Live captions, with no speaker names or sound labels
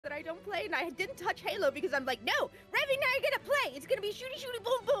that I don't play, and I didn't touch Halo because I'm like, no, Revy and I are gonna play. It's gonna be shooty shooty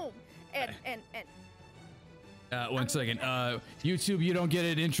boom boom. And 1 second. YouTube, you don't get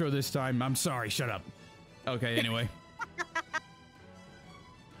an intro this time. I'm sorry. Shut up. Okay. Anyway,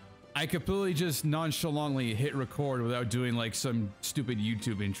 I completely just nonchalantly hit record without doing like some stupid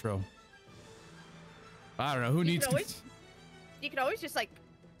YouTube intro. I don't know who needs. You can always just like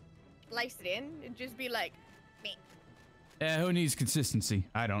slice it in and just be like, me. Yeah, who needs consistency?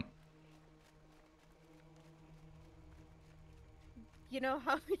 I don't. You know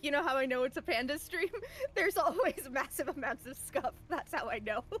how I know it's a Panda stream? There's always massive amounts of scuff. That's how I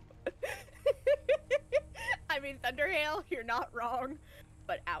know. I mean, Thunderhail, you're not wrong,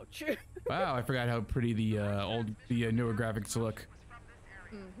 but ouch. Wow, I forgot how pretty the newer graphics look.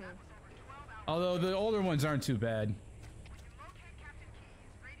 Mm-hmm. Although the older ones aren't too bad.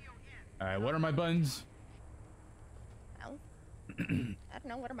 All right, what are my buttons? Well, I don't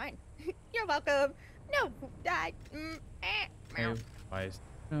know. What are mine? You're welcome. No, die. Hey, wise.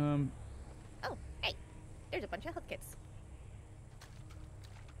 Oh, hey, there's a bunch of health kits.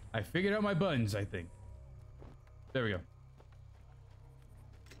 I figured out my buttons, I think. There we go.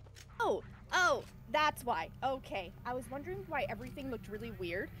 Oh, that's why. Okay, I was wondering why everything looked really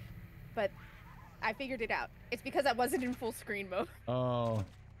weird, but I figured it out. It's because I wasn't in full screen mode. Oh.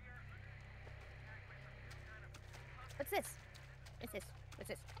 What's this? What's this? What's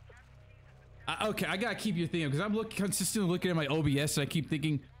this? Okay, I gotta keep you thinking because I'm consistently looking at my OBS and I keep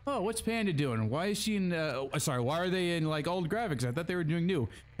thinking, oh, what's Panda doing? Why is she in? Sorry, why are they in like old graphics? I thought they were doing new.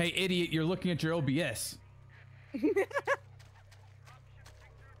 Hey, idiot, you're looking at your OBS.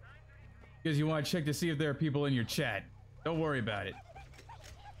 Because you want to check to see if there are people in your chat. Don't worry about it.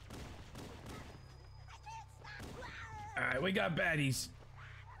 All right, we got baddies.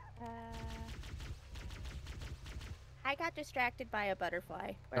 I got distracted by a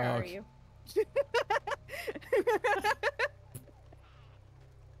butterfly. Where are you?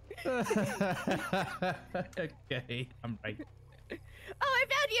 Okay, I'm right. Oh, I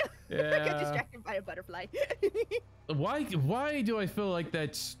found you! Yeah. I got distracted by a butterfly. Why do I feel like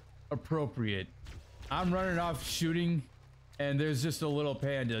that's appropriate? I'm running off shooting, and there's just a little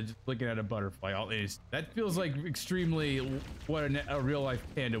panda just looking at a butterfly. That feels like extremely what a real life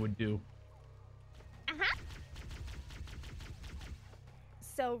panda would do. Uh-huh.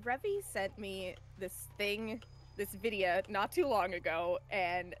 So Revy sent me this video not too long ago,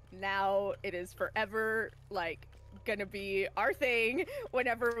 and now it is forever like gonna be our thing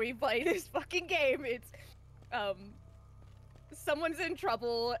whenever we play this fucking game. It's someone's in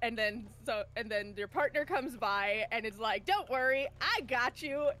trouble, and then your partner comes by and it's like, don't worry, I got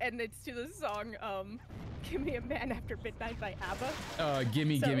you, and it's to the song Give Me a Man After Midnight by ABBA.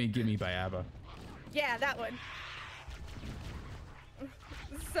 Gimme Gimme by ABBA. Yeah, that one.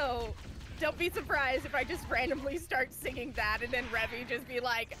 So don't be surprised if I just randomly start singing that and then Revy just be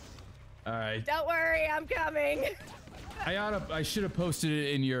like, all right, don't worry, I'm coming. I should have posted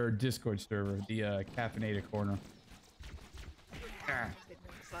it in your Discord server, the Caffinated corner.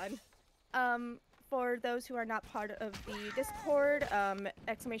 Fun. For those who are not part of the Discord,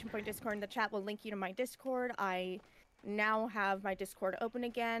 !Discord in the chat will link you to my Discord. I now have my Discord open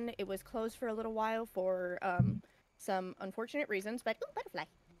again. It was closed for a little while for some unfortunate reasons, but butterfly.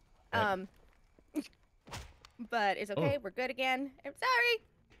 But it's okay. We're good again. I'm sorry.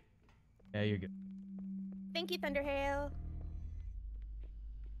 Yeah, you're good. Thank you, Thunderhail.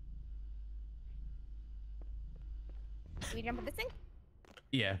 Can we jump on this thing?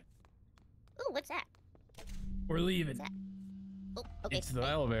 Yeah. Ooh, what's that? We're leaving. What's that? Oh, okay. It's the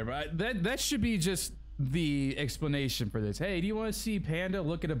elevator, but that should be just the explanation for this. Hey, do you want to see Panda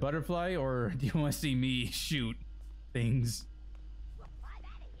look at a butterfly, or do you want to see me shoot things?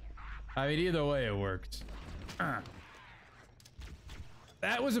 I mean, either way, it worked.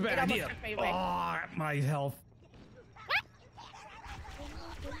 That was a bad idea. Oh, my health.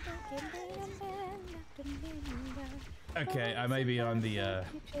 Okay, I might be on the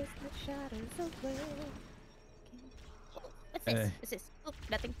What's this? What's this? Oh,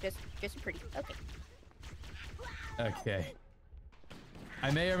 nothing. Just pretty. Okay. Okay.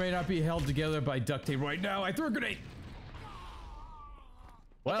 I may or may not be held together by duct tape right now. I threw a grenade.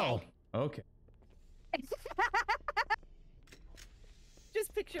 Well, okay. I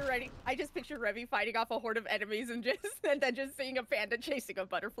just picture Revy fighting off a horde of enemies and then just seeing a panda chasing a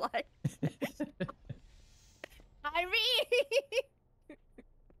butterfly. I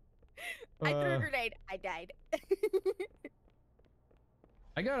threw a grenade. I died.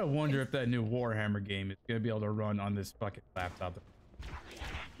 I gotta wonder if that new Warhammer game is gonna be able to run on this fucking laptop.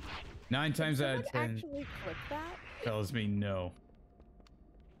 9 times out of 10 actually click that? tells me no.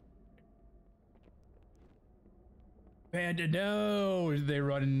 Panda, no! They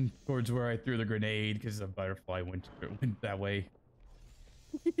run towards where I threw the grenade because the butterfly went that way.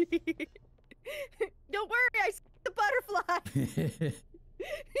 Don't worry, I see the butterfly.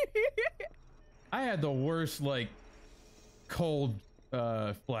 I had the worst, like, cold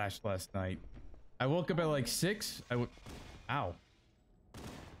flash last night. I woke up at like 6. Ow.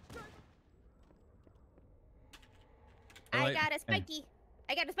 I got a spiky.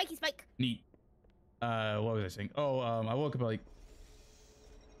 I got a spiky spike. Neat. What was I saying? Oh, I woke up at like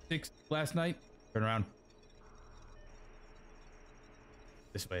 6 last night. Turn around.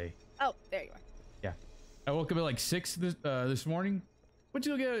 This way. Oh, there you are. Yeah. I woke up at like 6 this morning. Went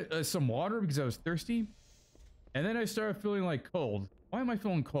to go get some water because I was thirsty. And then I started feeling like cold. Why am I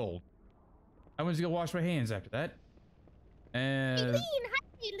feeling cold? I went to go wash my hands after that. And Eileen,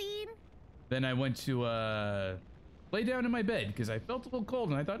 hi Eileen. then I went to lay down in my bed because I felt a little cold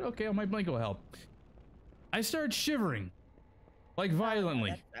and I thought, okay, my blanket will help. I started shivering, like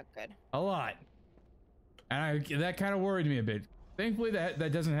violently. That's not good. A lot. And that kind of worried me a bit. Thankfully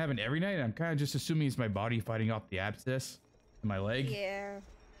that doesn't happen every night. I'm kind of just assuming it's my body fighting off the abscess in my leg. Yeah.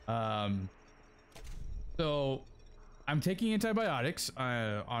 So I'm taking antibiotics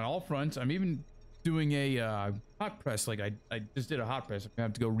on all fronts. I'm even doing a hot press. Like I just did a hot press. I'm gonna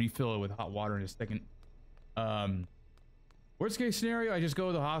have to go refill it with hot water in a second. Worst case scenario, I just go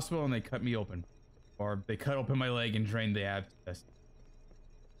to the hospital and they cut me open. Or they cut open my leg and drain the abscess.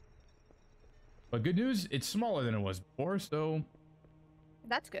 But good news, it's smaller than it was before, so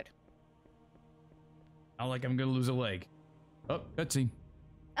That's good. not like I'm gonna lose a leg. Oh, cutscene.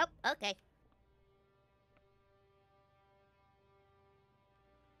 Oh, okay.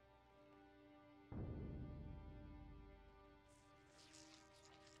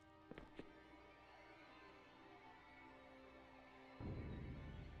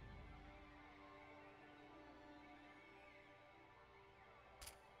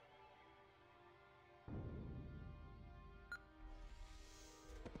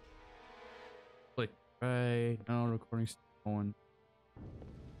 Click right. No, recording's going.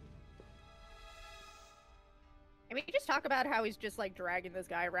 Can we just talk about how he's just like dragging this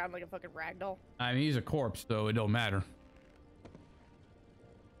guy around like a fucking ragdoll? I mean, he's a corpse, so it don't matter.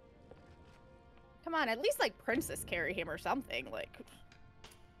 Come on, at least like Princess carry him or something. Like,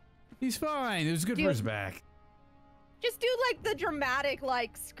 He's fine. It was good for his back. just do like the dramatic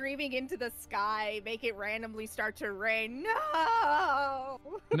like screaming into the sky, make it randomly start to rain. No.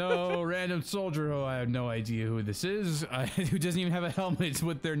 No, random soldier who I have no idea who this is, who doesn't even have a helmet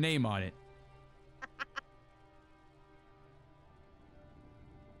with their name on it.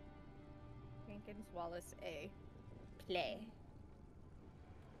 Jenkins Wallace A. Play.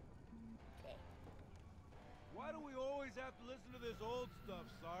 Why do we always have to listen to this old stuff,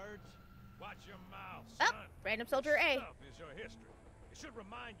 Sarge? Watch your mouth, Oh, son. random soldier A. Stuff is your history. It should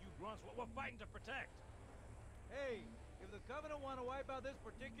remind you grunts what we're fighting to protect. Hey, if the Covenant want to wipe out this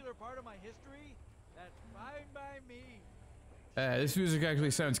particular part of my history, that's fine by me. This music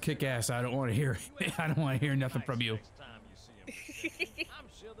actually sounds kick-ass. I don't want to hear it. I don't want to hear nothing from you. Next time you see him, I'm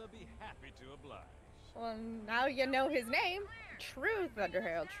sure they'll be happy to oblige. Well, now you know his name. True,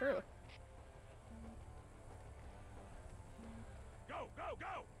 Thunderherald, true. Go, go,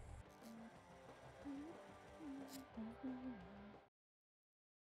 go!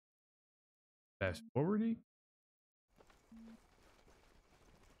 Fast forwarding.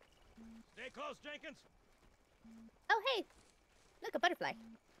 Stay close, Jenkins. Oh, hey. Look, a butterfly.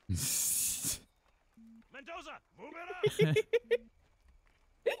 Mendoza, move it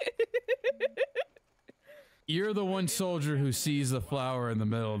up! You're the one soldier who sees the flower in the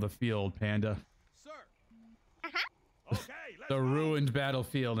middle of the field, Panda. Sir, Okay, let's The move. ruined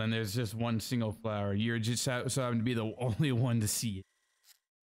battlefield, and there's just one single flower. You're just so happen to be the only one to see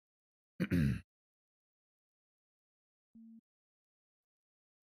it.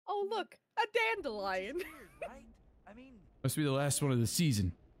 Oh, look, a dandelion. weird, right? I mean, Must be the last one of the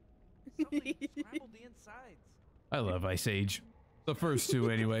season. something scrambled the insides. I love Ice Age. The first two,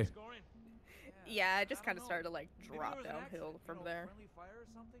 anyway. Scoring. Yeah, it just I kind don't of know. started to like Maybe drop there was an downhill accident, from you know, there. friendly fire or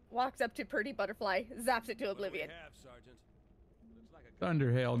something? Walks up to pretty butterfly, zaps it to What do we oblivion. have, Sergeant? Looks like a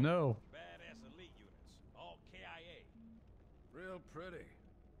Thunderhail, no. badass elite units, all KIA. Real pretty.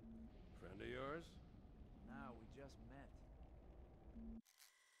 Friend of yours? Nah, we just met.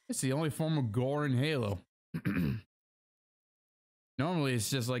 It's the only form of gore in Halo. Normally, it's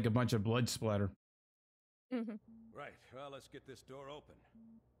just like a bunch of blood splatter. Mhm. Right, well, let's get this door open.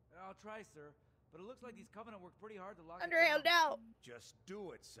 I'll try, sir. But it looks like these Covenant worked pretty hard to lock it Thunderhail, down. no. Just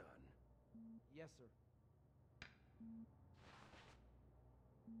do it, son. Yes, sir.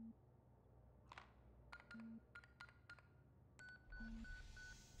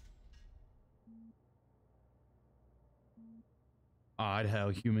 odd how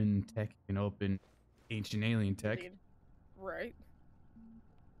human tech can open ancient alien tech. Right.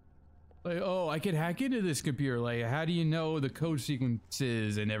 Like, oh, I could hack into this computer. Like, how do you know the code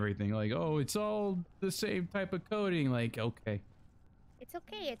sequences and everything? Like, oh, it's all the same type of coding. Like, okay. It's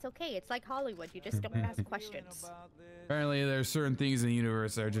okay. It's okay. It's like Hollywood. You just don't ask questions. Apparently, there are certain things in the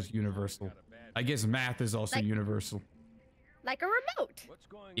universe that are just universal. I guess math is also Like- universal. Like a remote. What's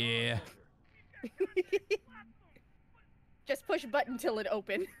going Yeah. on? Just push button till it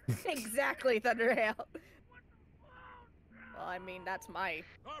open. Exactly, Thunderhail. Well, I mean, that's my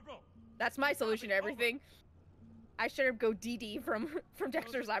solution to everything. I should have go DD from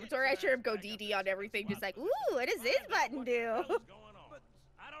Dexter's Laboratory. I should have go DD on everything, just like, ooh, what does this button do?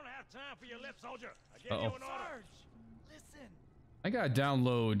 I don't have time for your lip, soldier. I gave you an order. Listen. I gotta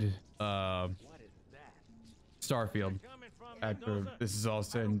download What is that? Starfield Coming from after Mendoza. this is all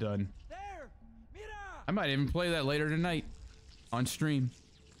said and done. There. Mira. I might even play that later tonight on stream.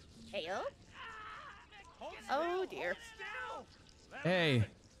 Heyo? Hold Oh, still, dear. hold still. Hey,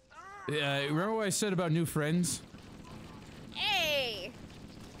 remember what I said about new friends? Hey!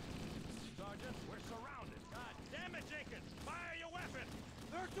 Sergeant, we're surrounded. God damn it, Jenkins. Fire your weapon.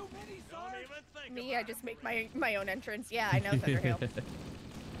 There are too many, Don't Sarge. even think Me, about I just make my own entrance. Yeah, I know, Thunderhail.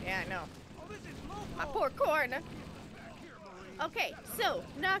 Yeah, I know. Oh, this is local. My poor corn. Okay, so,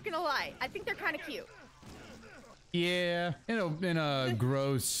 not gonna lie. I think they're kind of cute. Yeah, in a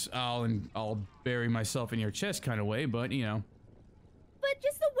gross, I'll bury myself in your chest kind of way, but you know. But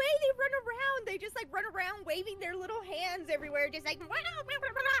just the way they run around, they just like run around waving their little hands everywhere, just like.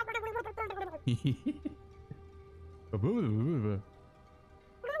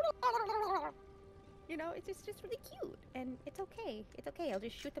 You know, it's just really cute, and it's okay. It's okay. I'll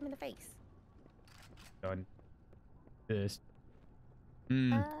just shoot them in the face. Done. This.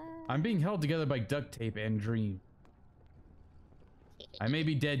 I'm being held together by duct tape and dream. I may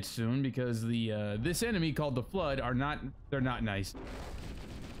be dead soon because the this enemy called the Flood they're not nice.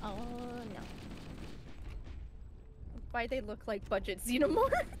 Oh no. Why they look like budget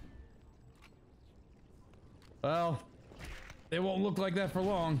xenomorph? Well, they won't look like that for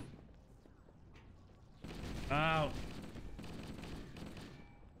long. Ow.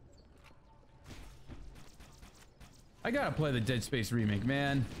 I gotta play the Dead Space remake,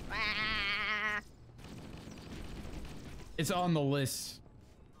 man. Ah. It's on the list.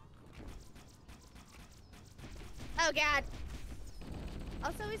 Oh god.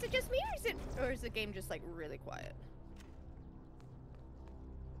 Also, is it just me, or is the game just like really quiet?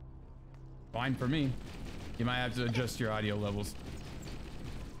 Fine for me. You might have to adjust your audio levels.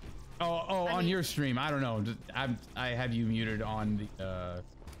 Oh, on your stream, I don't know. I have you muted on the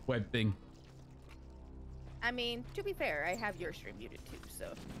web thing. I mean, to be fair, I have your stream muted too,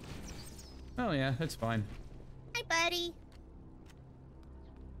 so. Oh yeah, that's fine. Hi, buddy.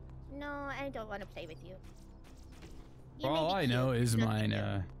 No, I don't want to play with you. You may All be I cute, know is nothing mine.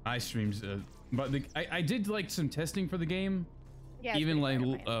 else. I streams, but I did like some testing for the game. Yeah, it's Even pretty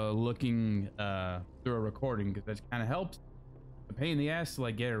like fun on my end. looking through a recording, because that kind of helps. A pain in the ass to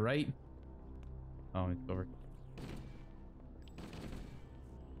like get it right. Oh, it's over.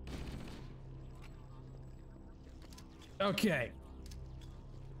 Okay.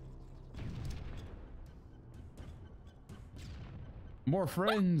 More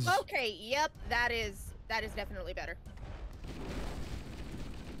friends. Okay, yep, that is definitely better.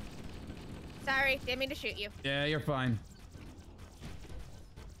 Sorry, didn't mean to shoot you. Yeah, you're fine.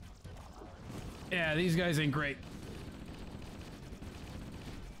 Yeah, these guys ain't great.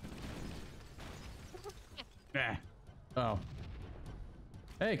 Yeah. Oh.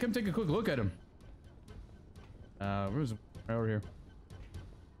 Hey, come take a quick look at him. Where's right over here?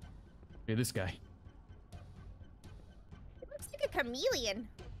 Okay, this guy. It looks like a chameleon.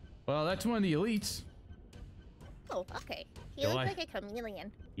 Well, that's one of the elites. Oh, okay. He You looks like- like a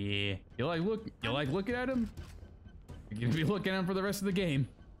chameleon. Yeah. You like looking at him? You're gonna be looking at him for the rest of the game.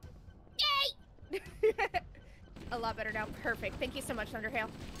 Yay! A lot better now. Perfect. Thank you so much, Thunderhail.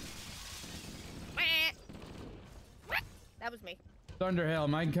 Wah. Wah. That was me. Thunderhail,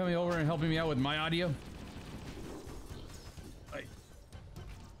 mind coming over and helping me out with my audio? Right.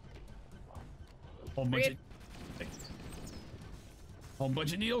 Whole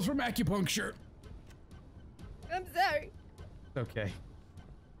bunch of needles from acupuncture. I'm sorry. Okay.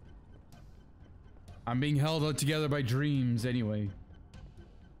 I'm being held together by dreams anyway.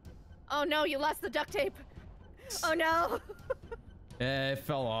 Oh no, you lost the duct tape. Oh no. It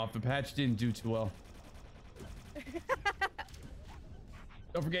fell off. The patch didn't do too well.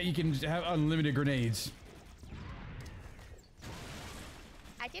 Don't forget you can have unlimited grenades.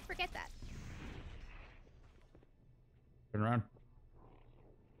 I did forget that. Turn around.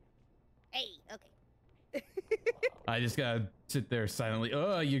 I just gotta sit there silently.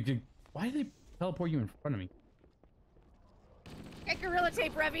 Oh, why did they teleport you in front of me? Get gorilla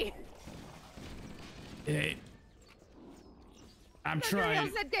tape, Revy. Hey, I'm Thunderhail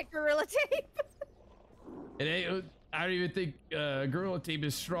trying. said get gorilla tape. It ain't. I don't even think gorilla tape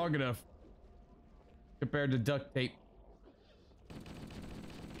is strong enough compared to duct tape.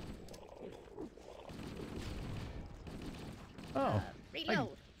 Oh,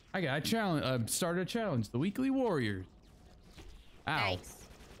 Reload. I got a challenge. Started a challenge. The Weekly Warriors. Ow. Nice.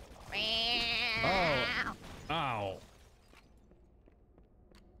 Oh. Ow.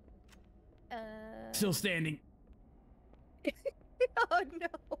 Still standing. Oh no.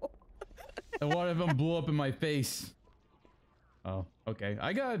 And one of them blew up in my face. Oh, okay.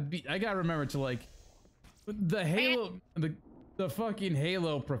 I gotta remember to like the Halo, the fucking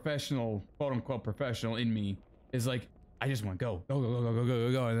Halo professional, quote unquote professional in me is like, I just want go,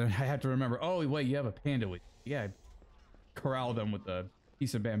 and then I have to remember. Oh wait, you have a panda with you. Yeah, corral them with a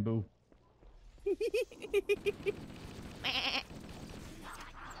piece of bamboo.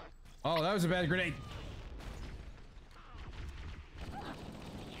 Oh, that was a bad grenade.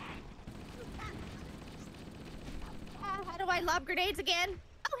 How do I lob grenades again?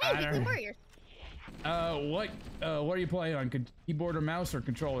 Oh, hey, I Weekly don't- Warriors. What are you playing on? Keyboard or mouse or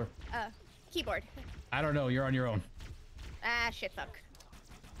controller? Keyboard. I don't know. You're on your own. Ah, shit, fuck.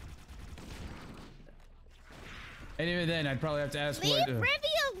 And even then, I'd probably have to ask Leave what.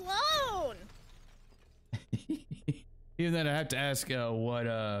 Revy alone. Even then, I have to ask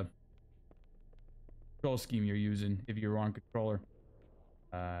what control scheme you're using if you're on controller.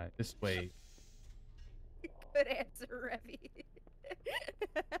 This way. Good answer, Revy.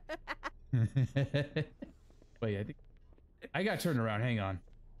 Wait, I think I got turned around. Hang on.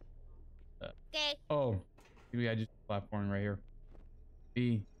 Okay. Oh, maybe I just platforming right here.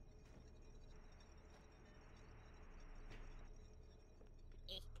 B.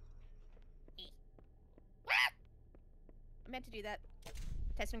 I meant to do that.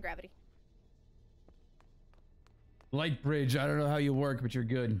 Testing gravity. Light bridge. I don't know how you work, but you're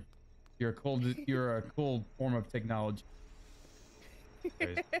good. You're a cool. You're a cool form of technology.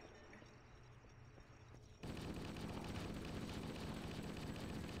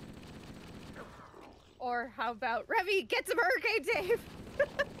 Or how about Revy, get some hurricane tape?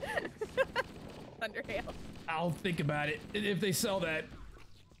 Thunderhail. I'll think about it. If they sell that,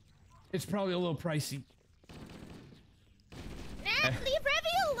 it's probably a little pricey. Nah, leave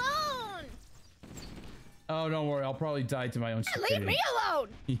Revy alone! Oh, don't worry. I'll probably die to my own Leave me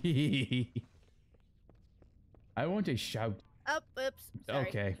stupidity. alone! I want to shout. Oh, oops. Sorry.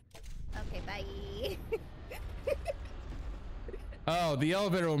 Okay. Okay, bye. Oh, the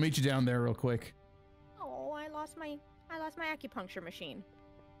elevator will meet you down there real quick. Oh, I lost my acupuncture machine.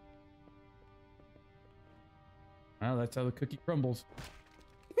 Well, that's how the cookie crumbles.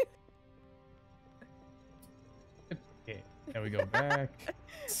 Okay, there we go back.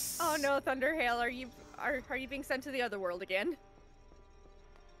 Oh no, Thunderhail, are you being sent to the other world again?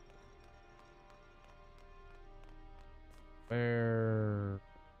 Where?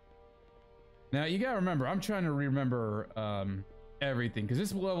 Now you gotta remember, I'm trying to remember everything because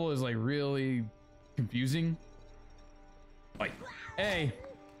this level is like really confusing. Wait, hey,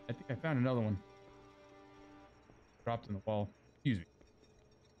 I think I found another one. Dropped in the wall. Excuse me.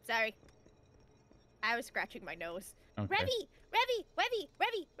 Sorry. I was scratching my nose. Okay. Revy!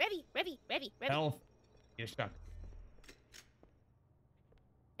 Health. Get stuck.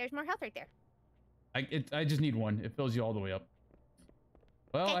 There's more health right there. I just need one. It fills you all the way up.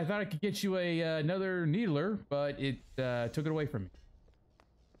 Well, Okay. I thought I could get you another needler, but it took it away from me.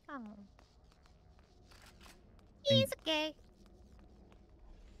 Oh. He's okay.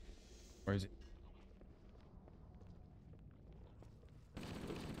 Where is it?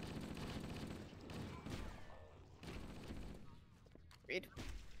 Read.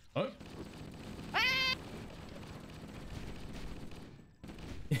 Oh. Ah!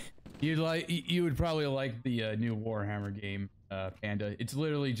 You would probably like the new Warhammer game, Panda. It's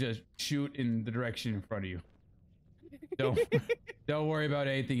literally just shoot in the direction in front of you. Don't worry about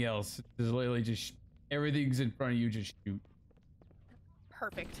anything else. It's literally just everything's in front of you. Just shoot.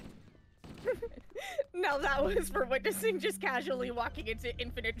 Perfect. Now that was for witnessing just casually walking into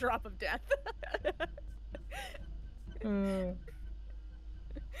infinite drop of death.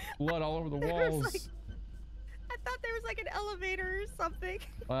 Blood all over the There was, walls. like, I thought there was like an elevator or something.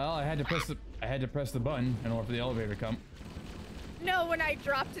 Well, I had to press the button in order for the elevator to come. No, when I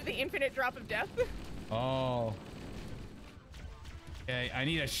dropped to the infinite drop of death. Oh. Okay, I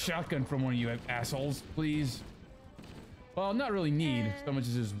need a shotgun from one of you assholes, please. Well, not really need so much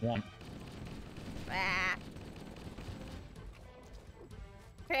as just want. Ah.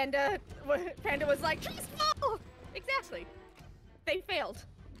 Panda was like, trees fall! Exactly. They failed.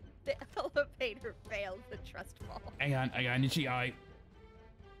 The elevator failed the trust fall. Hang on, I got an itchy eye.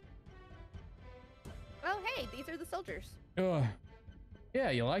 Oh, hey, these are the soldiers. Yeah,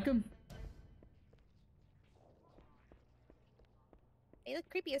 you like them? They look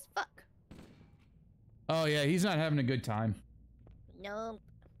creepy as fuck. Oh yeah, he's not having a good time. No.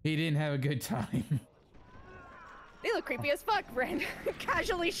 He didn't have a good time. They look creepy as fuck. Brand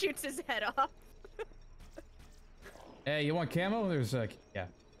casually shoots his head off. Hey, you want camo? There's yeah.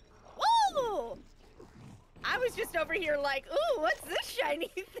 Whoa! I was just over here like, ooh, what's this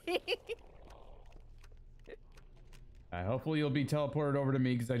shiny thing? Hopefully you'll be teleported over to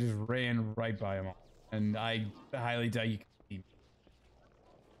me because I just ran right by him. And I highly doubt you can see me.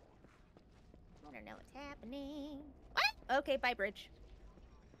 I don't know what's happening. What? Okay, bye, bridge.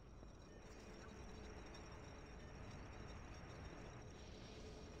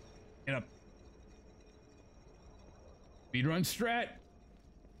 Get up. Speedrun strat.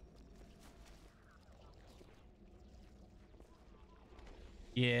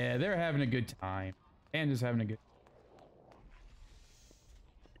 Yeah, they're having a good time. Panda's having a good.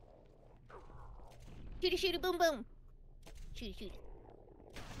 Shooty shooty boom boom. Shooty shooty.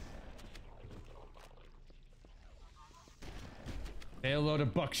 Say hello to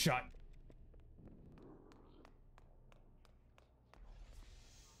Buckshot.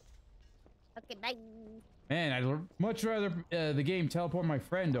 Okay, bye. Man, I'd much rather the game teleport my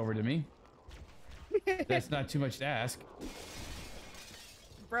friend over to me. That's not too much to ask.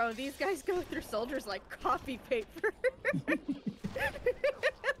 Bro, these guys go through soldiers like coffee paper.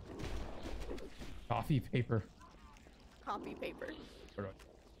 Coffee paper. Coffee paper.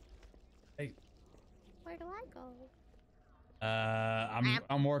 Hey. Where do I go?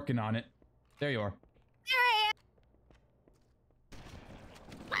 I'm working on it. There you are. There I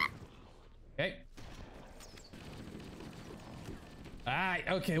am. Okay. Alright,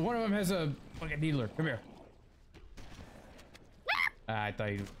 okay, one of them has a fucking needler. Come here. I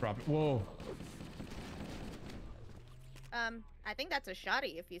thought you'd drop it. Whoa. I think that's a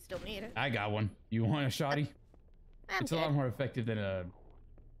shotty if you still need it. I got one. You want a shotty? I'm It's a good. lot more effective than a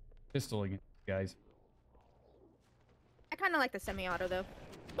pistol against guys. I kind of like the semi-auto though.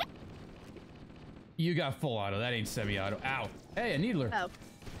 You got full auto. That ain't semi-auto. Ow. Hey, a needler. Oh.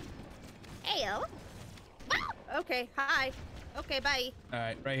 Heyo. Okay, hi. Okay, bye.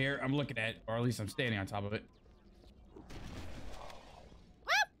 Alright, right here. I'm looking at it, or at least I'm standing on top of it.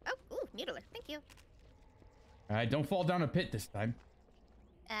 Oh, ooh, needler. Thank you. Alright, don't fall down a pit this time.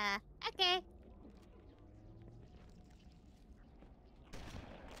 Okay.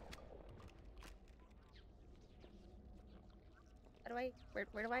 How do I? Where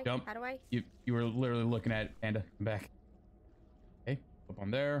do I? Jump. How do I? You were literally looking at it, Panda. Come back. Okay, up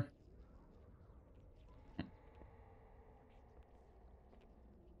on there.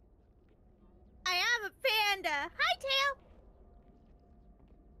 I am a panda. Hi, Tail.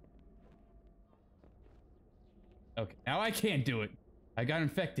 Okay, now I can't do it. I got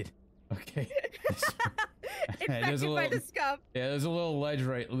infected. Okay. Infected by the scum. Yeah, there's a little ledge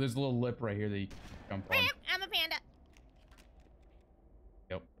right. There's a little lip right here that you jump on. I'm a panda.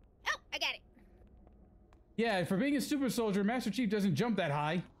 Yep. Oh, I got it. Yeah, for being a super soldier, Master Chief doesn't jump that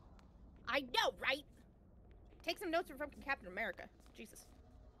high. I know, right? Take some notes from Captain America. Jesus.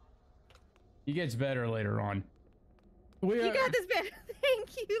 He gets better later on. You got this, man.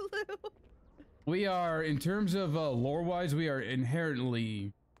 Thank you, Lou. We are, in terms of lore-wise, we are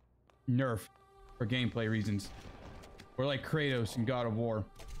inherently nerfed for gameplay reasons. We're like Kratos in God of War,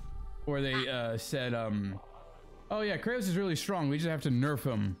 where they said, oh yeah, Kratos is really strong. We just have to nerf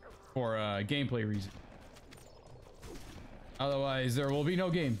him for gameplay reasons. Otherwise, there will be no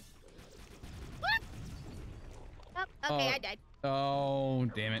game. Oh, okay, I died. Oh,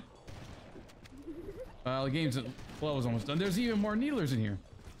 damn it. Well, the game's level's almost done. There's even more needlers in here.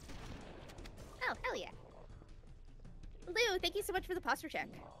 Oh, hell yeah. Lou, thank you so much for the posture check.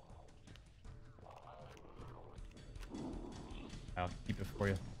 I'll keep it for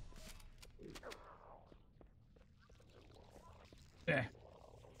you. Yeah.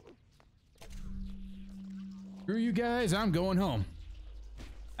 Screw you guys, I'm going home.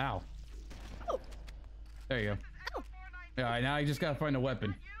 Ow. Oh. There you go. Oh. Alright, now I just gotta find a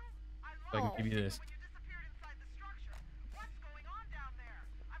weapon. So I can give you this.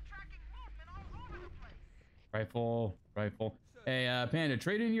 Rifle, rifle. Hey, Panda,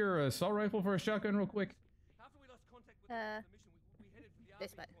 trade in your assault rifle for a shotgun real quick.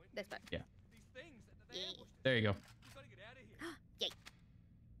 This button. This button. Yeah. Yeah. There you go. Yay.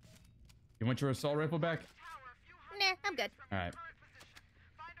 You want your assault rifle back? Nah, I'm good. Alright.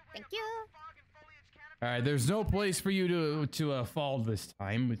 Thank you. All right, there's no place for you to fall this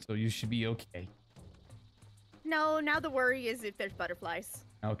time, so you should be okay. No, now the worry is if there's butterflies.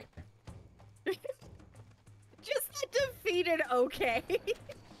 Okay. Just the defeated okay.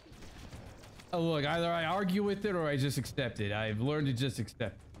 Oh, look, either I argue with it or I just accept it. I've learned to just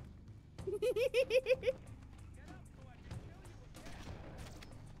accept it.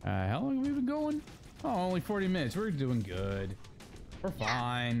 How long have we been going? Oh, only 40 minutes. We're doing good. We're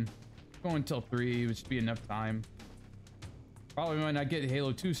fine. Going until 3, which should be enough time. Probably might not get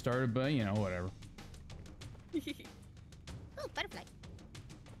Halo 2 started, but you know, whatever. Oh, butterfly.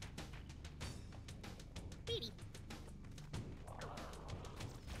 Beady.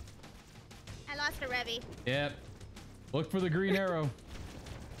 I lost a Revy. Yep. Look for the green arrow.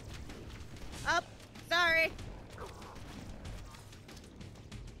 Oh, sorry.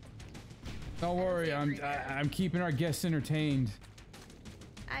 Don't worry, I'm keeping our guests entertained.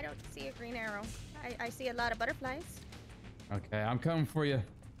 I don't see a green arrow. I see a lot of butterflies. Okay, I'm coming for you.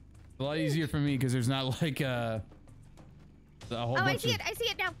 It's a lot easier for me because there's not like a whole bunch I see it. I see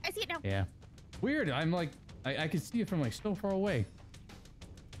it now. I see it now. Yeah. Weird. I'm like, I can see it from like so far away.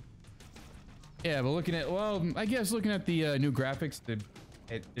 Yeah, but looking at, well, I guess looking at the new graphics,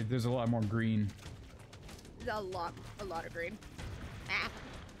 there's a lot more green. There's a lot of green. Ah.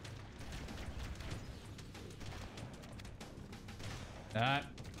 That.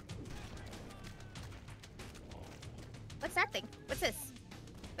 What's that thing? What's this?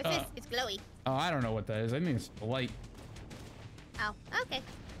 What's this? It's glowy. Oh, I don't know what that is. I think it's the light. Oh, okay.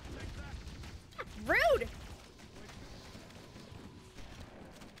 Rude!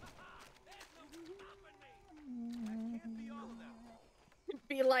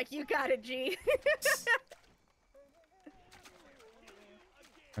 Be like, you got it, G.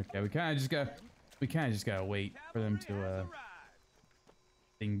 Okay, we kind of just gotta wait for them to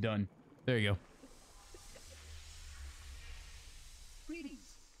thing done. There you go.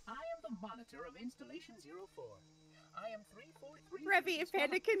 Greetings. I am the monitor of installation 04. I am 343. Revy, if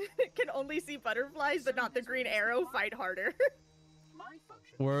Panda can only see butterflies but not the green arrow, fight harder. My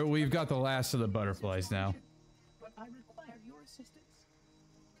function. We've got the last of the butterflies now. But I require your assistance.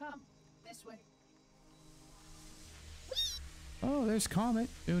 Come this way. Oh, there's Comet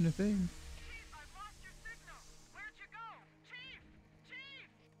doing a thing. Chief, I've lost your signal. Where'd you go? Chief! Chief!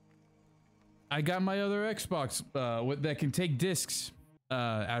 I got my other Xbox that can take discs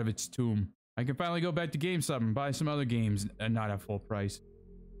out of its tomb. I can finally go back to GameStop and buy some other games and not at full price.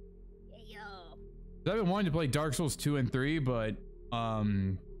 Yo. I've been wanting to play Dark Souls 2 and 3, but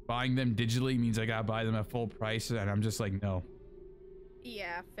buying them digitally means I gotta buy them at full price, and I'm just like, no.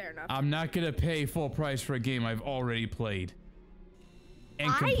 Yeah, fair enough. I'm not gonna pay full price for a game I've already played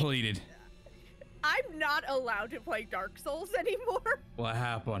and completed. I'm not allowed to play Dark Souls anymore. What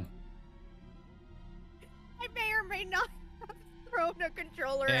happened? I may or may not have thrown a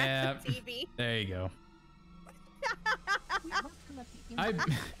controller at the TV. There you go.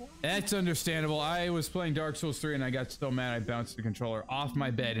 That's understandable. I was playing Dark Souls 3 and I got so mad I bounced the controller off my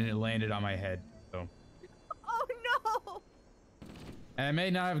bed and it landed on my head. So. Oh no! And I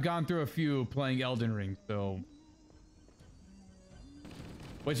may not have gone through a few playing Elden Ring, so.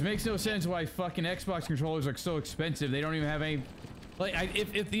 Which makes no sense why fucking Xbox controllers are so expensive. They don't even have any. Like,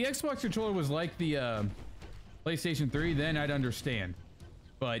 if the Xbox controller was like the PlayStation 3, then I'd understand.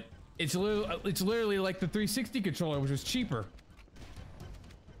 But it's literally like the 360 controller, which was cheaper.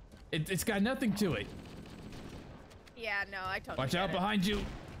 It's got nothing to it. Yeah, no, I totally Watch get out it. behind you.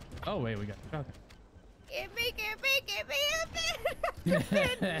 Oh wait, we got shotgun. Give me a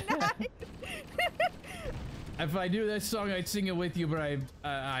bit. If I knew that song, I'd sing it with you, but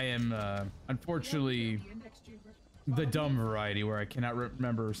I am unfortunately the dumb variety where I cannot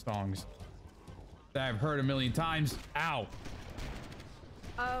remember songs that I've heard a million times. Ow.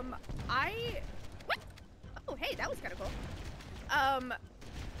 What? Oh, hey, that was kind of cool.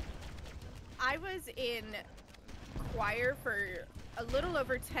 I was in choir for a little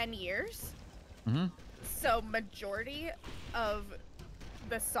over 10 years. Mm-hmm. So majority of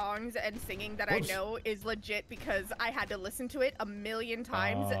the songs and singing that Whoops. I know is legit because I had to listen to it a million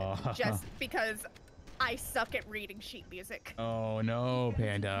times just because I suck at reading sheet music. Oh no,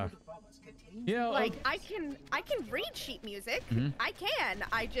 Panda. Yeah, Like I can read sheet music. I can.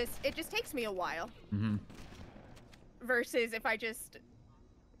 It just takes me a while. Versus if I just,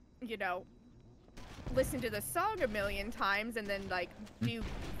 you know, listen to the song a million times and then like do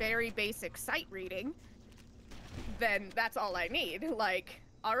very basic sight reading, then that's all I need. Like,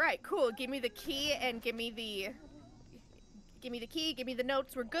 all right, cool. Give me the key and give me the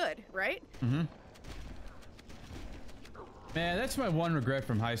notes. We're good, right? Man, that's my one regret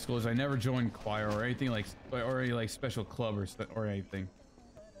from high school is I never joined choir or anything like, or any like special club or anything.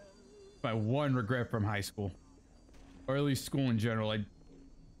 My one regret from high school, or at least school in general.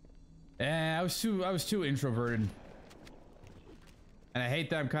 I was too introverted, and I hate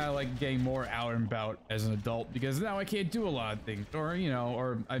that I'm kind of like getting more out and about as an adult because now I can't do a lot of things, or you know,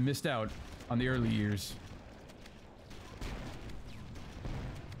 or I missed out on the early years.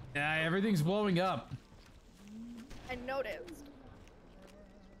 Everything's blowing up. I noticed.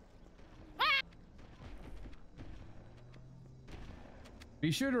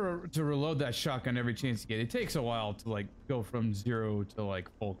 Be sure to reload that shotgun every chance you get. It takes a while to like go from 0 to like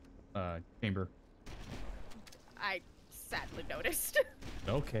full chamber. I sadly noticed.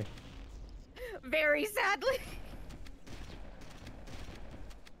 Okay. Very sadly.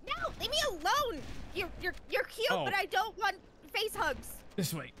 No, leave me alone. You're cute, Oh. but I don't want face hugs.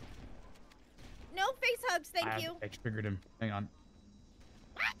 This way. No face hugs, thank you. I triggered him. Hang on.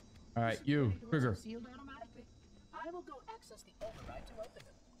 All right, you trigger. Sealed automatically. I will go access the override to open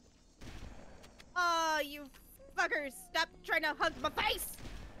them. Oh, you fuckers! Stop trying to hug my face.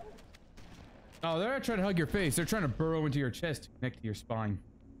 Oh, they're not trying to hug your face. They're trying to burrow into your chest, connect to your spine.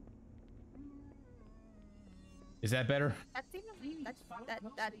 Is that better?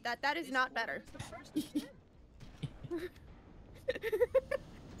 That is not better.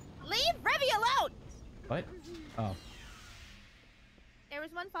 Leave Revy alone! What? Oh. There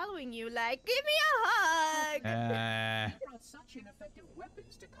was one following you, like, give me a hug! Brought such ineffective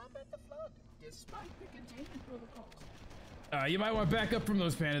weapons to combat the flood, despite the containment protocols. You might want to back up from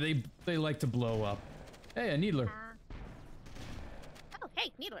those, Panda. They like to blow up. Hey, a needler. Oh,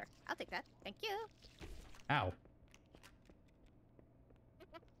 hey, needler. I'll take that. Thank you. Ow.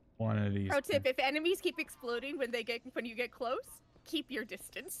 One of these. Pro tip: if enemies keep exploding when you get close, keep your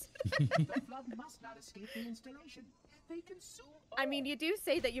distance. The flood must not escape the installation. They consume all. I mean, you do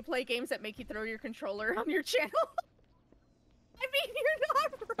say that you play games that make you throw your controller on your channel. I mean, you're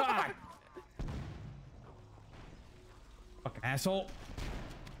not wrong. Ah! Fucking asshole.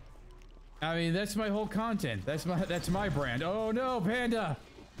 I mean, that's my whole content. That's my brand. Oh no, Panda!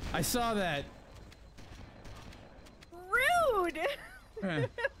 I saw that. Rude.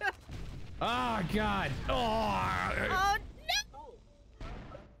 Oh God. Oh. Oh no!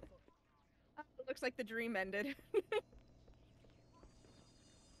 Looks like the dream ended.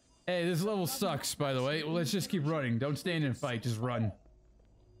 Hey, this level sucks, by the way. Well, let's just keep running. Don't stand and fight. Just run.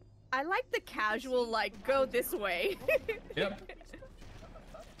 I like the casual, like, go this way. Yep.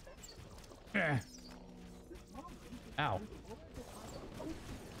 Ow.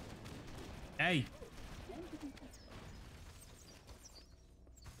 Hey.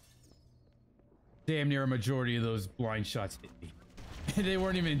 Damn near a majority of those blind shots hit me. They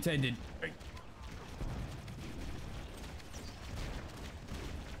weren't even intended.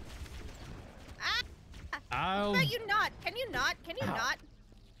 No, you not. Can you not? Can you not?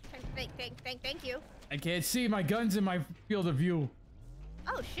 Thank you. I can't see. My gun's in my field of view.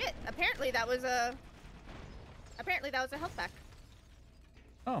 Oh shit! Apparently that was a health pack.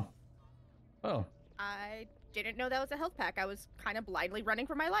 Oh. Oh. I didn't know that was a health pack. I was kind of blindly running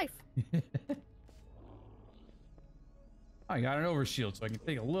for my life. I got an overshield, so I can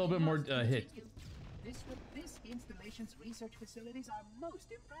take a little bit more hit. This installation's research facilities are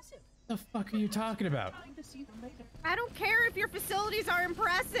most impressive. What the fuck are you talking about? Time to see them later. I don't care if your facilities are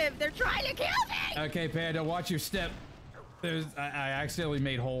impressive. They're trying to kill me. Okay, Panda, watch your step. I accidentally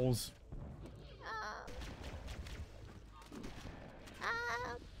made holes.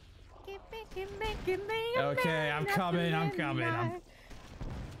 Give me Okay, I'm coming.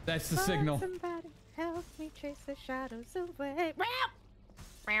 That's the signal. Somebody help me chase the shadows away.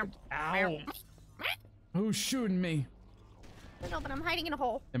 Ow. Who's shooting me? I don't know, but I'm hiding in a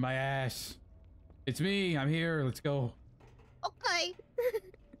hole. In my ass. It's me. I'm here. Let's go. Okay.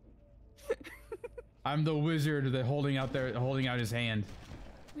 I'm the wizard that holding out his hand.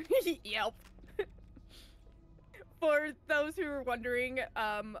 Yep. For those who are wondering,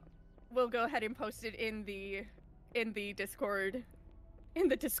 we'll go ahead and post it in the Discord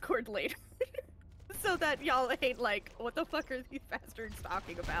later. So that y'all ain't like, what the fuck are these bastards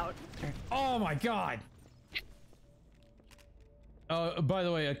talking about? Oh my god. By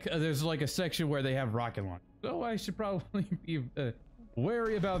the way, there's like a section where they have rocket launch. So I should probably be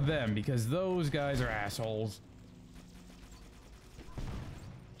wary about them because those guys are assholes.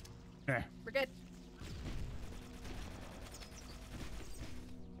 We're good.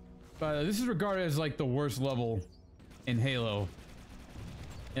 This is regarded as like the worst level in Halo.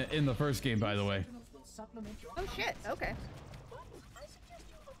 In the first game, by the way. Oh shit, okay.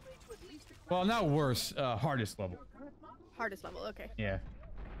 Well, not worse, hardest level. hardest level. Okay. Yeah.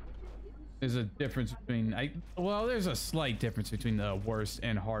 There's a difference between well, there's a slight difference between the worst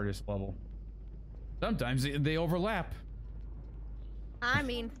and hardest level. Sometimes they overlap. I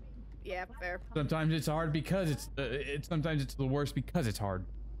mean, yeah, fair. Sometimes it's hard because sometimes it's the worst because it's hard.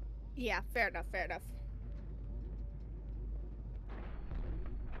 Yeah, fair enough. Fair enough.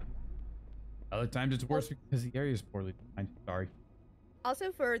 Other times it's worse because the area is poorly designed. Sorry.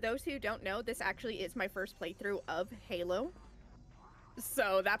 Also, for those who don't know, this actually is my first playthrough of Halo.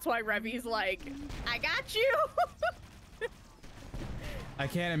 So that's why Revy's like, I got you! I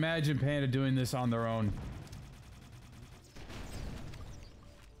can't imagine Panda doing this on their own.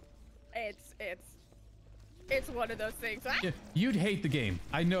 It's one of those things. Yeah, you'd hate the game.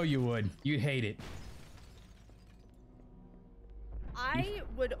 I know you would. You'd hate it. I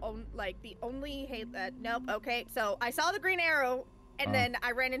would own, like, the only hate that. Nope, okay. So I saw the green arrow, and then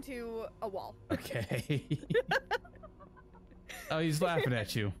I ran into a wall. Okay. Oh, he's laughing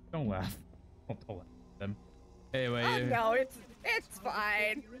at you. Don't laugh. Don't laugh at them. Anyway. No, it's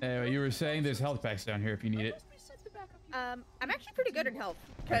fine. Anyway, you were saying there's health packs down here if you need it. I'm actually pretty good in health,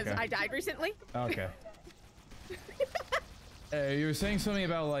 because Okay. I died recently. Okay. You were saying something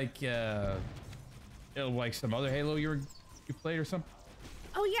about like some other Halo you played or something?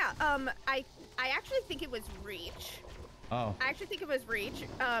 Oh yeah, I actually think it was Reach. Oh. I actually think it was Reach.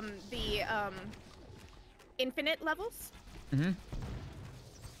 The infinite levels. Mm-hmm.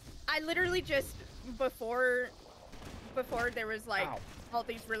 I literally just before there was like all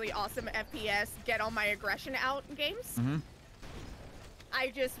these really awesome FPS get all my aggression out games. Mm-hmm. I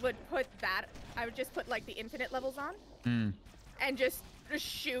would just put like the infinite levels on and just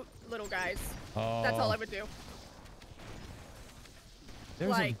shoot little guys. Oh. That's all I would do.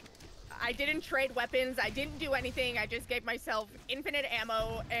 There's I didn't trade weapons. I didn't do anything. I just gave myself infinite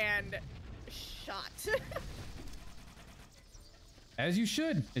ammo and shot. As you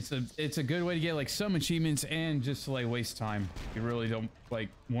should. It's a good way to get like some achievements and just to like waste time. You really don't like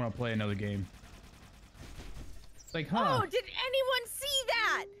want to play another game. It's like, huh? Oh, did anyone see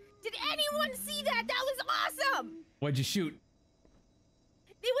that? Did anyone see that? That was awesome. What'd you shoot?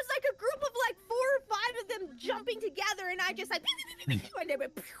 It was like a group of like 4 or 5 of them jumping together, and I just like, and they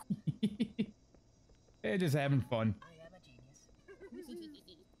went. They're just having fun. I am a genius.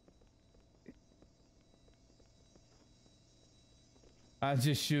 I was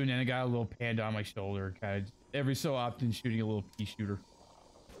just shooting and I got a little panda on my shoulder. Kind of every so often shooting a little pea shooter.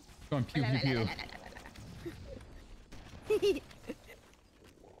 Going pew pew pew.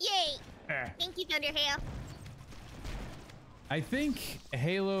 Yay! Thank you, Thunderhail. I think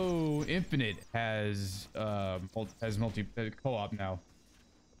Halo Infinite has multi co-op now.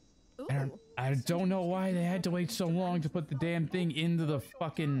 Ooh. I don't know why they had to wait so long to put the damn thing into the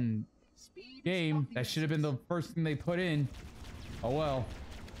fucking game. That should have been the first thing they put in. Oh well.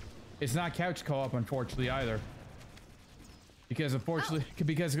 It's not couch co-op, unfortunately, either. Because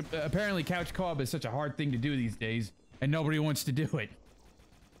because apparently couch co-op is such a hard thing to do these days, and nobody wants to do it.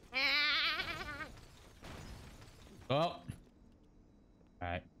 Well.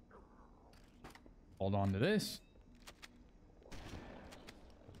 Alright. Hold on to this.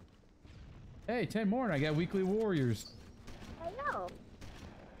 Hey, 10 more and I got weekly warriors. I know.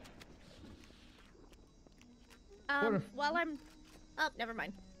 While I'm... Oh, never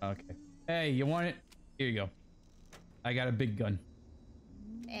mind. Okay. Hey, you want it? Here you go. I got a big gun.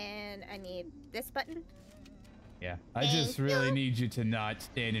 And I need this button. Yeah. I just really need you to not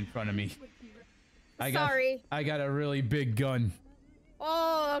stand in front of me. Sorry. I got a really big gun.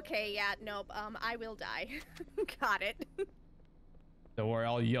 Oh, okay, yeah, nope. I will die. Got it. Don't worry,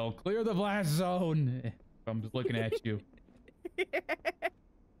 I'll yell, clear the blast zone. I'm just looking at you.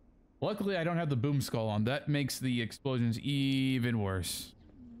 Luckily, I don't have the boom skull on. That makes the explosions even worse.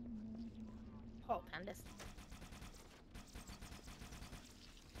 Oh, Pandas.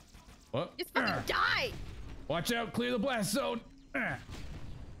 What? Just fucking die! Watch out, clear the blast zone.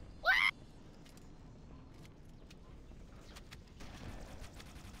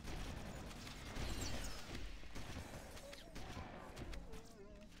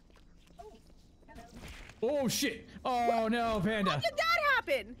 Oh shit! Oh no, Panda! How did that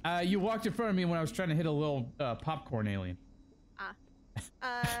happen? You walked in front of me when I was trying to hit a little popcorn alien.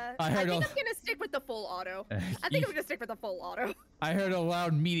 I I think heard I'm gonna stick with the full auto. I think I'm gonna stick with the full auto. I heard a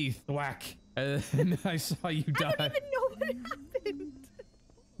loud meaty thwack, and I saw you die. I don't even know what happened.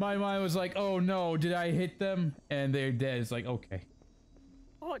 My mind was like, oh no, did I hit them? And they're dead. It's like, okay.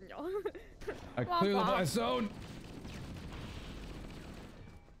 Oh no. I clear the blast zone.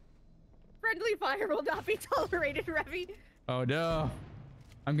 Friendly fire will not be tolerated, Revy. Oh no.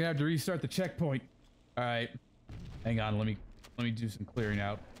 I'm gonna have to restart the checkpoint. Alright. Hang on, let me do some clearing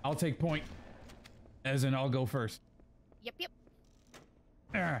out. I'll take point. As in, I'll go first. Yep, yep.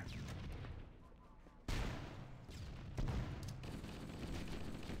 Ah.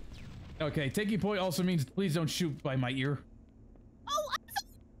 Okay, taking point also means please don't shoot by my ear. Oh,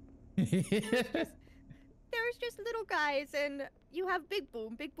 I'm so there's just little guys, and you have Big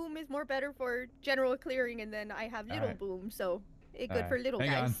Boom. Big Boom is more better for general clearing, and then I have Little right. Boom, so it's good All for right. little Hang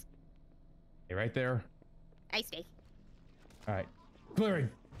guys. on. Stay right there. I stay. All right, clearing.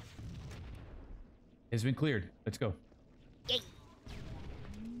 It's been cleared. Let's go. Yay.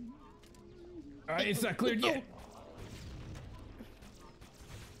 All right, it's not cleared yet.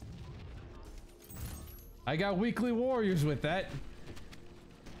 I got weekly warriors with that.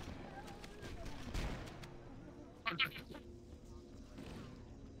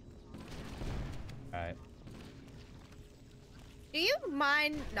 Alright. Do you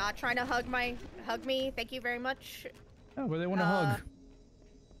mind not trying to hug me? Thank you very much. Oh, but they want to hug.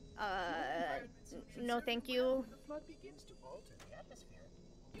 No, thank you. The flood begins to alter the atmosphere.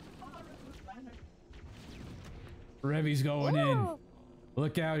 You are a good planner. Revy's going in. Ooh.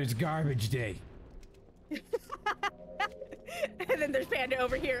 Look out, it's garbage day. And then there's Panda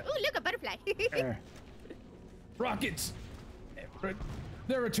over here. Ooh, look, a butterfly. Rockets!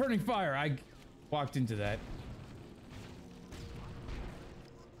 They're returning fire. I walked into that.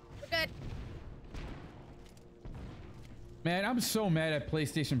 Good. Man, I'm so mad at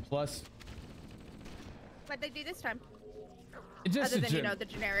PlayStation Plus. What'd they do this time? It just Other than, you know, the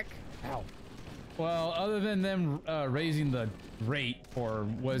generic. Ow. Well, other than them raising the rate for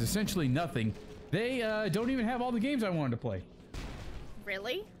what is essentially nothing, they don't even have all the games I wanted to play.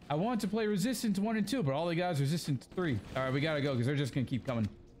 Really? I wanted to play Resistance 1 and 2, but all they got is Resistance 3. All right, we gotta go because they're just gonna keep coming.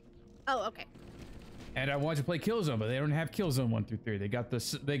 Oh, okay. And I wanted to play Killzone, but they don't have Killzone 1 through 3. They got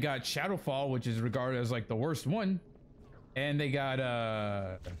this. They got Shadowfall, which is regarded as like the worst one, and they got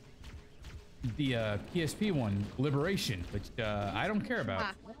the PSP one, Liberation, which I don't care about.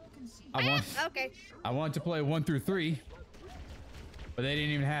 Ah. Okay. I want to play 1 through 3, but they didn't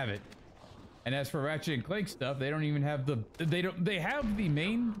even have it. And as for Ratchet and Clank stuff, they don't even have the. They have the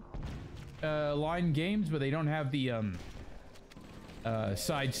main line games, but they don't have the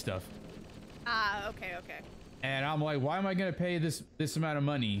side stuff. Ah, okay, okay. And I'm like, why am I gonna pay this amount of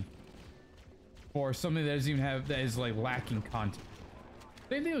money for something that doesn't even have, that is like lacking content?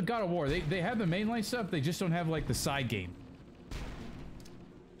 Same thing with God of War. They have the mainline stuff. They just don't have like the side game.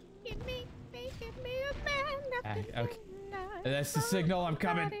 Give me a man. Okay. That's the signal. I'm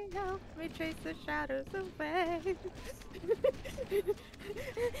coming. Help me chase the shadows away.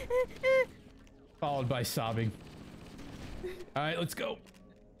 Followed by sobbing. All right, let's go.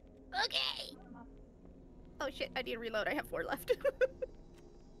 Okay. Oh shit! I need to reload. I have 4 left.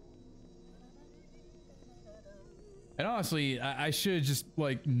 And honestly, I should have just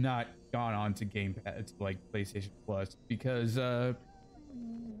like not gone on to Game Pass, like PlayStation Plus, because the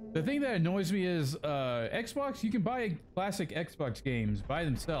thing that annoys me is Xbox. You can buy classic Xbox games by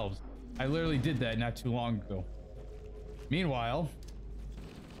themselves. I literally did that not too long ago. Meanwhile,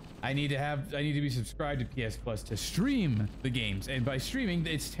 I need to be subscribed to PS Plus to stream the games, and by streaming,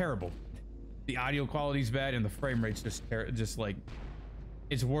 it's terrible. The audio quality's bad, and the frame rate's just like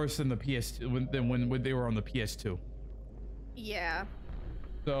it's worse than the PS2 than when they were on the PS2. Yeah.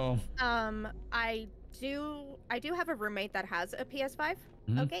 So I do have a roommate that has a PS5.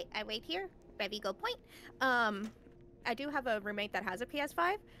 Mhm. Okay, I wait here. Revy, go point. I do have a roommate that has a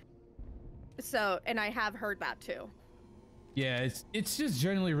PS5. So, and I have heard that too. yeah, it's just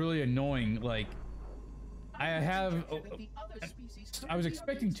generally really annoying. Like I was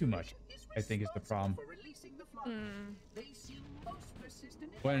expecting too much, I think is the problem.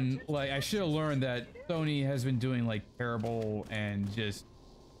 When like I should have learned that Sony has been doing like terrible and just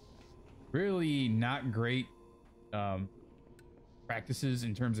really not great practices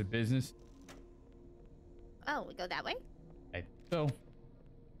in terms of business. Oh, we go that way? So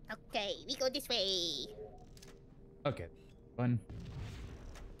Okay, we go this way. okay, fun.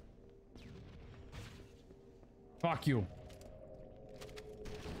 Fuck you.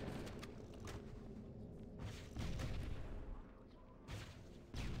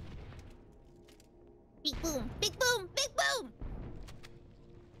 Big boom, big boom, big boom!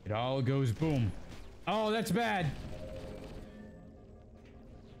 It all goes boom. Oh, that's bad.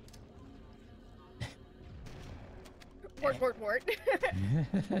 Wart.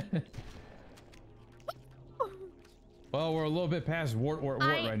 Well, we're a little bit past wart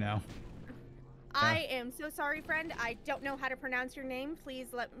right now. I am so sorry, friend. I don't know how to pronounce your name. Please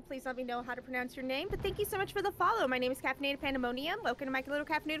let me know how to pronounce your name. But thank you so much for the follow. My name is Caffinated Pandamonium. Welcome to my little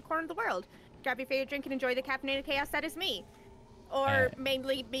caffeinated corner of the world. grab your favorite drink and enjoy the caffeinated chaos that is me. Or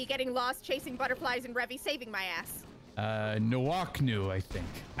mainly me getting lost, chasing butterflies, and Revy saving my ass. Nawaknu, I think.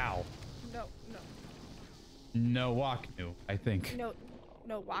 Ow. No. Nawaknu, I think. No,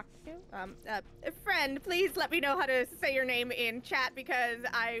 Waknu? Friend, please let me know how to say your name in chat because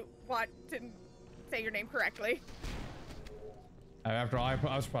I want to say your name correctly. After all, I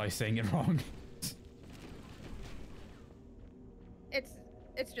was probably saying it wrong.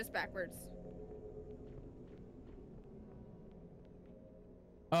 It's just backwards.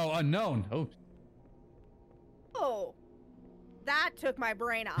 Oh, unknown. Oh. Oh. That took my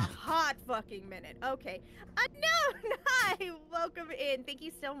brain a hot fucking minute. Okay. Unknown! Hi! Welcome in. Thank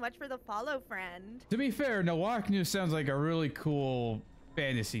you so much for the follow, friend. To be fair, Nawaknu sounds like a really cool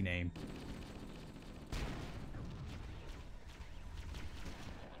fantasy name.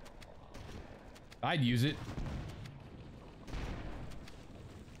 I'd use it.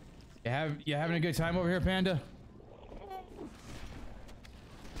 You having a good time over here, Panda?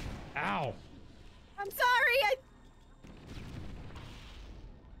 Ow! I'm sorry.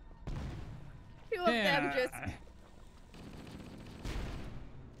 Two of them just.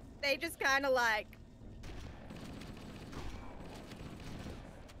 They just kind of like.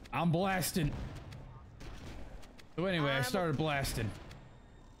 I'm blasting. So anyway, I started blasting.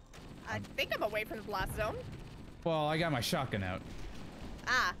 I think I'm away from the blast zone. Well, I got my shotgun out.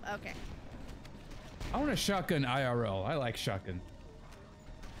 Ah, okay. I want a shotgun IRL. I like shotgun.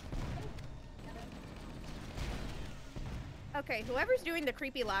 Okay, whoever's doing the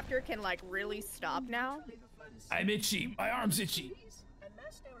creepy laughter can like really stop now. I'm itchy. My arm's itchy. And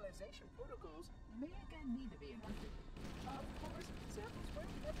mass sterilization protocols may again need to be enacted. Of course, samples were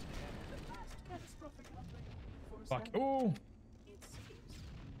kept in the last catastrophic outbreak. Fuck. Oh. It seems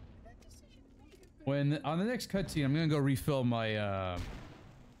that decision may have been When on the next cutscene, I'm gonna go refill my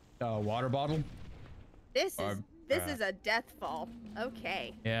water bottle. This is a death fall.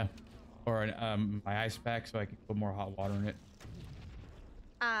 Okay. Yeah. Or my ice pack so I can put more hot water in it.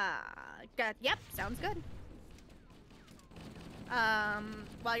 Yep, sounds good.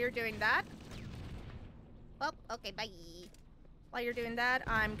 While you're doing that. Well, okay, bye. While you're doing that,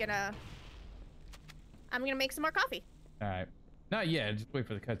 I'm gonna make some more coffee. All right. Not yet. Just wait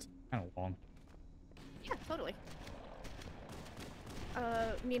for the cutscene. Kind of long. Yeah, totally.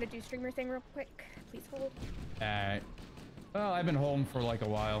 Need to do streamer thing real quick. Please hold. All right. Well, I've been holding for like a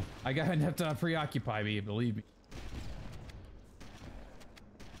while. I got enough to preoccupy me, believe me.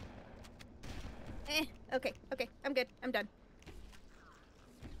 Okay, I'm good. I'm done.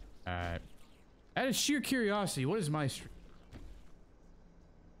 Alright. Out of sheer curiosity, what is my stream?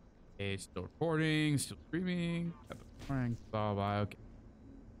 Okay, still recording, still streaming. Blah, blah, okay.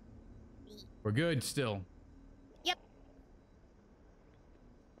 We're good still. Yep.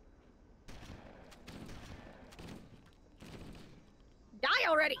 Die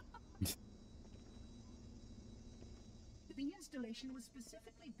already! The installation was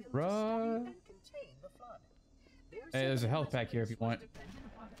specifically built Bruh. to study and contain the flood. Hey, there's a health pack here if you want.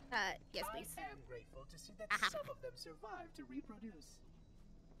 Yes, please. I am grateful to see that some of them survived to reproduce.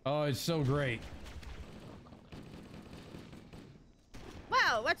 Oh, it's so great.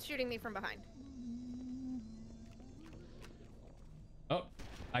 Wow, what's shooting me from behind? Oh,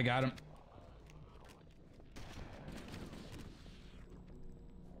 I got him.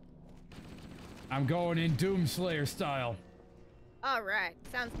 I'm going in Doomslayer style. All right,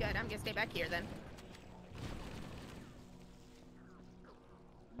 sounds good. I'm gonna stay back here then.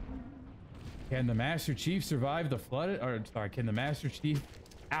 Can the Master Chief survive the flood? Or sorry, can the Master Chief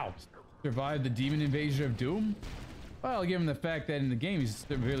survive the demon invasion of Doom? Well, given the fact that in the game he's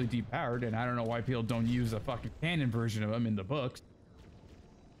severely depowered, and I don't know why people don't use a fucking canon version of him in the books.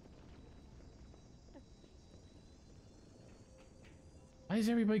 Why does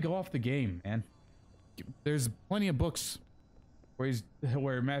everybody go off the game, man? There's plenty of books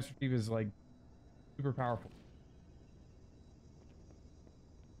where Master Chief is like super powerful.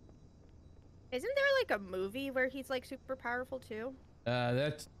 Isn't there like a movie where he's like super powerful too?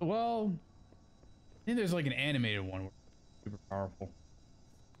 That's well, I think there's like an animated one where he's super powerful.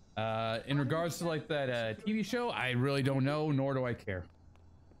 In regards to like that TV show, I really don't know, nor do I care.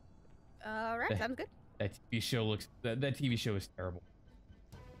 All right, sounds good. That TV show looks that TV show is terrible.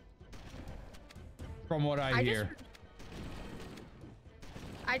 From what I hear.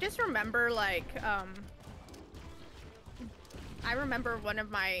 I just remember like I remember one of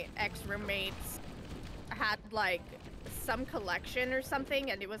my ex-roommates had like some collection or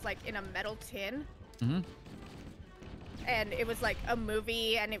something, and it was like in a metal tin. Mm-hmm. And it was like a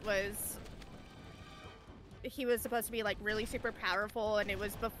movie, and he was supposed to be like really super powerful, and it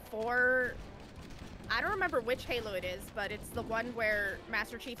was before I don't remember which Halo it is, but it's the one where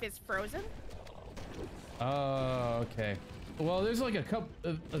Master Chief is frozen. Oh, okay. Well, there's like a couple.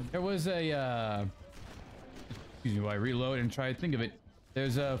 There was a. Excuse me while I reload and try to think of it.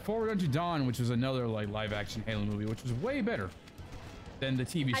 There's a Forward Unto Dawn, which was another like live-action Halo movie, which was way better than the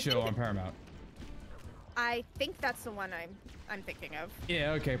TV show on Paramount. I think that's the one I'm thinking of.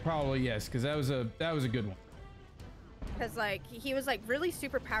 Yeah. Okay. Probably yes, because that was a good one. Because like he was like really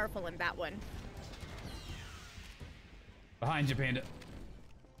super powerful in that one. Behind you, Panda.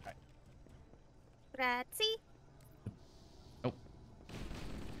 Grazie. Nope.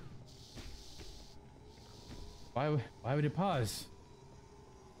 Why would it pause?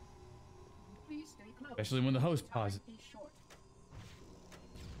 Please stay close. Especially when the host pauses. Time is short.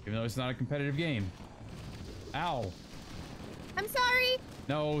 Even though it's not a competitive game. Ow. I'm sorry.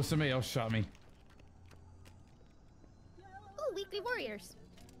 No, somebody else shot me. Ooh, Weekly Warriors.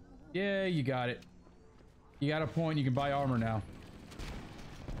 Yeah, you got it. You got a point. You can buy armor now.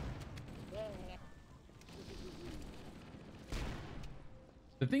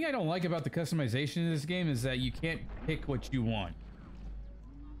 The thing I don't like about the customization in this game is that you can't pick what you want.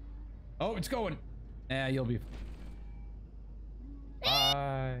 Oh, it's going. Nah, you'll be.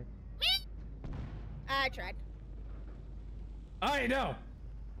 Bye. I tried. I know.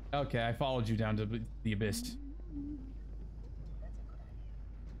 Okay, I followed you down to the abyss.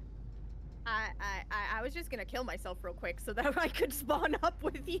 I was just gonna kill myself real quick so that I could spawn up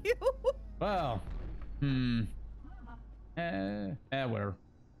with you. Well, whatever.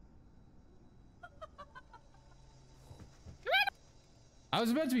 I was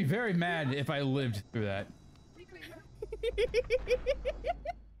about to be very mad if I lived through that.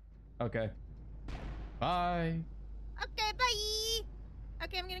 Okay. Bye. Okay, bye.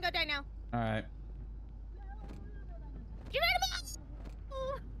 Okay, I'm gonna go die now. All right.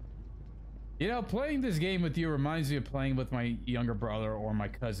 You know, playing this game with you reminds me of playing with my younger brother or my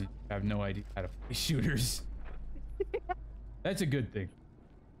cousin. I have no idea how to play shooters. That's a good thing.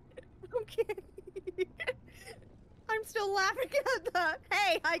 Okay. I'm still laughing at the,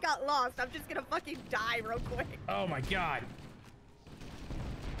 hey, I got lost. I'm just gonna fucking die real quick. Oh my god.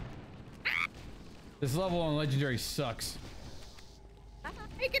 This level on Legendary sucks. I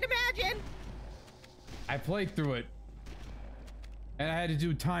can imagine. I played through it. And I had to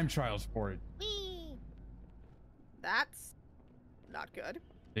do time trials for it. Whee. That's not good.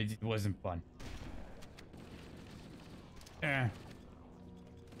 It wasn't fun.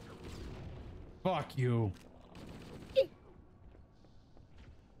 Fuck you.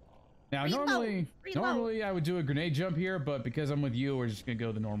 Now, Reload. normally I would do a grenade jump here, but because I'm with you, we're just gonna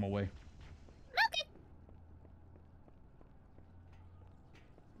go the normal way. Okay.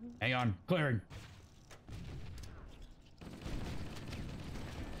 Hang on, clearing.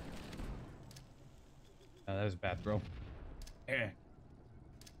 Oh, that was a bad throw. Eh.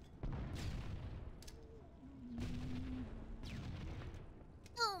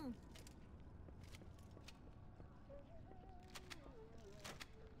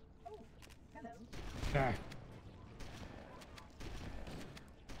 Ah.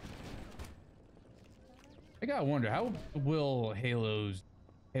 I gotta wonder, how will Halo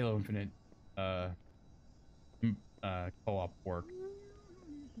Infinite co-op work?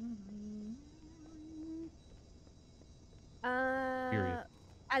 Period.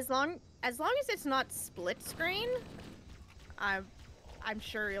 As long as it's not split screen, I'm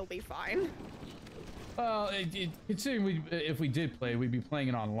sure you'll be fine. Well, considering if we did play, we'd be playing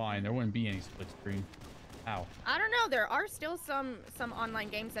it online. There wouldn't be any split screen. Ow. I don't know. There are still some online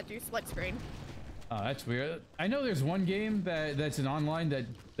games that do split screen. Oh, that's weird. I know there's one game that's an online that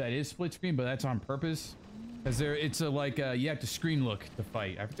is split screen, but that's on purpose. Because it's you have to screen look to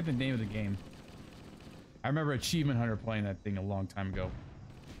fight. I forget the name of the game. I remember Achievement Hunter playing that thing a long time ago.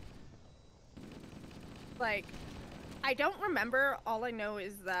 Like, I don't remember. All I know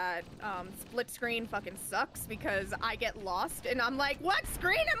is that split screen fucking sucks because I get lost and I'm like, what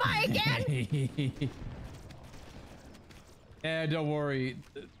screen am I again? Yeah, don't worry.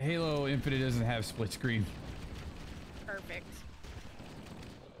 Halo Infinite doesn't have split screen. Perfect.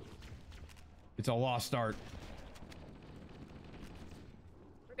 It's a lost art.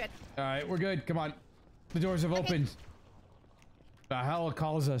 We're good. All right, we're good. Come on. The doors have opened. Valhalla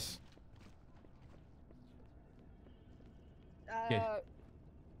calls us. Good.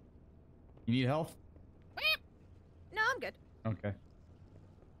 You need health? No, I'm good. Okay.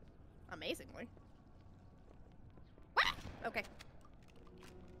 Amazingly. Okay.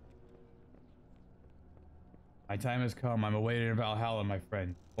 My time has come. I'm awaited in Valhalla, my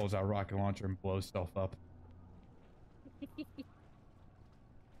friend. Pulls out a rocket launcher and blows stuff up.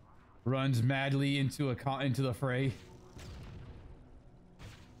 runs madly into the fray.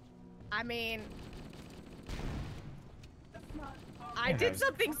 I mean, I did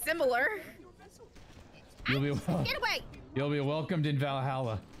something similar. You'll be Get away! You'll be welcomed in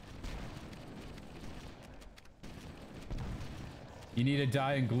Valhalla. You need to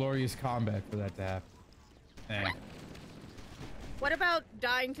die in glorious combat for that to happen. Eh. What about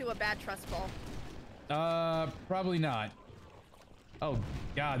dying to a bad trust fall? Probably not. Oh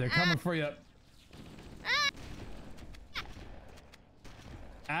God, they're coming for you.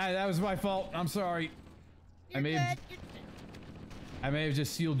 That was my fault. I'm sorry. I may have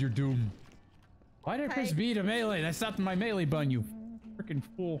just sealed your doom. Why did I press B to melee? That's not my melee button, you freaking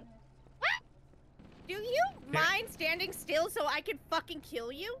fool. What? Do you mind standing still so I can fucking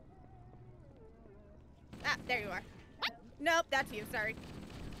kill you? Ah, there you are. What? Nope, that's you. Sorry.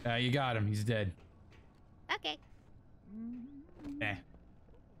 You got him. He's dead. Okay. Eh.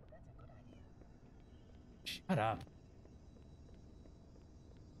 Shut up.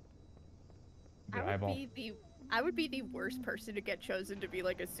 I would be the worst person to get chosen to be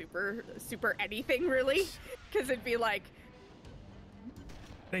like a super anything really, because it'd be like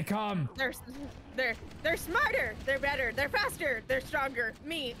they come. They're smarter, they're better, they're faster, they're stronger.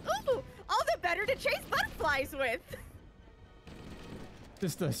 Me, ooh, all the better to chase butterflies with.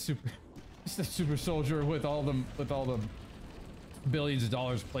 Just a super soldier with all the billions of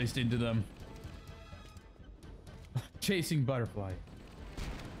dollars placed into them. Chasing butterfly.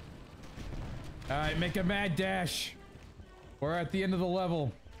 All right, make a mad dash. We're at the end of the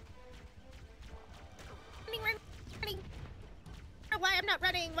level. Running. Why I'm not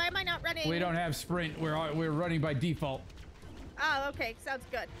running? Why am I not running? We don't have sprint. We're running by default. Oh, okay, sounds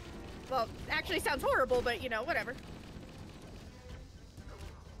good. Well, actually sounds horrible, but you know, whatever.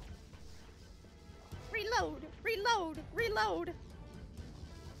 Reload.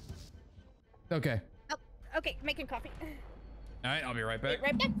 Okay. Oh, okay, making coffee. All right, I'll be right back. Be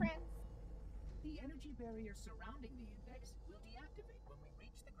right back, friends. The energy barrier surrounding the index will deactivate when we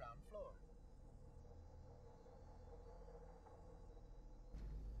reach the ground floor.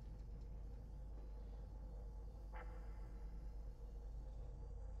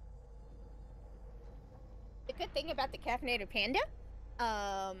 The good thing about the Caffinated Panda,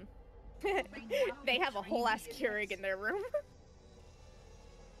 they have a whole ass Keurig in their room.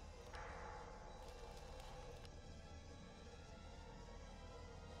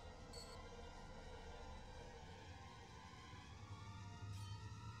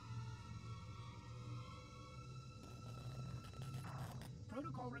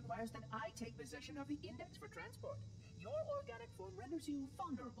 Protocol requires that I take possession of the index for transport. Your organic form renders you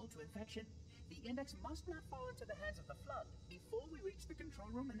vulnerable to infection. The index must not fall into the hands of the flood before we reach the control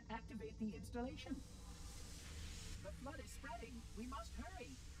room and activate the installation. The flood is spreading. We must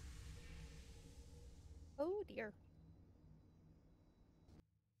hurry. Oh dear.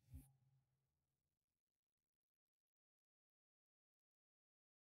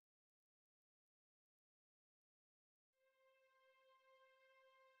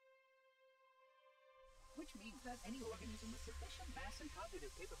 Which means that any organism with sufficient mass and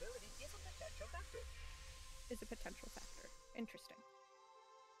cognitive capability is a potential factor. Is a potential factor. Interesting.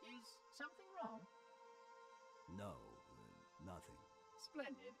 Is something wrong? No, nothing.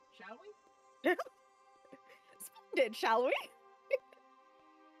 Splendid, shall we? Splendid, shall we?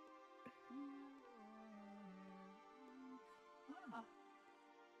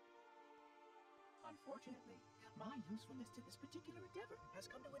 Unfortunately, my usefulness to this particular endeavor has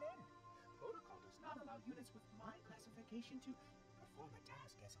come to an end. Protocol does not allow units with my classification to perform a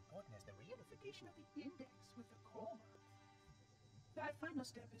task as important as the reunification of the index with the core. That final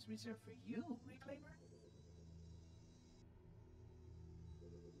step is reserved for you, Reclaimer.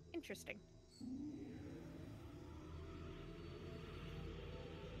 Interesting.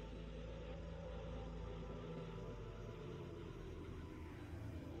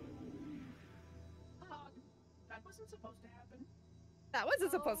 That wasn't supposed to happen. That wasn't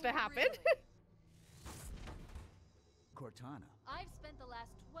supposed to happen. Really? Cortana. I've spent the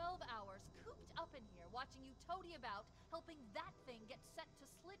last 12 hours cooped up in here watching you toady about, helping that thing get set to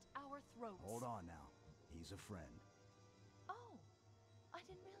slit our throats. Hold on now. He's a friend. Oh, I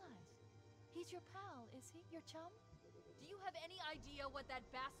didn't realize. He's your pal, is he? Your chum? Do you have any idea what that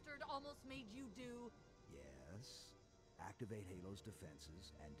bastard almost made you do? Yes. Activate Halo's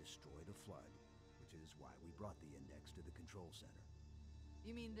defenses and destroy the flood, which is why we brought the index to the control center.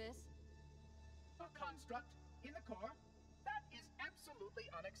 You mean this? A construct in the core? That is absolutely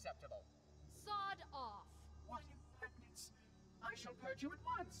unacceptable. Sod off. What impertinence! I shall purge you at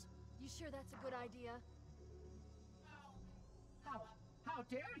once. You sure that's a good idea? How? How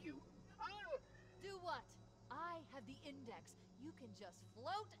dare you? I'll... Do what? I have the index. You can just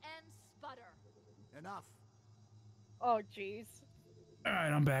float and sputter. Enough. Oh, jeez. All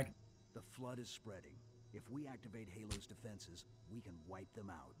right, I'm back. The flood is spreading. If we activate Halo's defenses, we can wipe them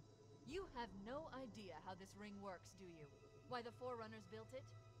out. You have no idea how this ring works, do you? Why the Forerunners built it?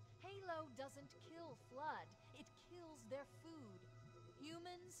 Halo doesn't kill Flood. It kills their food.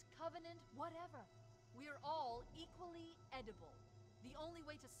 Humans, Covenant, whatever. We're all equally edible. The only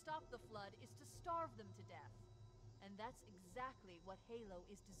way to stop the Flood is to starve them to death. And that's exactly what Halo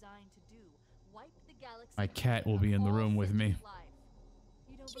is designed to do. Wipe the galaxy. My cat will be in the room with me. Life.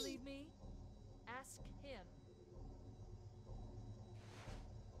 You don't believe me? Ask him.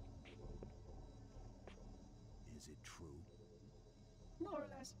 Is it true? More or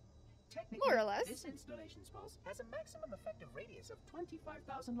less. Technically, More or less. this installation's pulse has a maximum effective radius of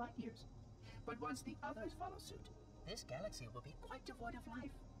 25,000 light years. But once the others follow suit, this galaxy will be quite devoid of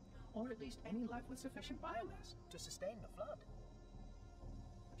life. Or at least any life with sufficient biomass to sustain the flood.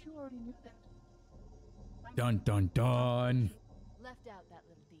 But you already knew that. Dun dun dun. Left out that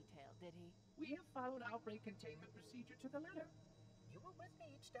little detail, did he? We have followed outbreak containment procedure to the letter. You were with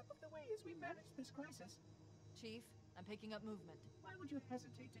me each step of the way as we managed this crisis. Chief, I'm picking up movement. Why would you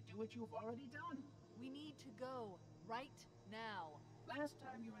hesitate to do what you've already done? We need to go right now. Last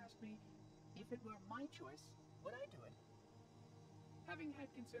time you asked me if it were my choice, would I do it? Having had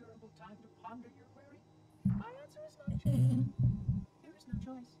considerable time to ponder your query, my answer is not choice. There is no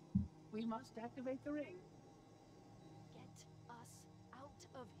choice. We must activate the ring. Get us out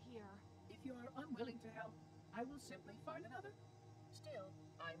of here. If you are unwilling to help, I will simply find another. Still,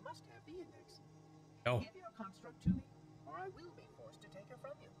 I must have the index. Oh. Give your construct to me, or I will be forced to take her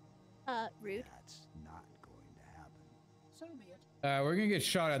from you. Rude. That's not going to happen. So be it. We're gonna get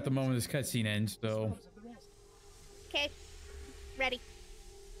shot at the moment this cutscene ends, so. Dispose of the rest. Okay. Ready.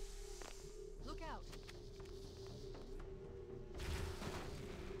 Look out.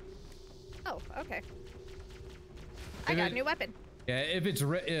 Oh, okay. I got a new weapon. Yeah, if it's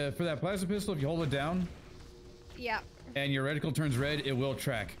for that plasma pistol, if you hold it down Yeah. and your reticle turns red, it will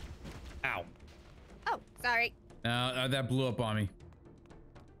track. Ow. Oh, sorry. That blew up on me.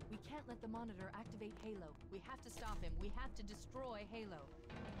 We can't let the monitor activate Halo. We have to stop him. We have to destroy Halo.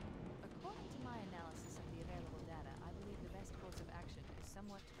 According to my analysis of the available data, I believe the best course of action is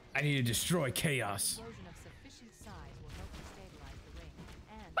somewhat... I need to destroy chaos. An explosion of sufficient size will help to stabilize the ring,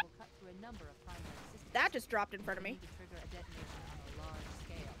 and will cut through a number of primary systems. That just dropped in front of We me. need to trigger a detonation on a large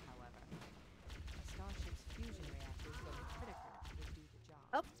scale, however. A starship's fusion reactors will be critical to do the job.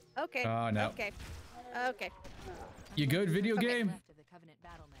 Oh, okay. Oh, no. Okay. Okay. You good, video Okay. game? Left of the Covenant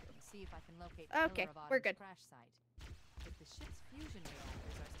battlement and see if I can locate Okay, Pillar of we're Autumn's good. crash site. If the ship's fusion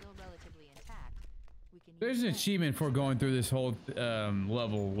reactors are still relatively intact, we can There's use an them. achievement for going through this whole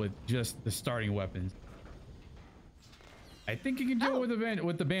level with just the starting weapons. I think you can do it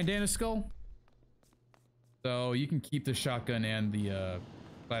with the bandana skull. So you can keep the shotgun and the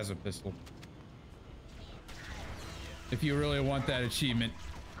plasma pistol if you really want that achievement,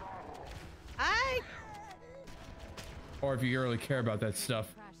 or if you really care about that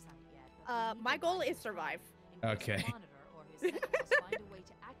stuff. Crash site yet, but we need My the goal device is survive. in case Okay. the monitor or his sentinels find a way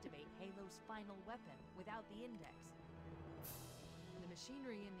to activate Halo's final weapon without the index. The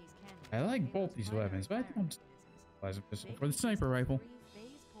machinery in these canyons I like are both Halo's these primary weapons, but I think I'm just mechanisms. plasma pistol They for the consist sniper of rifle. 3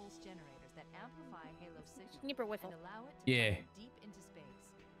 phase pulse generators that amplify Halo's signal Sniper and whiffle. allow it to Yeah. travel deep into space.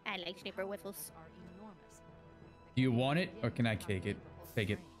 I like sniper whiffles. Are enormous. Do you want it, or can I take it? Take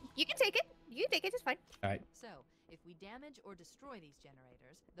it. You can take it. You can take it. It's fine. All right. So, if we damage or destroy these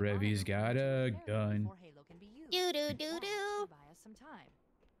generators, Revy's got a gun. Halo can be used. Do do do That do. should buy us some time.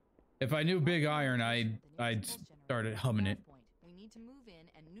 If I knew Big Iron, I'd started humming it. Point. We need to move in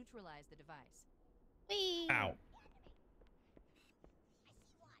and neutralize the device. Whee. Ow.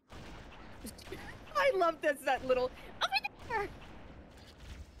 I love that little over there.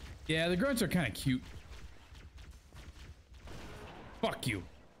 Yeah, the grunts are kind of cute. Fuck you.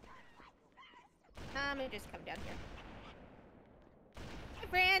 I'm gonna just come down here. Hi,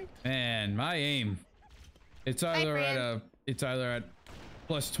 Fran. Man, my aim. It's either at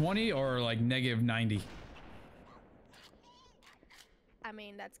plus 20 or like negative 90. I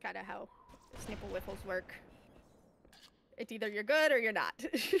mean, that's kind of how snipple whiffles work. It's either you're good or you're not.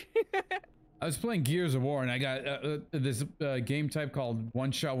 I was playing Gears of War and I got this game type called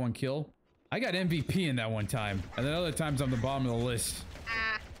One Shot, One Kill. I got MVP in that one time, and then other times I'm the bottom of the list.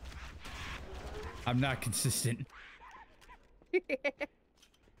 Ah. I'm not consistent.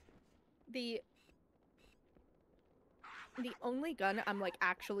 The only gun I'm like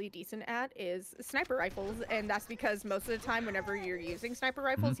actually decent at is sniper rifles, and that's because most of the time whenever you're using sniper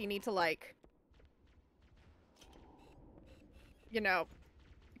rifles, you need to like, you know,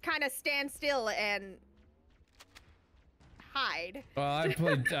 kind of stand still and hide. Well,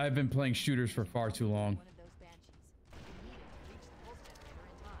 I've been playing shooters for far too long. One of those banshees. You need it to reach the pulse generator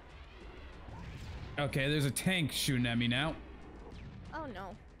in time. Okay, there's a tank shooting at me now. Oh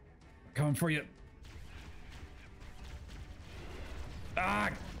no. Coming for you. Ah!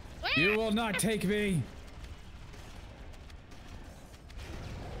 You will not take me.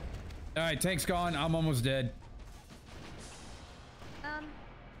 All right, tank's gone. I'm almost dead.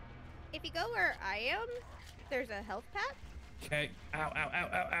 If you go where I am, there's a health pack. Okay. Ow, ow, ow,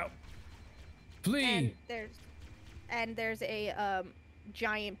 ow, ow. Flee! And there's a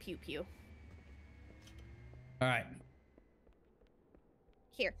giant pew pew. All right.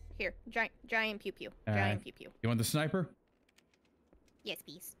 Here, giant pew pew. All Giant right. pew pew. You want the sniper? Yes,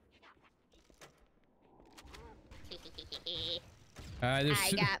 please. All right,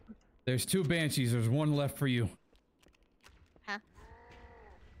 there's two banshees. There's one left for you. Huh?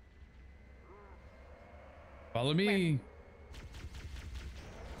 Follow me.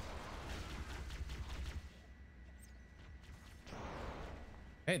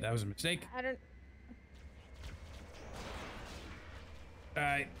 Hey, that was a mistake. I don't. All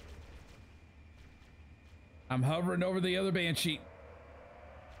right. I'm hovering over the other banshee.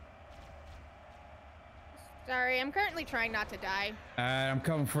 Sorry, I'm currently trying not to die. All right, I'm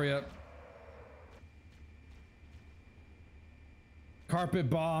coming for you. Carpet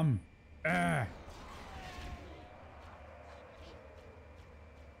bomb. Ah.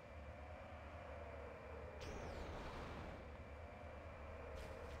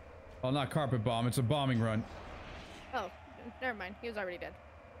 Well, not carpet bomb. It's a bombing run. Oh, never mind. He was already dead.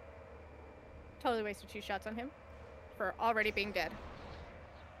 Totally wasted 2 shots on him for already being dead.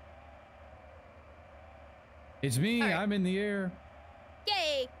 It's me. All right. I'm in the air.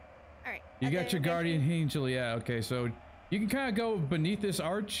 Yay! All right. You got your guardian angel. Yeah. Okay. So you can kind of go beneath this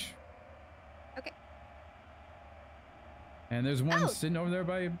arch. Okay. And there's one Oh. sitting over there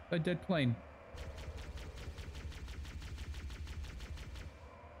by a dead plane.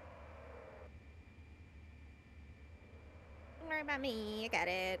 Don't worry about me. I got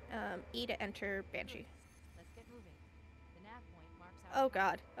it. E to enter Banshee. Let's get moving. The nav point marks out. Oh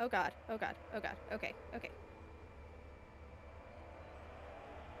god. Oh god. Oh god. Oh god. Okay. Okay.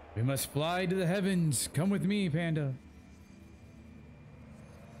 We must fly to the heavens. Come with me, Panda.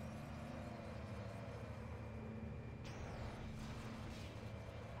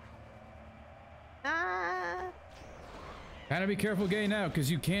 Kind of be careful getting out, because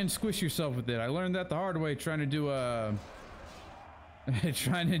you can squish yourself with it. I learned that the hard way trying to do a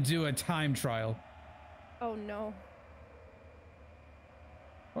time trial. Oh no.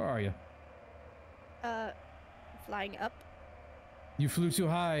 Where are you? Flying up. You flew too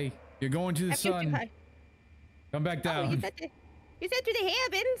high. You're going to the I flew too sun. high. Come back down. Oh, you said to the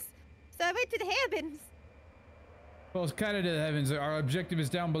heavens. So I went to the heavens. Well, it's kind of to the heavens. Our objective is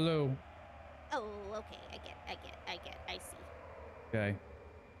down below. Oh, okay. I see. Okay.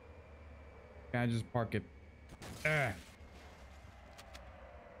 Can I just park it? Ah.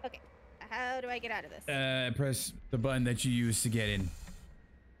 Okay. How do I get out of this? Press the button that you use to get in.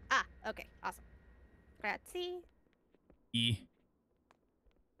 Ah, okay. Awesome. Grazie. E.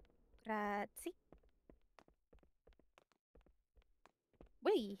 Grazie.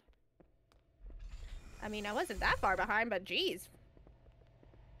 Wee. I mean, I wasn't that far behind, but geez.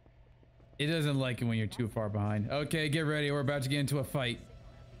 It doesn't like it when you're too far behind. Okay, get ready. We're about to get into a fight.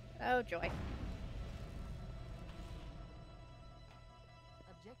 Oh, joy.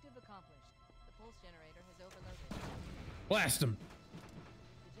 Objective accomplished. The pulse generator has overloaded. Blast him.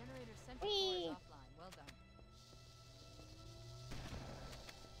 The generator's central core is offline. Well done.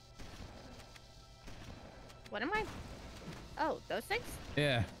 What am I? Oh, those things?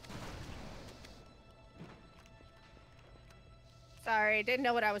 Yeah. Sorry, didn't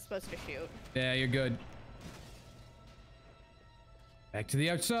know what I was supposed to shoot. Yeah, you're good. Back to the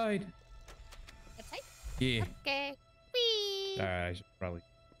outside. Outside? Yeah. Okay. Whee! Alright, I should probably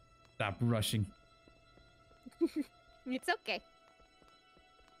stop rushing. It's okay.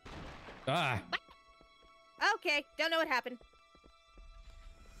 Ah. Okay, don't know what happened.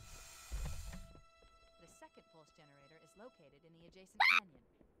 The second pulse generator is located in the adjacent canyon.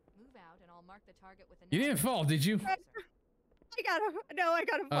 Move out and I'll mark the target with a You didn't fall, did you? I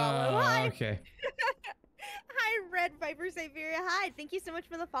gotta follow. Hi. Okay. Hi, Red Viper Siberia. Hi, thank you so much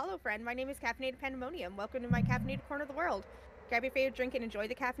for the follow, friend. My name is Caffinated Pandamonium. Welcome to my caffeinated corner of the world. Grab your favorite drink and enjoy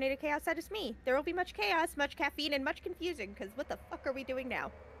the caffeinated chaos that is me. There will be much chaos, much caffeine, and much confusing, because what the fuck are we doing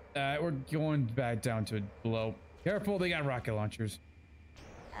now? We're going back down to below. Careful, they got rocket launchers.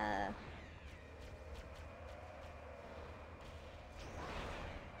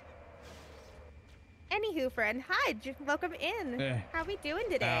 Anywho, friend, hi, welcome in. How we doing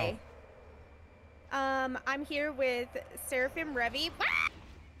today? I'm here with Seraphim Revy.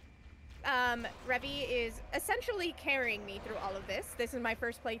 Revy is essentially carrying me through all of this. This is my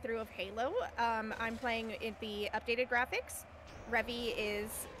first playthrough of Halo. I'm playing in the updated graphics. Revy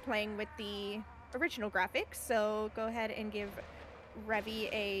is playing with the original graphics, so go ahead and give Revy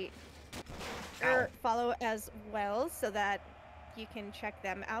a follow as well so that you can check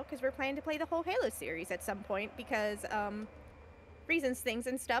them out, because we're planning to play the whole Halo series at some point because reasons, things,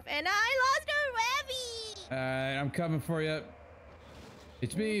 and stuff. And I lost a Revy! I'm coming for you.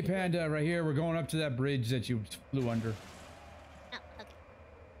 It's me, Panda, right here. We're going up to that bridge that you flew under. Oh, okay.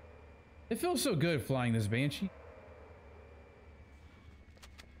 It feels so good flying this Banshee.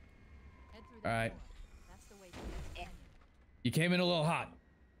 All right. That's the way to get it. You came in a little hot,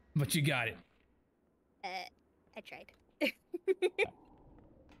 but you got it. I tried. It's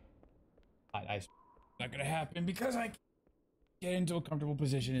not gonna happen because I get into a comfortable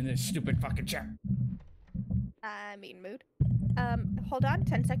position in this stupid fucking chair. I'm in mood. Hold on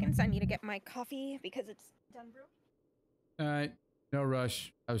 10 seconds. I need to get my coffee because it's done brewing. All right, no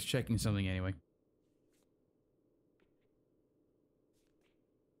rush. I was checking something anyway.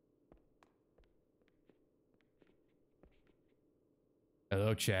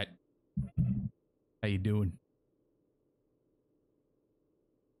 Hello, chat. How you doing?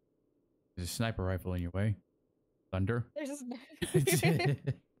 There's a sniper rifle in your way. Thunder? There's a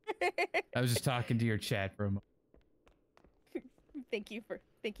I was just talking to your chat for a moment. Thank you.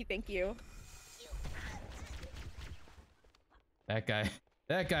 That guy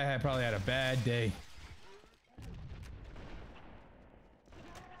probably had a bad day.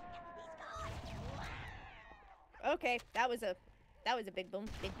 Okay, that was a big boom,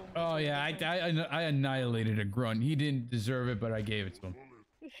 big boom. Oh yeah, I annihilated a grunt. He didn't deserve it, but I gave it to him.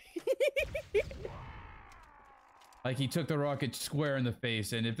 Like he took the rocket square in the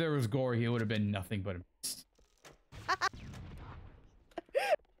face, and if there was gore, he would have been nothing but a mist.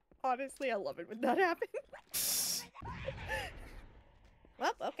 Honestly, I love it when that happens.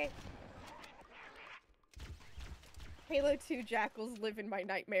 Well, okay. Halo 2 jackals live in my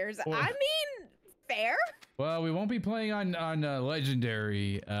nightmares. Well, I mean, fair. Well, we won't be playing on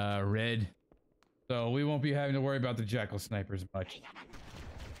legendary red, so we won't be having to worry about the jackal snipers much.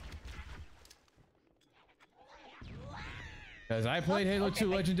 Because I played Halo 2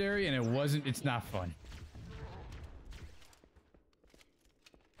 Legendary and it's not fun.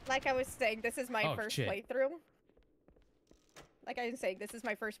 Like I was saying, this is my first shit. playthrough. Like I was saying, this is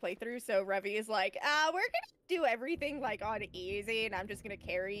my first playthrough, so Revy is like, we're gonna do everything like on easy, and I'm just gonna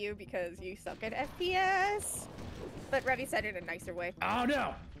carry you because you suck at FPS. But Revy said it in a nicer way. Oh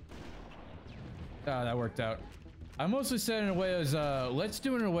no! Oh, that worked out. I mostly said it in a way as, let's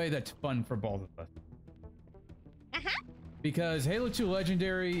do it in a way that's fun for both of us. Because Halo 2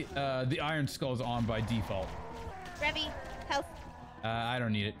 Legendary, the Iron Skull's on by default. Revy, health. I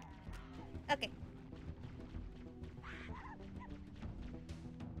don't need it. Okay.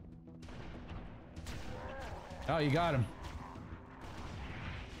 Oh, you got him.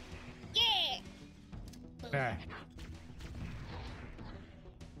 Yeah!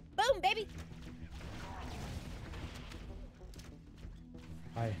 Boom, baby!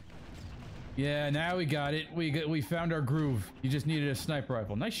 Yeah, now we got it. We found our groove. You just needed a sniper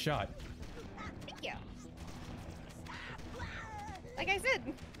rifle. Nice shot. Thank you. Like I said,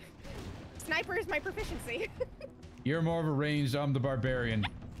 sniper is my proficiency. You're more of a ranged. I'm the barbarian.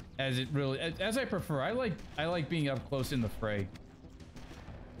 As I prefer. I like being up close in the fray.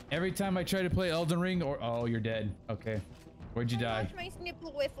 Every time I try to play Elden Ring, oh, you're dead. Okay, where'd you die? Watch my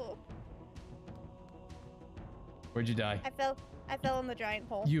snipple whiffle. Where'd you die? I fell in the giant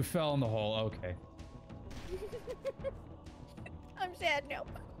hole. You fell in the hole. Okay. I'm sad now.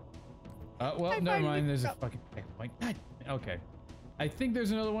 Well, never mind. There's a fucking checkpoint. God. Okay. I think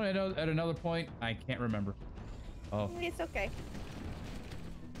there's another one at another point. I can't remember. Oh. It's okay.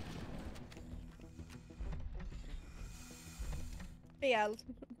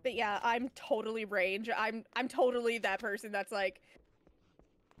 But yeah, I'm totally range. I'm totally that person that's like,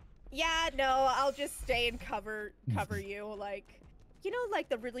 yeah, no, I'll just stay and cover you. Like, you know, like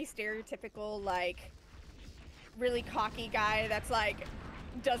the really stereotypical, like, really cocky guy that's like,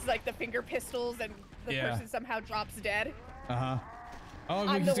 does like the finger pistols and the person somehow drops dead. Uh-huh. Oh,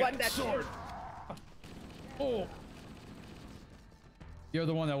 I'm the one that sword. Oh. You're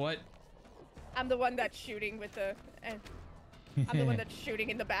the one that what? I'm the one that's shooting with the. I'm the one that's shooting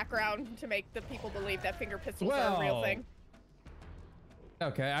in the background to make the people believe that finger pistols are a real thing.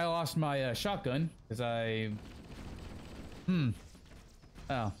 Okay, I lost my shotgun because I.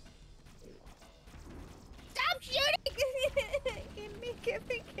 Oh. Stop shooting! give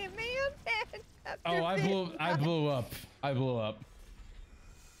me a pen. Oh, I blew up. I blew up.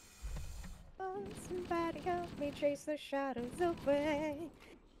 Oh, somebody help me chase the shadows away.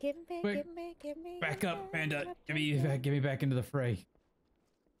 Give me. Back up, Panda. Give me back into the fray.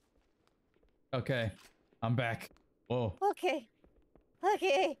 Okay, I'm back. Whoa. Okay.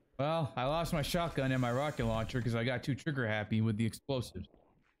 Well, I lost my shotgun and my rocket launcher because I got too trigger happy with the explosives.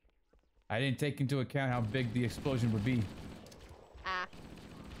 I didn't take into account how big the explosion would be. Ah.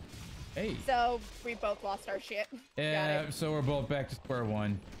 Hey. So we both lost our shit. Yeah, so we're both back to square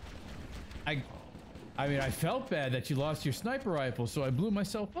one. I mean, I felt bad that you lost your sniper rifle, so I blew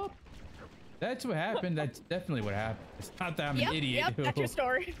myself up. That's what happened. That's definitely what happened. It's not that I'm an idiot. Yep, that's your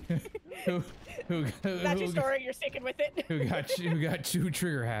story. That's your story. You're sticking with it. who got too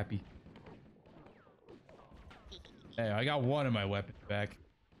trigger happy. Hey, I got one of my weapons back.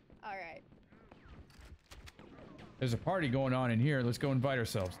 All right. There's a party going on in here. Let's go invite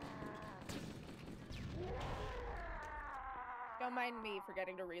ourselves. Don't mind me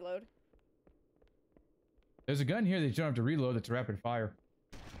forgetting to reload. There's a gun here that you don't have to reload. That's rapid fire.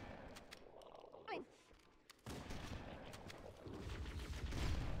 Fine.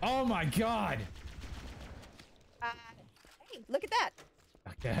 Oh my god! Hey, look at that.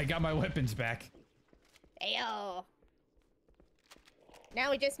 Okay, I got my weapons back. Ayo.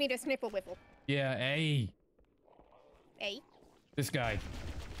 Now we just need a sniffle whiffle. Yeah, hey. Hey. This guy.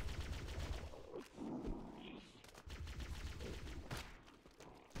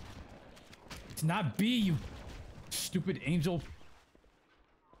 It's not B, you stupid angel.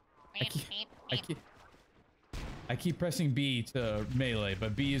 I keep pressing B to melee,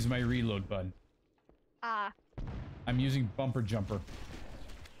 but B is my reload button. I'm using bumper jumper.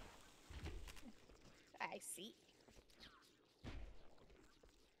 I see.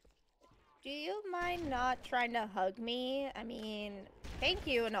 Do you mind not trying to hug me? I mean, thank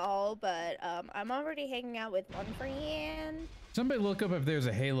you and all, but I'm already hanging out with one friend. Somebody look up if there's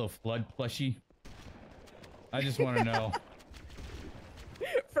a Halo Flood plushie. I just want to know.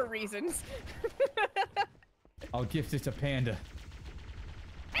 For reasons. I'll gift it to Panda.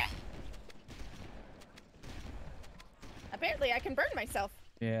 Apparently I can burn myself.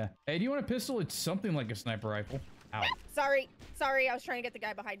 Yeah. Hey, do you want a pistol? It's something like a sniper rifle. Ow. Sorry, I was trying to get the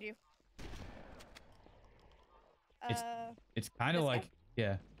guy behind you. It's kind of like,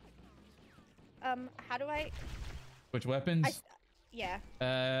 yeah. How do I? Switch weapons? Yeah.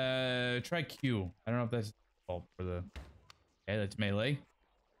 Try Q. I don't know if that's default for the. Okay, that's melee.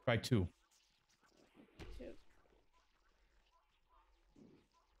 Try 2.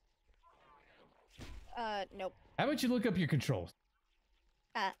 Nope. How about you look up your controls?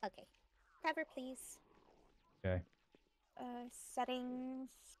 Okay. Cover, please. Okay. Settings,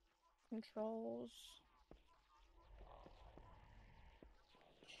 controls.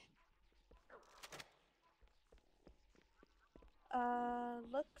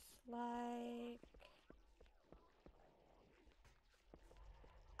 Looks like...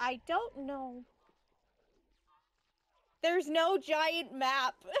 I don't know. There's no giant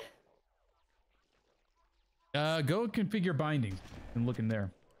map. Go configure bindings and look in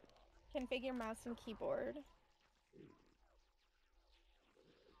there. Configure mouse and keyboard.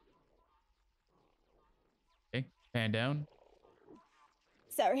 Okay, pan down.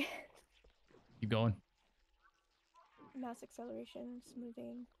 Sorry. Keep going. Mouse acceleration,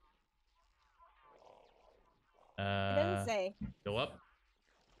 smoothing. It It doesn't say. Go up.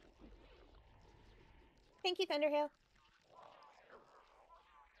 Thank you, Thunderhail.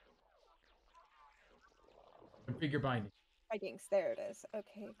 Configure binding. Bindings, there it is.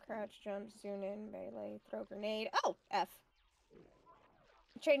 Okay, crouch, jump, zoom in, melee, throw grenade. Oh, F.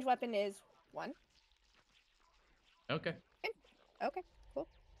 Change weapon is 1. Okay. Okay, cool.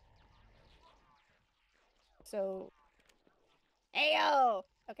 So, ayo!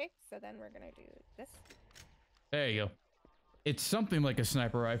 Okay, so then we're gonna do this. There you go. It's something like a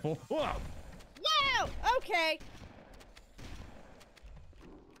sniper rifle. Whoa! Wow! Okay.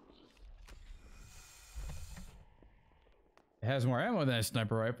 It has more ammo than a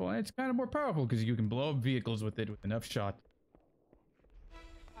sniper rifle, and it's kind of more powerful because you can blow up vehicles with it with enough shot.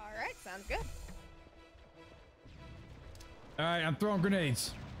 Alright, sounds good. Alright, I'm throwing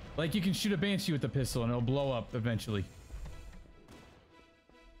grenades. Like you can shoot a banshee with the pistol and it'll blow up eventually.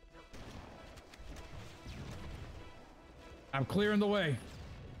 I'm clearing the way.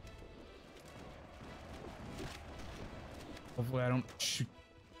 Hopefully I don't shoot.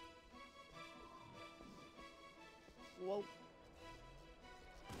 Whoa.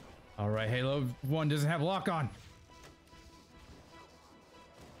 All right, Halo 1 doesn't have lock on.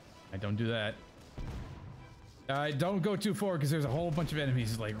 I don't do that. Don't go too forward because there's a whole bunch of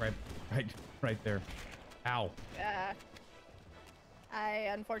enemies like right there. Ow. I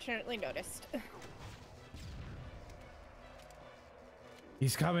unfortunately noticed.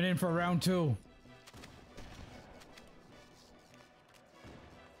 He's coming in for round 2.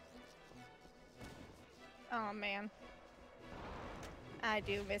 Oh man. I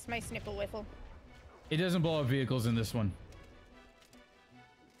do miss my snipple whiffle. It doesn't blow up vehicles in this one.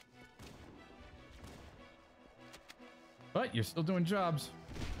 But you're still doing jobs.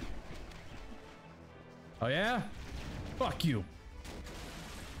 Oh yeah? Fuck you.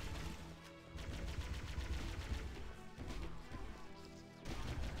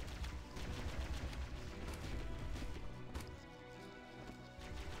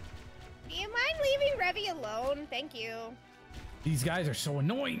 Do you mind leaving Revy alone? Thank you. These guys are so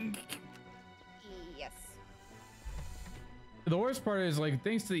annoying. Yes. The worst part is, like,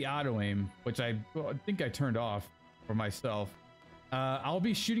 thanks to the auto aim, which I think I turned off for myself, I'll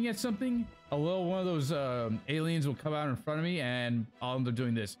be shooting at something, one of those aliens will come out in front of me, and I'll end up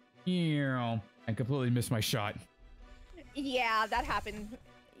doing this, and completely miss my shot. Yeah, that happens.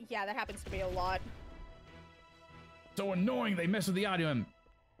 Yeah, that happens to me a lot. So annoying. They mess with the auto aim.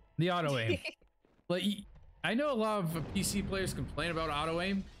 Like, I know a lot of PC players complain about auto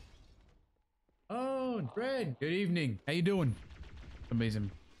aim. Oh, Dread, good evening. How you doing?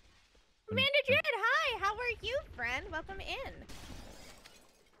 Amazing. Amanda Dread, hi. How are you, friend? Welcome in.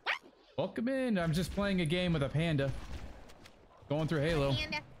 What? Welcome in. I'm just playing a game with a panda. Going through Halo.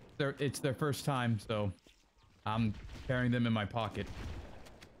 Panda. It's their first time, so I'm carrying them in my pocket.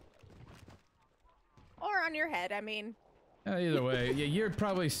 Or on your head, I mean. Either way, yeah, you're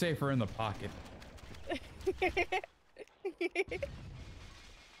probably safer in the pocket.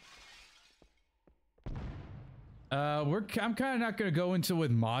 I'm kind of not gonna go into with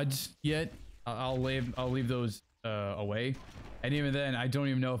mods yet. I'll leave those away, and even then, I don't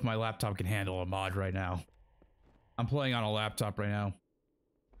even know if my laptop can handle a mod right now. I'm playing on a laptop right now,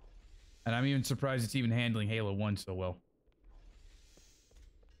 and I'm even surprised it's even handling Halo 1 so well.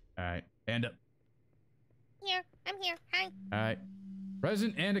 All right, Panda. Here, I'm here. Hi. All right,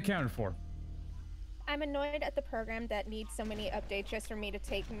 present and accounted for. I'm annoyed at the program that needs so many updates just for me to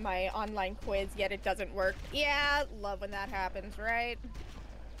take my online quiz, yet it doesn't work. Yeah, love when that happens, right?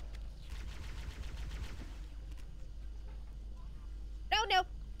 No.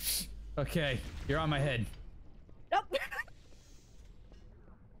 Okay, you're on my head. Nope.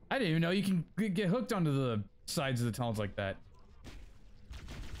 I didn't even know you can get hooked onto the sides of the tunnels like that.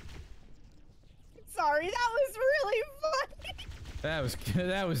 Sorry, that was really funny.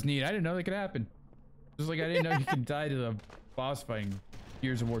 That was neat. I didn't know that could happen. Just like I didn't know you could die to the boss fight in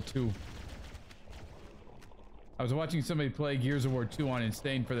Gears of War 2. I was watching somebody play Gears of War 2 on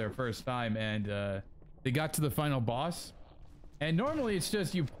Insane for their first time, and they got to the final boss. And normally it's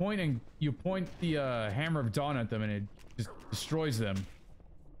just you point the Hammer of Dawn at them and it just destroys them.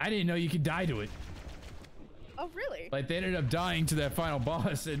 I didn't know you could die to it. Oh, really? Like, they ended up dying to that final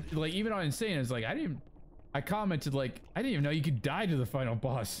boss, and like even on Insane, it's like I commented like I didn't even know you could die to the final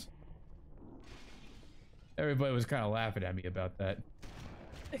boss. Everybody was kind of laughing at me about that.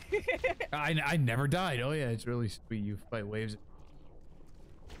 I never died. Oh yeah, it's really sweet. You fight waves.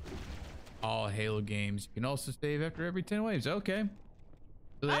 All Halo games. You can also save after every 10 waves. Okay.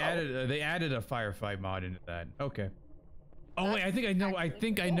 So they added a firefight mod into that. Okay. Oh wait, I think I know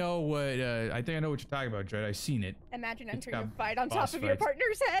what you're talking about, Dread. I've seen it. Imagine entering a fight on top of your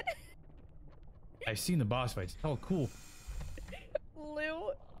partner's head. I've seen the boss fights. Oh, cool.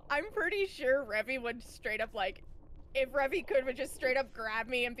 Lou, I'm pretty sure Revy would straight up like, if Revy could would just straight up grab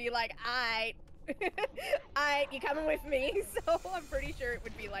me and be like, "Aight, aight, you coming with me?" So I'm pretty sure it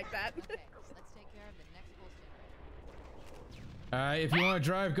would be like that. Okay, let's take care of the next bull If you want to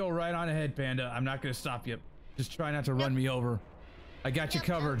drive, go right on ahead, Panda. I'm not gonna stop you. Just try not to run me over. I got you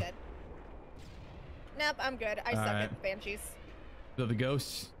covered. Nope, I'm good. I suck at banshees. So the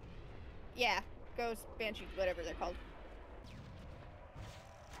ghosts? Yeah, ghosts, banshees, whatever they're called.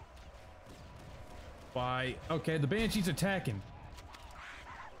 Why? Okay, the banshee's attacking.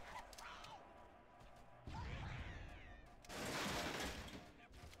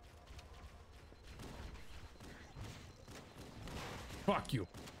 Fuck you.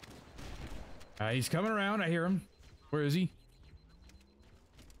 He's coming around. I hear him. Where is he?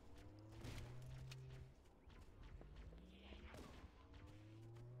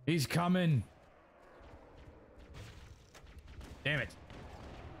 He's coming. Damn it.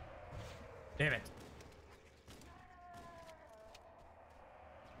 Damn it.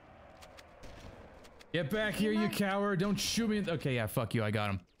 Get back here, you coward. Don't shoot me. Okay, yeah, fuck you. I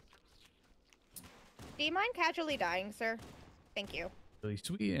got him. Do you mind casually dying, sir? Thank you. Really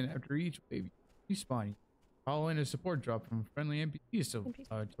sweet, and after each wave respawn, you call in a support drop from friendly NPCs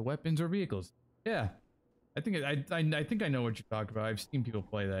to weapons or vehicles. Yeah, I think I think I know what you're talking about. I've seen people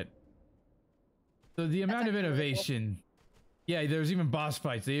play that. So the amount of innovation. Yeah, there's even boss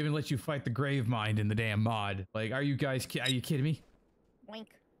fights. They even let you fight the grave mind in the damn mod. Like, are you guys? Are you kidding me? Wink.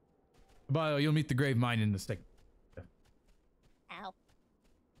 By the way, you'll meet the grave mind in the second. Ow.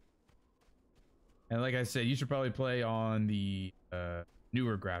 And like I said, you should probably play on the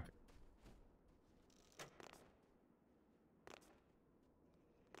newer graphic.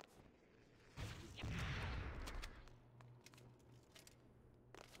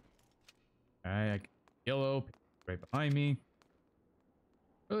 Alright, yellow right behind me.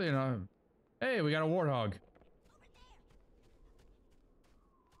 Really, you know. Hey, we got a warthog.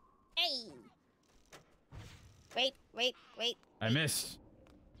 Hey. Wait. I missed.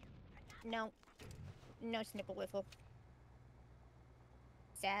 No. No snipple whiffle.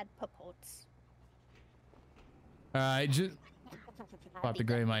 Sad purports. Alright, just pop the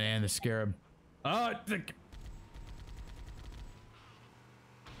gray mine and the scarab. Oh,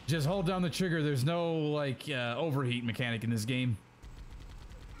 just hold down the trigger. There's no like overheat mechanic in this game.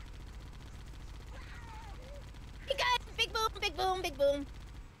 Hey guys, big boom, big boom, big boom.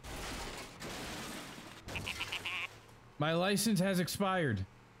 My license has expired.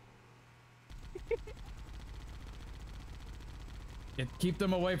 Keep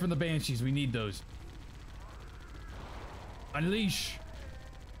them away from the banshees. We need those. Unleash.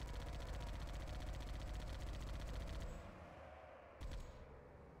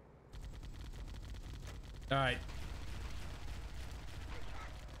 All right.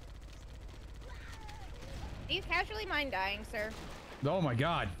 Do you casually mind dying, sir? Oh my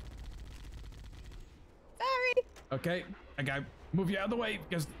God. Sorry. Okay, I gotta move you out of the way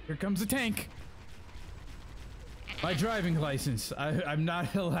because here comes the tank. My driving license. I'm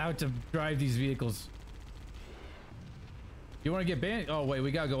not allowed to drive these vehicles. You want to get ban? Oh wait, we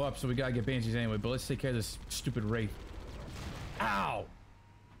gotta go up, so we gotta get banshees anyway. But let's take care of this stupid wraith. Ow!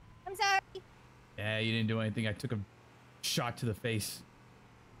 I'm sorry. Yeah, you didn't do anything. I took a shot to the face.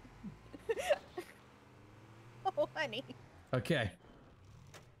 Oh, honey. Okay.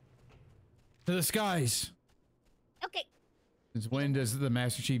 To the skies. Okay. Since when does the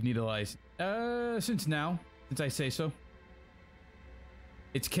Master Chief need a license? Since now. Since I say so.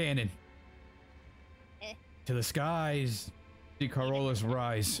 It's canon. To the skies. See Carolus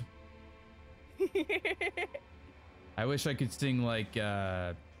rise. I wish I could sing like,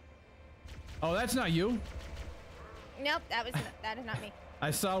 oh, that's not you. Nope, that is not me.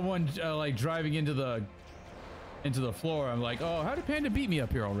 I saw one like driving into the floor. I'm like, oh, how did Panda beat me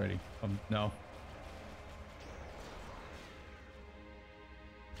up here already? No.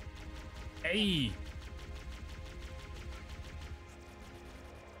 Hey.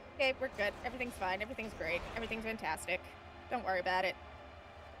 Okay, we're good. Everything's fine. Everything's great. Everything's fantastic. Don't worry about it.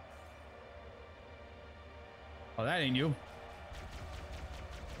 Oh, that ain't you.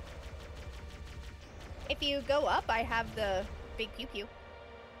 If you go up, I have the big pew pew.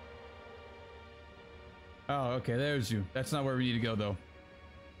 Oh, okay, there's you. That's not where we need to go, though.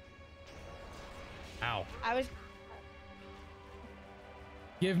 Ow. I was...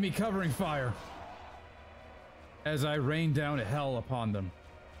 Give me covering fire. As I rain down hell upon them.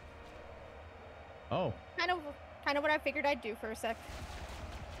 Oh. Kind of what I figured I'd do for a sec.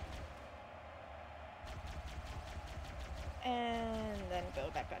 And then go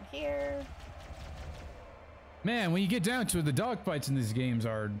back on here. Man, when you get down to it, the dogfights in these games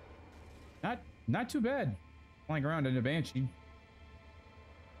are not too bad. Flying around in a banshee.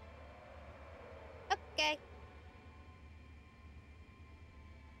 Okay.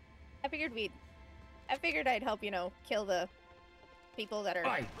 I figured I'd help, you know, kill the people that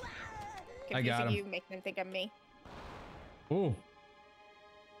are confusing you, make them think I'm me. Ooh.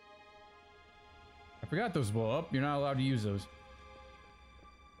 I forgot those blow up. You're not allowed to use those.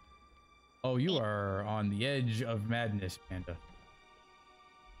 Oh, you are on the edge of madness, Panda.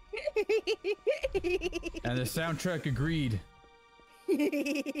 And the soundtrack agreed.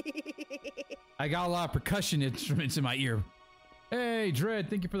 I got a lot of percussion instruments in my ear. Hey, Dread,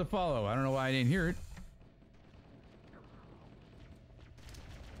 thank you for the follow. I don't know why I didn't hear it.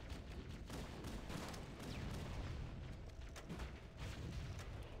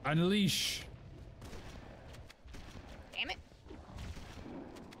 Unleash. Damn it.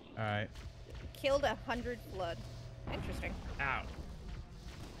 All right. Killed 100 flood. Interesting. Ow. That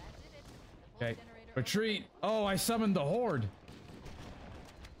did it. The pulse Okay. generator Retreat. Oh, I summoned the horde.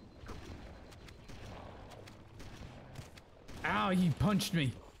 Ow, he punched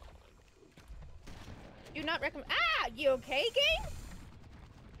me. Do not recommend. Ah, you okay, game?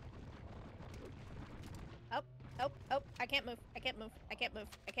 Oh, oh, oh! I can't move. I can't move. I can't move.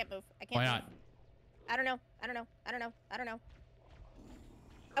 I can't move. I can't. Why move. not? I don't know. I don't know. I don't know. I don't know.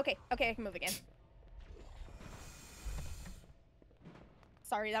 Okay, okay, I can move again.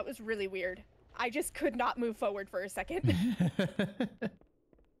 Sorry, that was really weird. I just could not move forward for a second.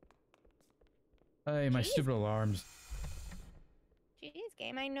 Hey, my Jeez. stupid alarms. Jeez,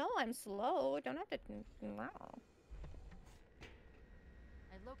 game, I know I'm slow. Don't have to. Wow.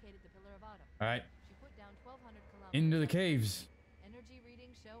 I located the Pillar of Autumn. All right. She put down 1,200 kilometers. Into the caves. Energy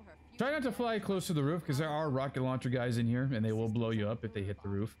readings show her. Try not to fly close to the roof because there are rocket launcher guys in here and they will blow you up if they hit the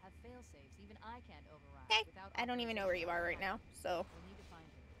roof. Have fail-safes even I can't override Okay, without I don't even know where you are right now, so. We'll need to find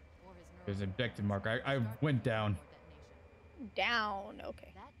him or his There's an neural objective marker. I Start went the down. detonation. Down,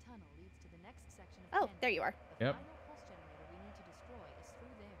 okay. That tunnel leads to the next section of Oh, Panda. there you are. The Yep. final pulse generator we need to destroy is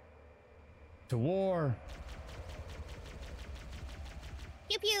through there. To war.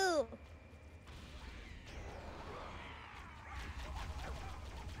 Pew pew!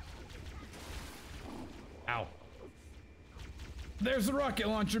 Ow. There's the rocket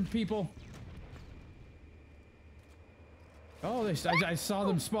launcher, people. Oh, I saw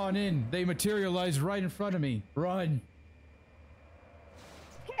them spawn in. They materialized right in front of me. Run.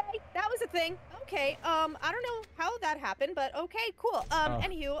 Okay, that was a thing. Okay, I don't know how that happened, but okay, cool.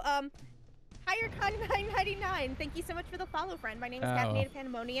 Anywho, HireCon999, thank you so much for the follow, friend. My name is Caffinated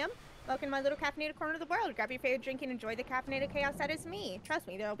Pandamonium. Welcome to my little caffeinated corner of the world. Grab your favorite drink and enjoy the caffeinated chaos that is me. Trust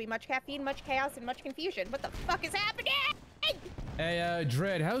me, there'll be much caffeine, much chaos, and much confusion. What the fuck is happening? Hey,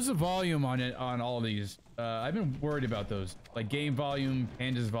 Dread, how's the volume on it on all these? I've been worried about those. Like game volume,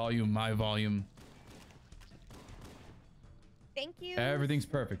 Panda's volume, my volume. Thank you. Everything's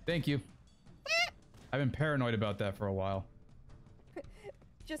perfect. Thank you. I've been paranoid about that for a while.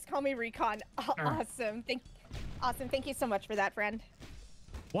 Just call me Recon. Awesome. Awesome. Thank you so much for that, friend.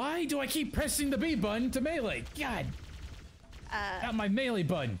 Why do I keep pressing the B button to melee? God. Not my melee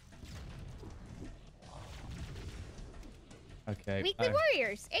button. Okay. Weekly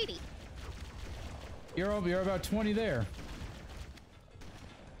Warriors, 80. You're about 20 there.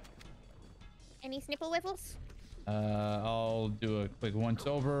 Any snipple whiffles? I'll do a quick once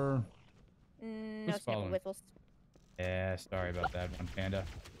over. No Who's snipple following? whiffles. Yeah, sorry about that one, Panda.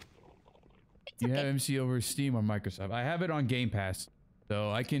 It's You okay. have MC over Steam or Microsoft? I have it on Game Pass,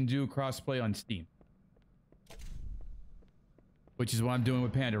 so I can do crossplay on Steam. Which is what I'm doing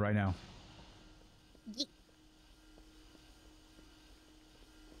with Panda right now. Yeet.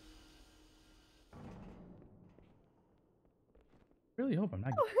 Really hope I'm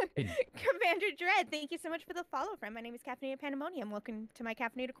not kidding. Commander Dread, thank you so much for the follow, friend. My name is Caffeinated Pandemonium. Welcome to my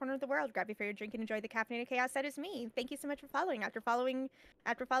caffeinated corner of the world. Grab your favorite drink and enjoy the caffeinated chaos that is me. Thank you so much for following. After following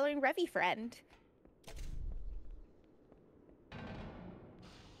Revy, friend.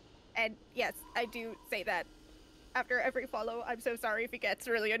 And yes, I do say that after every follow. I'm so sorry if it gets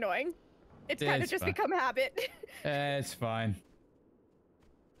really annoying. It's kind of It's just fine. become habit. It's fine.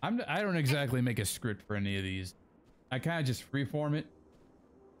 I don't exactly make a script for any of these. I kind of just freeform it.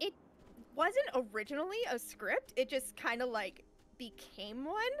 It wasn't originally a script. It just kind of like became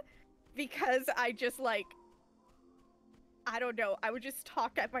one because I just like, I don't know. I would just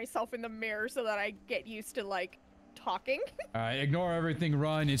talk at myself in the mirror so that I get used to like talking. All right, ignore everything.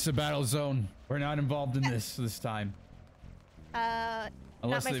 Run. It's a battle zone. We're not involved in this time. Not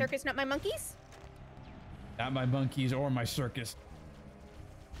Unless my they- circus, not my monkeys. Not my monkeys or my circus.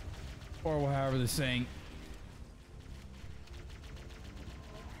 Or however the saying.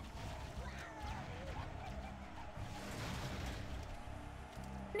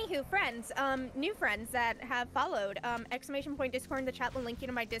 Anywho, friends, new friends that have followed, exclamation point Discord in the chat will link you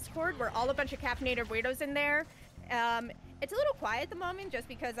to my Discord. We're all a bunch of caffeinated weirdos in there. It's a little quiet at the moment just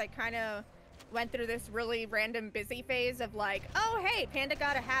because I kind of went through this really random busy phase of like, oh, hey, Panda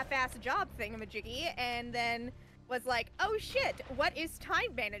got a half-ass job thingamajiggy, and then was like, oh shit, what is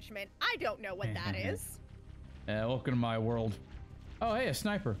time management? I don't know what that is. Welcome to my world. Oh, hey, a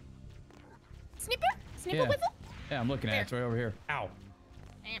sniper. Snipper? Snipple Yeah. whiffle? Yeah, I'm looking at it. It's right over here. Ow.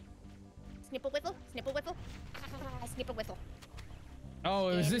 Snipple whiffle? Snipple whiffle? Snipple whiffle. Oh,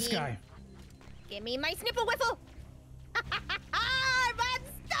 it was this Gimme. guy. Give me my snipple whiffle! I'm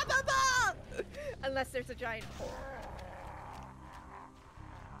unstoppable! Unless there's a giant hole.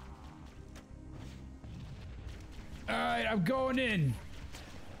 All right, I'm going in.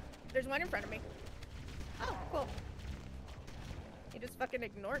 There's one in front of me. Oh, cool. He just fucking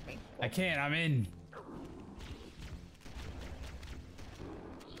ignored me. Cool. I can't. I'm in.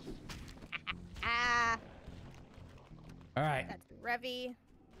 Ah. All right. That's Revy.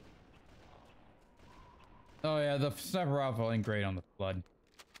 Oh yeah, the sniper rifle ain't great on the flood.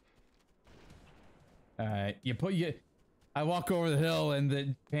 All right, I walk over the hill and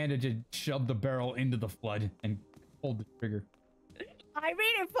the Panda just shoved the barrel into the flood and pulled the trigger. I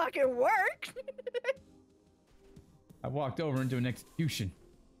mean, it fucking worked. I walked over into an execution.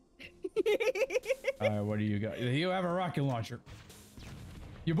 All right, what do you got? You have a rocket launcher.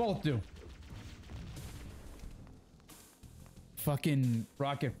 You both do. Fucking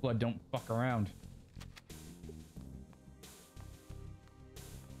rocket flood don't fuck around.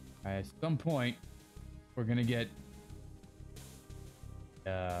 All right, at some point, we're gonna get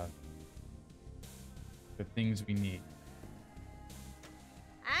the things we need.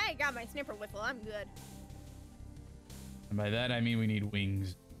 I got my snipper whistle. I'm good. And by that, I mean we need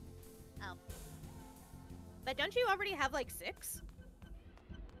wings. Oh. But don't you already have like 6?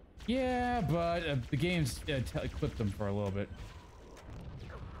 Yeah, but the game's clipped them for a little bit.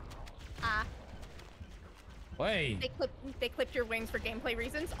 Ah. Hey. They clipped your wings for gameplay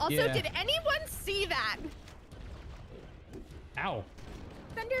reasons. Also, Yeah. did anyone see that? Ow.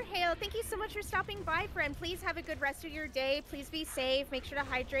 Thunderhail, thank you so much for stopping by, friend. Please have a good rest of your day. Please be safe. Make sure to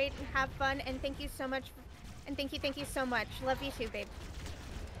hydrate and have fun. And thank you so much. And thank you so much. Love you too, babe.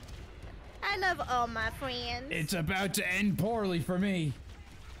 I love all my friends. It's about to end poorly for me.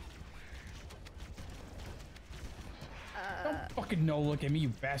 Don't fucking no look at me, you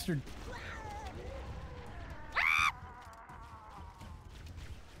bastard.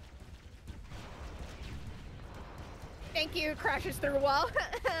 Thank you. Crashes through a wall.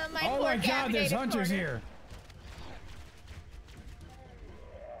 Oh my god, there's hunters here.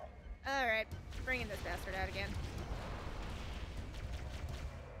 All right, bringing this bastard out again.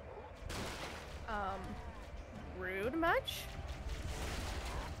 Rude much?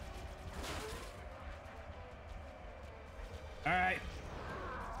 All right.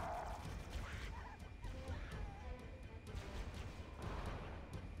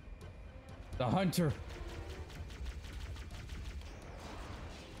 The hunter.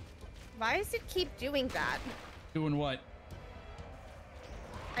 Why does it keep doing that? Doing what?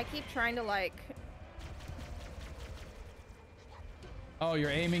 I keep trying to like... Oh,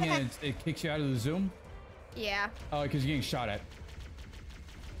 you're aiming and it kicks you out of the zoom? Yeah. Oh, because you're getting shot at.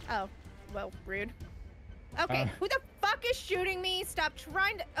 Oh, well, rude. Okay, who the fuck is shooting me? Stop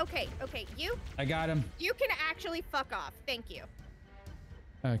trying to... Okay, you? I got him. You can actually fuck off. Thank you.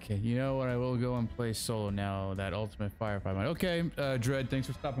 Okay, you know what? I will go and play solo now. That ultimate firefight mode. Okay, Dread, thanks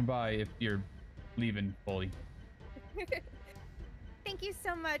for stopping by if you're leaving fully. Thank you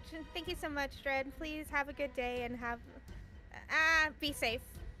so much. Thank you so much, Dread. Please have a good day and have... be safe.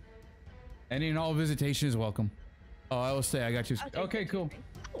 Any and all visitation is welcome. Oh, I will say I got you. Okay, cool.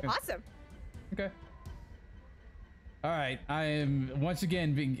 Oh, awesome. Okay. All right, I am once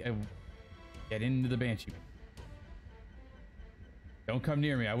again being... get into the Banshee. Don't come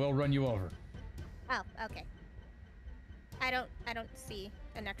near me. I will run you over. Oh, okay. I don't see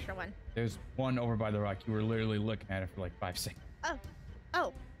an extra one. There's one over by the rock. You were literally looking at it for like 5 seconds.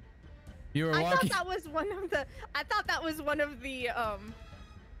 Oh. You were I walking. thought that was one of the. I thought that was one of the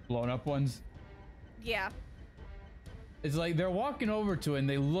blown up ones. Yeah. It's like they're walking over to it and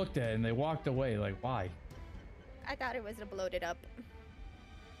they looked at it and they walked away. Like, why? I thought it was a bloated up.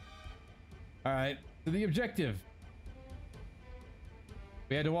 All right. So the objective.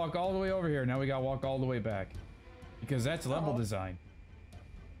 We had to walk all the way over here. Now we got to walk all the way back. Because that's level design.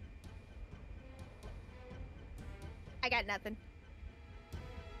 I got nothing.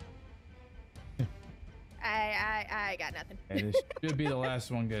 I got nothing. Okay, this should be the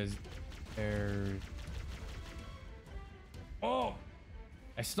last one because there's... Oh!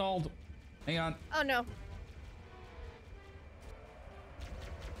 I stalled. Hang on. Oh no.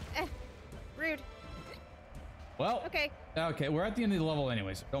 Rude. Well, okay, we're at the end of the level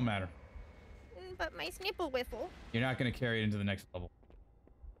anyway, so it don't matter. But my snipple whiffle. You're not going to carry it into the next level.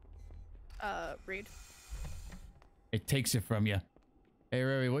 Rude. It takes it from you. Hey,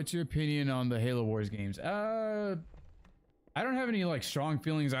 Revy, what's your opinion on the Halo Wars games? I don't have any, like, strong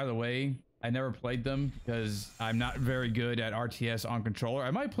feelings either way. I never played them because I'm not very good at RTS on controller. I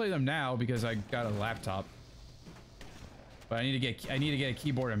might play them now because I got a laptop. But I need to get a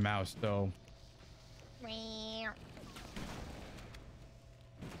keyboard and mouse, so...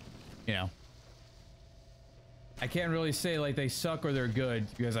 You know. I can't really say, like, they suck or they're good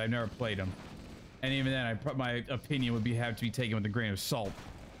because I've never played them. And even then, my opinion would have to be taken with a grain of salt.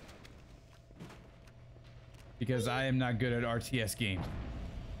 because I am not good at RTS games.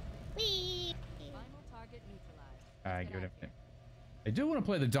 Whee! Final target neutralized. All right, give it a minute. I do want to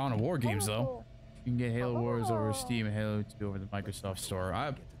play the Dawn of War games though. You can get Halo Wars over Steam and Halo 2 over the Microsoft Store.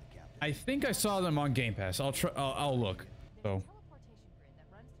 I think I saw them on Game Pass. I'll try. I'll look. So. Teleportation grid that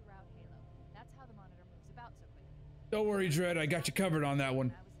runs throughout Halo. That's how the monitor moves about so quickly. Don't worry, Dread. I got you covered on that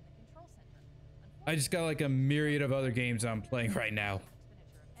one. I was in the control center. I just got like a myriad of other games I'm playing right now.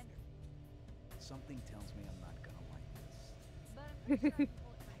 Expenditure of energy. Something tells me I'm not gonna like this. But I'm pretty sure I can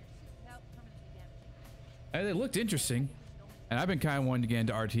pull it from your suit without permanently damaging it. They looked interesting, and I've been kind of wanting to get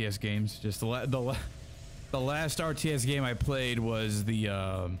into RTS games. Just the last RTS game I played was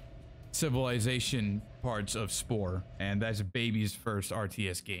the Civilization parts of Spore, and that's Baby's first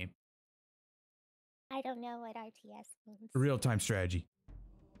RTS game. I don't know what RTS means. Real-time strategy.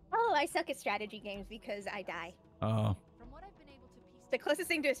 Oh, I suck at strategy games because I die. Oh. From what I've been able to piece The closest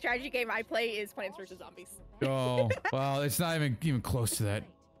thing to a strategy game I play is Plants vs. Zombies. Oh. Well, it's not even close to that.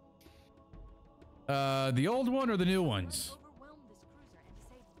 The old one or the new ones? overwhelm this cruiser and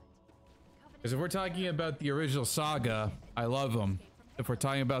disable it. Because if we're talking about the original saga, I love them. If we're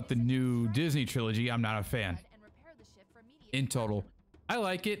talking about the new Disney trilogy, I'm not a fan. And repair the ship for immediate In total. I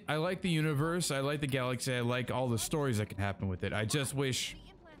like it. I like the universe. I like the galaxy. I like all the stories that can happen with it. I just wish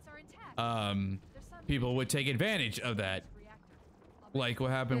The implants are intact. people would take advantage of that. Like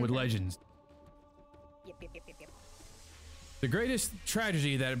what happened with Legends. Yep. The greatest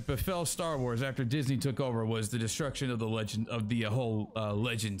tragedy that befell Star Wars after Disney took over was the destruction of the legend of the whole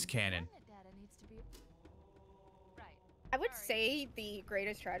Legends canon. Data needs to be right. I would say the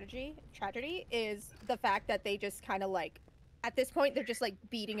greatest tragedy is the fact that they just kind of like, at this point, they're just like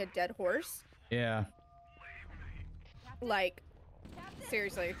beating a dead horse. Yeah. Like,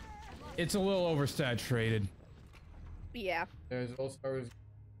 seriously. It's a little oversaturated. Yeah. There's also Star Wars.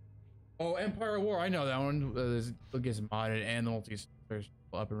 Oh, Empire of War. I know that one. It gets modded and the multiplayer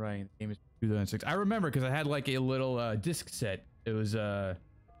up and running. The game is 2006. I remember because I had like a little disc set. It was Jedi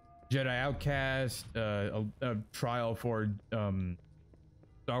Outcast, a trial for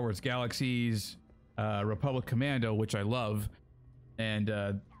Star Wars Galaxies, Republic Commando, which I love, and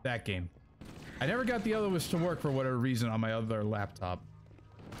that game. I never got the other ones to work for whatever reason on my other laptop.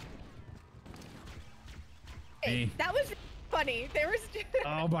 Hey, that was funny. There was.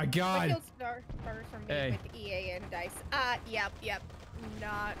 Oh my god. I killed Star Wars from me Hey. with EA and Dice. Yep.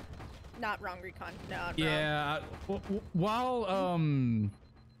 Not wrong, Recon. Not wrong. Yeah.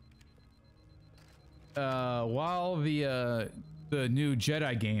 While the new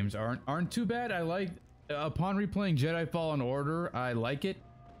Jedi games aren't too bad, I like. Upon replaying Jedi Fallen Order, I like it,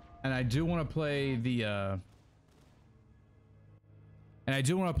 and I do want to play the. And I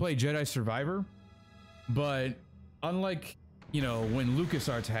do want to play Jedi Survivor, but unlike, you know, when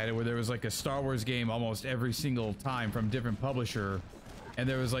LucasArts had it, where there was like a Star Wars game almost every single time from different publisher, and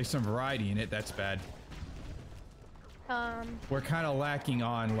there was like some variety in it, that's bad. We're kind of lacking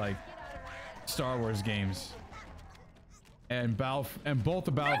on like Star Wars games, and both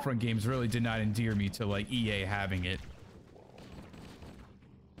the Battlefront games really did not endear me to like EA having it.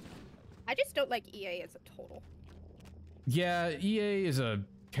 I just don't like EA as a total. Yeah, EA is a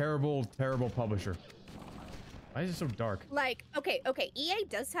terrible publisher. Why is it so dark? Like, okay, EA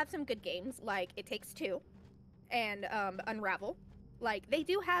does have some good games, like It Takes Two and Unravel. Like, they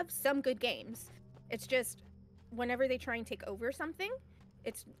do have some good games. It's just, whenever they try and take over something,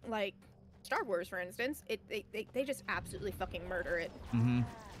 it's like Star Wars, for instance, they just absolutely fucking murder it. Mm-hmm.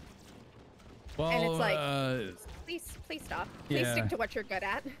 Well, and it's like, please stop. Please yeah. stick to what you're good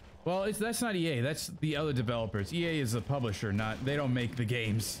at. Well, that's not EA. That's the other developers. EA is the publisher, they don't make the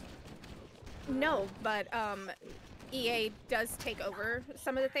games. No, but EA does take over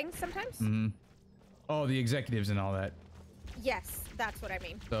some of the things sometimes. Mm-hmm. Oh, the executives and all that. Yes, that's what I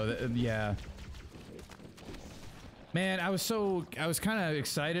mean. So yeah. Man, I was kind of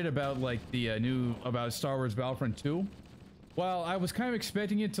excited about like the about Star Wars Battlefront 2. Well, I was kind of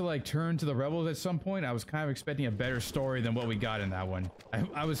expecting it to like turn to the Rebels at some point. I was kind of expecting a better story than what we got in that one.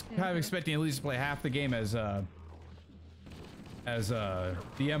 I was kind of expecting at least to play half the game as the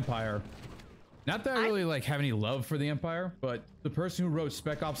Empire. Not that I really like have any love for the Empire, but the person who wrote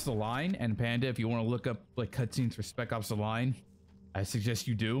Spec Ops: The Line and Panda, if you want to look up like cutscenes for Spec Ops: The Line, I suggest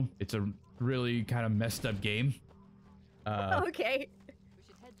you do. It's a really kind of messed up game. Okay. We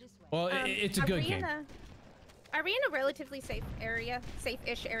should head this way. Well, it's a good game. Are we in a relatively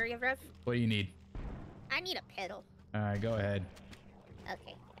safe-ish area, Rev? What do you need? I need a piddle. All right, go ahead.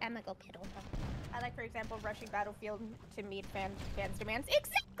 Okay, I'm gonna go piddle. I like, for example, rushing Battlefield to meet fans' demands.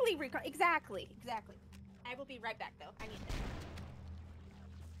 Exactly, Recon. Exactly. I will be right back, though. I need this.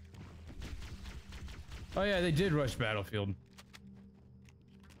 Oh yeah, they did rush Battlefield.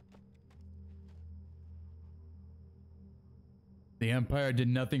 The Empire did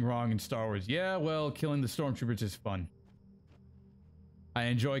nothing wrong in Star Wars. Yeah, well, killing the stormtroopers is fun. I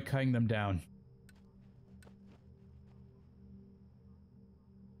enjoy cutting them down.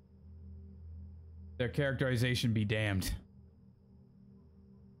 Their characterization be damned.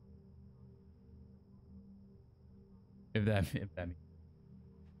 If that means.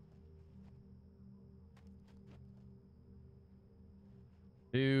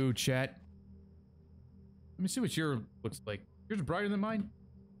 Dude, chat. Let me see what your looks like. Yours is brighter than mine.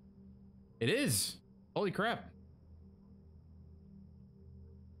 It is. Holy crap.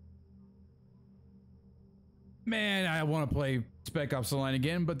 Man, I want to play Spec Ops: The Line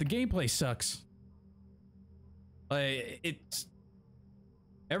again, but the gameplay sucks. It's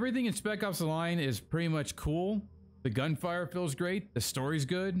everything in Spec Ops: The Line is pretty much cool. The gunfire feels great. The story's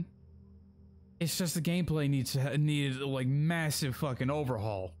good. It's just the gameplay needed like massive fucking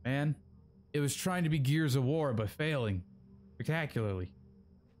overhaul, man. It was trying to be Gears of War, but failing spectacularly.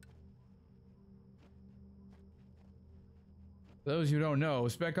 For those who don't know,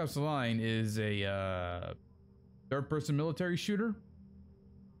 Spec Ops: The Line is a third-person military shooter.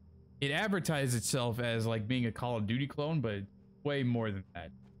 It advertised itself as like being a Call of Duty clone, but it's way more than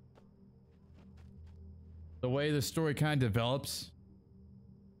that. The way the story kind of develops,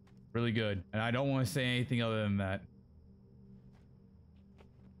 really good. And I don't want to say anything other than that.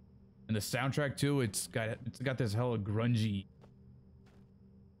 And the soundtrack too, it's got this hella grungy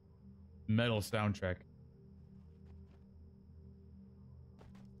metal soundtrack.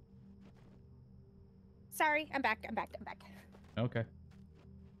 Sorry, I'm back. Okay.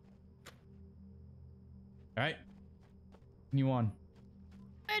 All right. Continue on.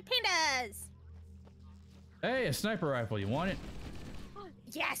 Pandas! Hey, a sniper rifle. You want it?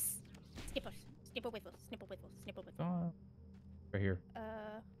 Yes! Snipper whiffle. Right here.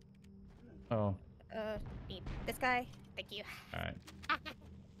 Oh. Need this guy. Thank you. All right.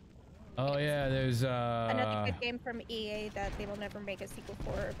 Oh yeah, there's another good game from EA that they will never make a sequel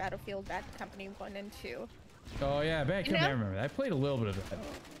for, Battlefield Bad Company 1 and 2. Oh yeah, Bad Company. I remember that. I played a little bit of that.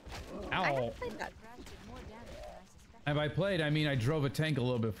 Ow. I haven't played that. And by played, I mean I drove a tank a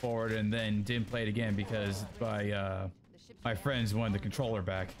little bit forward and then didn't play it again because my friends wanted the controller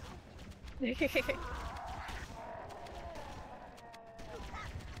back.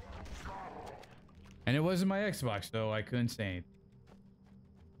 And it wasn't my Xbox, so I couldn't say anything.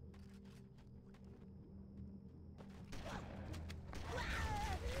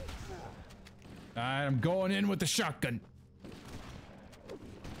 I'm going in with the shotgun.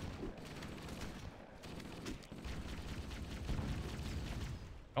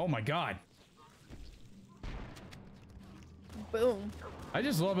 Oh my god. Boom. I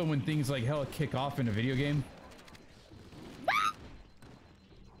just love it when things like hella kick off in a video game.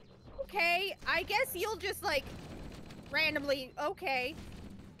 Okay, I guess you'll just like randomly, okay.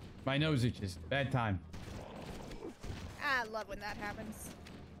 My nose itches. Bad time. I love when that happens.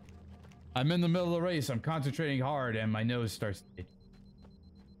 I'm in the middle of the race. I'm concentrating hard and my nose starts to itch.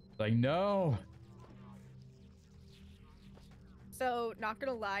 Like, no. So, not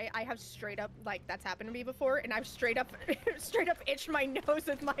gonna lie, I have straight up, like, that's happened to me before, and I've straight up itched my nose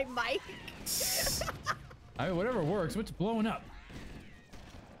with my mic. I mean, whatever works. What's blowing up?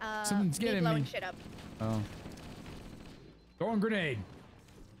 Something's getting blowing me. Shit up. Oh. Throwing grenade.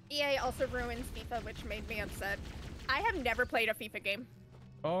 EA also ruins FIFA, which made me upset. I have never played a FIFA game.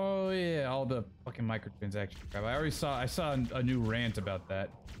 Oh yeah, all the fucking microtransaction crap. I saw a new rant about that.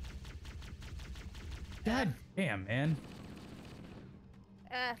 God damn, man.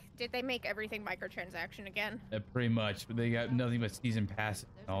 Did they make everything microtransaction again? Pretty much, but they got nothing but season passes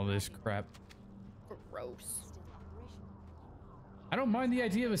and all this crap. Gross. I don't mind the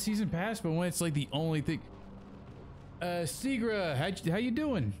idea of a season pass, but when it's like the only thing. Sigra, how you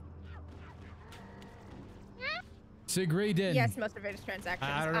doing? Sigrayden. Yes, most of it is transactions.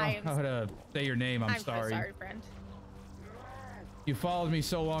 I don't know how to say your name. I'm sorry. So sorry, friend. You followed me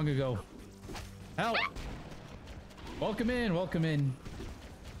so long ago. Help! Welcome in. Welcome in.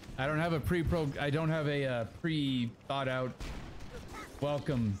 I don't have a pre-thought out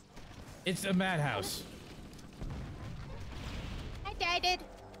welcome. It's a madhouse. I died it.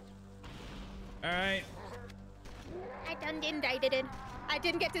 All right. I done indicted it. I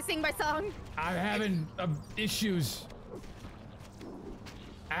didn't get to sing my song. I'm having issues.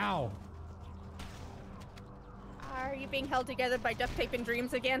 Ow. Are you being held together by duct tape and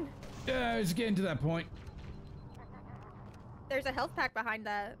dreams again? Yeah, it's getting to that point. There's a health pack behind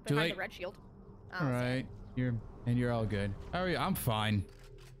the red shield. All right, you're all good. How are you? I'm fine.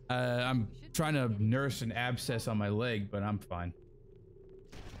 I'm trying to nurse an abscess on my leg, but I'm fine.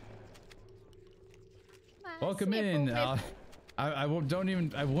 Welcome in. I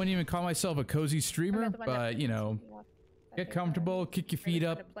wouldn't even call myself a cozy streamer, but you know, get comfortable, kick your feet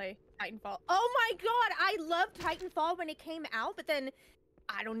up. Play Titanfall. Oh my god, I loved Titanfall when it came out, but then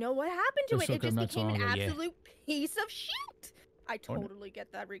I don't know what happened to it. It just became an absolute piece of shit. I totally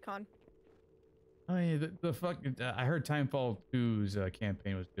get that, Recon. Oh yeah, the fuck. I heard Titanfall 2's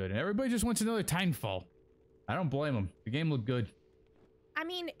campaign was good, and everybody just wants another Titanfall. I don't blame them. The game looked good. I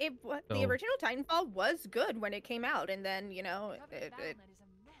mean, the original Titanfall was good when it came out, and then, you know,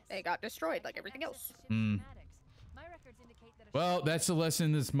 it got destroyed like everything else. Well, that's the lesson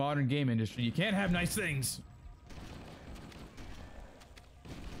in this modern game industry. You can't have nice things.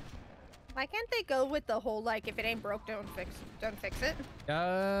 Why can't they go with the whole, like, if it ain't broke, don't fix it?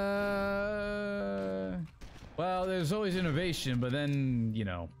 Well, there's always innovation, but then, you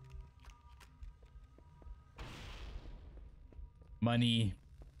know, money,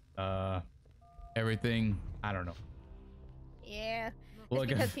 everything. I don't know. Yeah, it's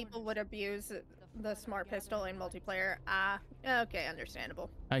because people would abuse the smart pistol in multiplayer. Okay,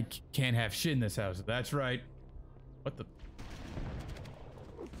 understandable. I can't have shit in this house. That's right. What the?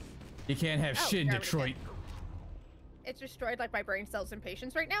 You can't have shit in Detroit. It's destroyed like my brain cells and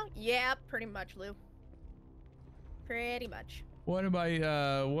patience right now. Yeah, pretty much, Lou. Pretty much. One of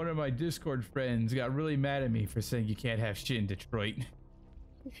my Discord friends got really mad at me for saying you can't have shit in Detroit.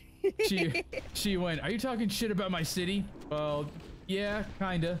 She went, "Are you talking shit about my city?" Well, yeah,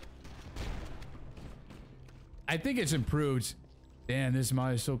 kinda. I think it's improved. Damn, this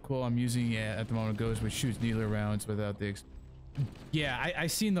mod is so cool. I'm using it at the moment. It goes which shoots needler rounds without the. Yeah, I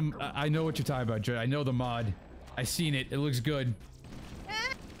seen them. I know what you're talking about, Joe. I know the mod. I seen it. It looks good.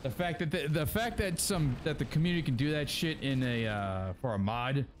 The fact that that the community can do that shit in a for a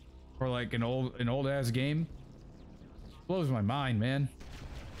mod for like an old ass game blows my mind, man.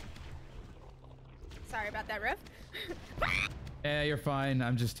 Sorry about that, Rev. Yeah, you're fine.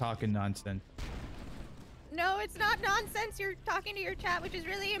 I'm just talking nonsense. No, it's not nonsense. You're talking to your chat, which is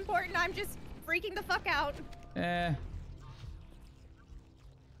really important. I'm just freaking the fuck out.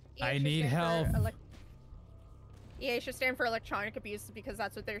 I need help. EA should stand for electronic abuse because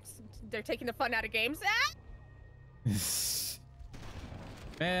that's what they're taking the fun out of games.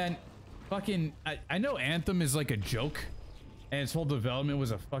 Man, fucking, I know Anthem is like a joke, and its whole development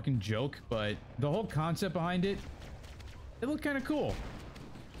was a fucking joke, but the whole concept behind it looked kind of cool.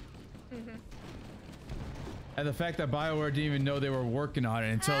 And the fact that BioWare didn't even know they were working on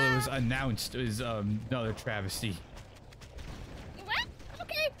it until it was announced is another travesty. What?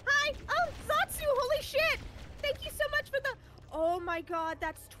 Okay, hi. Oh, Zatsu, holy shit. Thank you so much for the... Oh my god,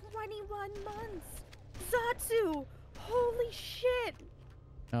 that's 21 months. Zatsu, holy shit.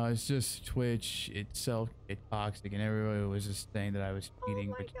 No, it's just Twitch itself get toxic, and everybody was just saying that I was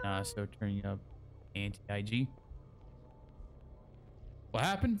cheating, but so turning up anti-IG. What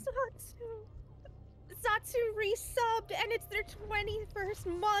happened? Zatsu resubbed, and it's their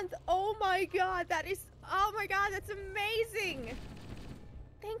 21st month. Oh my god, oh my god, that's amazing.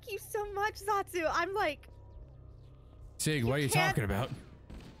 Thank you so much, Zatsu. I'm like... Sig, what are you talking about?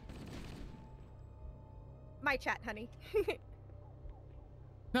 My chat, honey.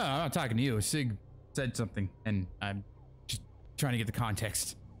 No, I'm not talking to you. Sig said something, and I'm just trying to get the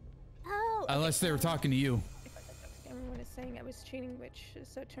context. Oh. Unless they were talking to you. Everyone is saying I was cheating, which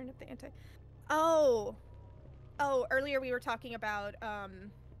so turned up the anti. Oh, earlier we were talking about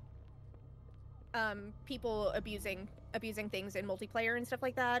people abusing things in multiplayer and stuff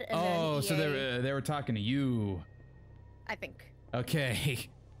like that. And then EA, so they were talking to you. I think. Okay,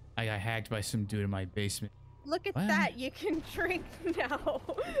 I got hacked by some dude in my basement. Look at that! You can drink now.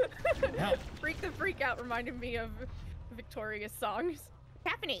 Freak the Freak Out reminded me of Victoria's songs.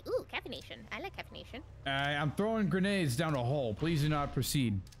 Caffeinate. Ooh, caffeination. I like caffeination. I'm throwing grenades down a hole. Please do not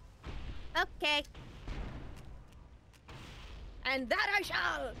proceed. Okay. And that I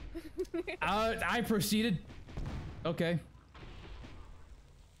shall. I proceeded. Okay.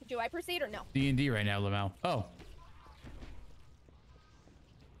 Do I proceed or no? D&D right now, Lamau. Oh.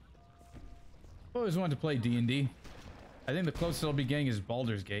 I always wanted to play D&D. I think the closest I'll be getting is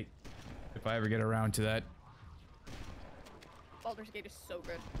Baldur's Gate, if I ever get around to that. Baldur's Gate is so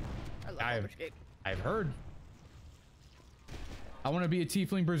good. I love Baldur's Gate. I've heard. I want to be a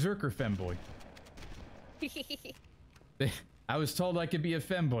tiefling berserker femboy. I was told I could be a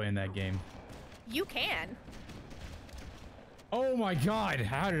femboy in that game. You can. Oh my god,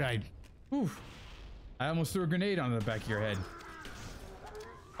 how did I... Oof. I almost threw a grenade onto the back of your head.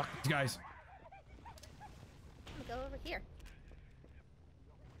 Fuck these guys. I'm gonna go over here.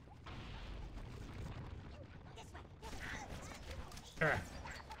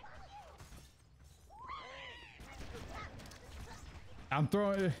 I'm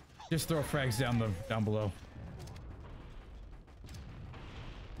throwing. Just throw frags down below.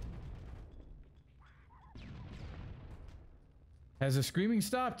 Has the screaming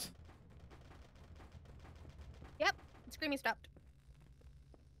stopped? Yep, screaming stopped.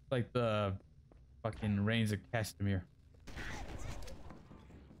 Like the fucking Reigns of Castamere.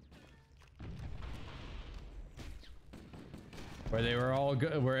 Where they were all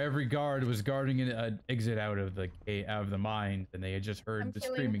where every guard was guarding an exit out of the mine, and they had just heard I'm the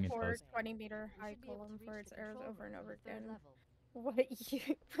killing screaming and for stuff. 20-meter high should be able column to for reach its the arrows control over and room over on the third again. level.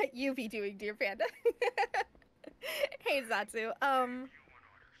 What you be doing, dear Panda? Hey Zatsu.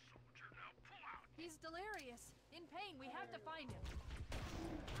 He's delirious. In pain. We have to find him.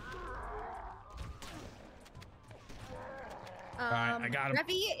 Alright, I got him.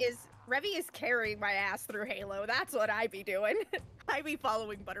 Revy is carrying my ass through Halo. That's what I be doing. I be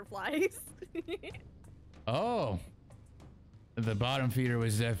following butterflies. Oh. The bottom feeder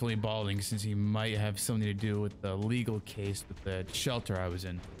was definitely balding, since he might have something to do with the legal case with the shelter I was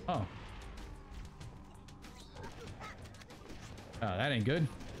in. Oh. Oh, that ain't good.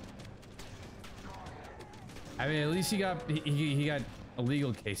 I mean, at least he got a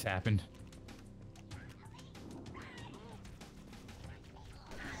legal case happened.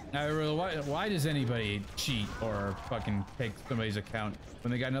 Why does anybody cheat or fucking take somebody's account when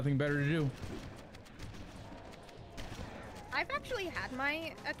they got nothing better to do? I've actually had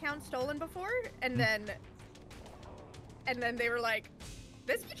my account stolen before, and then they were like,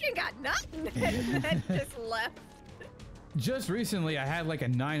 "This bitch ain't got nothing," and then just left. Just recently, I had like a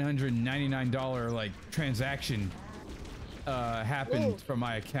 $999 like transaction happened from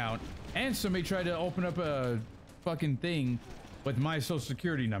my account, and somebody tried to open up a fucking thing with my social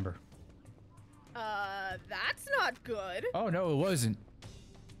security number. That's not good. Oh no, it wasn't.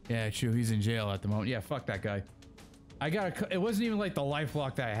 Yeah, true. He's in jail at the moment. Yeah, fuck that guy. It wasn't even like the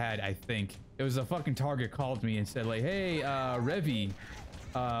LifeLock that I had. I think it was a fucking Target called me and said like, "Hey, Revy,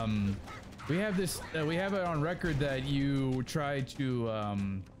 we have this. We have it on record that you tried to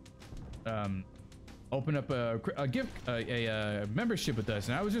open up a gift, a membership with us,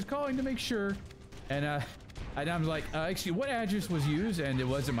 and I was just calling to make sure." And I was like, "Actually, what address was used?" And it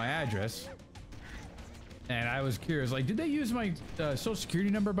wasn't my address. And I was curious, like, did they use my social security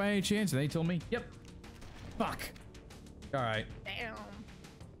number by any chance? And they told me, "Yep." Fuck. All right. Damn.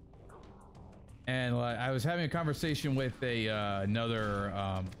 And I was having a conversation with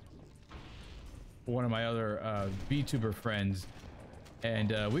another one of my other VTuber friends,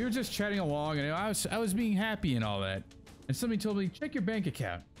 and we were just chatting along, and I was being happy and all that, and somebody told me, "Check your bank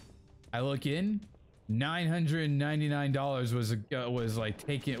account." I look in, $999 was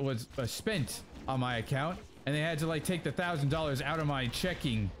spent on my account, and they had to like take the $1,000 out of my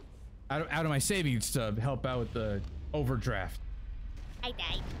checking, out of my savings to help out with the overdraft. I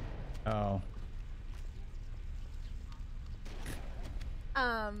died. Oh.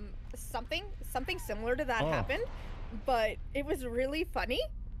 Something similar to that happened, but it was really funny,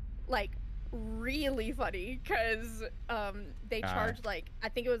 like really funny, because they charged like, I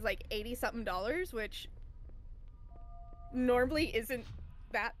think it was like $80 something, which normally isn't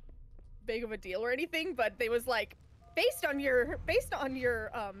that big of a deal or anything, but they was like, based on your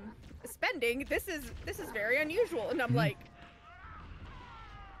spending, this is very unusual. And I'm like,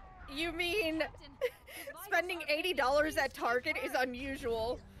 you mean spending $80 at Target is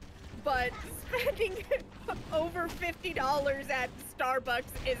unusual, but spending over $50 at Starbucks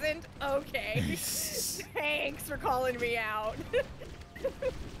isn't? Okay. Thanks for calling me out.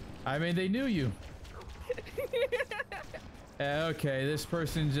 I mean, they knew you. Okay, this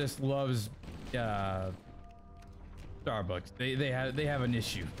person just loves Starbucks. They have an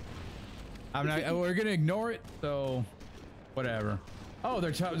issue. I'm not. We're gonna ignore it. So, whatever. Oh,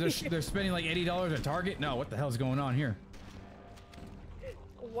 they're spending like $80 at Target. No, what the hell's going on here?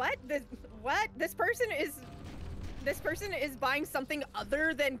 What? This person is buying something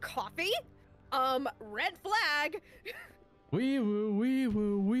other than coffee? Red flag. Wee woo, wee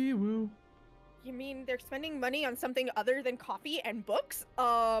woo, wee woo. You mean they're spending money on something other than coffee and books?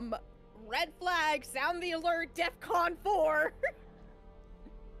 Red flag, sound the alert, DEFCON 4.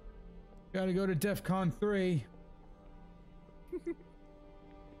 Gotta go to DEFCON 3.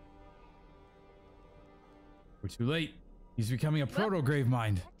 We're too late. He's becoming a proto-grave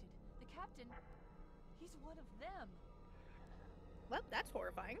mind. The captain, he's one of them. Well, that's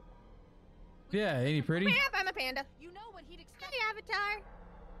horrifying. Yeah, ain't he pretty? Yep, I'm a panda. You know what he'd expect. Hi, Avatar.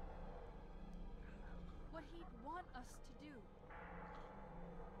 What he'd want us to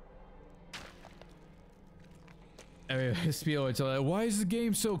do. Spiel, it's like, why is the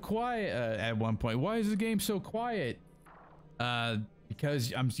game so quiet? At one point, why is the game so quiet?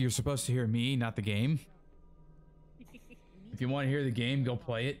 Because you're supposed to hear me, not the game. If you want to hear the game, go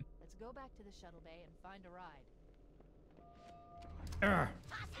play it. Let's go back to the shuttle bay and find a ride.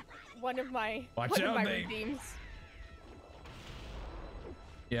 One of my Watch out, they- redeems.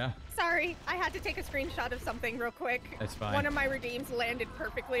 Yeah, Sorry, I had to take a screenshot of something real quick. that's fine. One of my redeems landed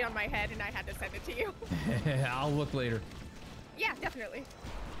perfectly on my head, and I had to send it to you. I'll look later. Yeah, definitely.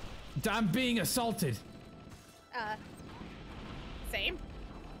 I'm being assaulted. Same.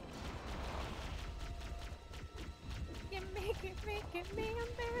 You make it me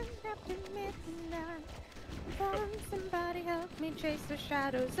up to midnight. Somebody help me chase the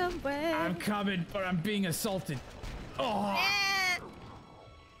shadows away. I'm coming, but I'm being assaulted. Oh.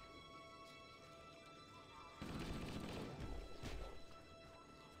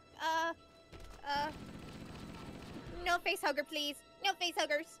 No face hugger, please. No face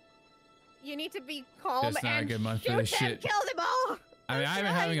huggers. You need to be calm That's not a and good month for shoot this them, shit. kill them all. I mean, I've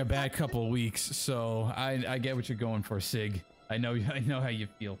been having a bad couple of weeks, so I get what you're going for, Sig. I know how you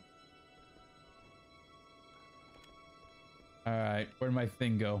feel. All right, where'd my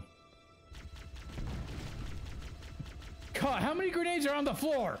thing go? God, how many grenades are on the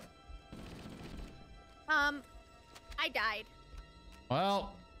floor? I died.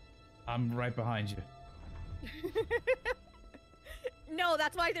 Well, I'm right behind you. No,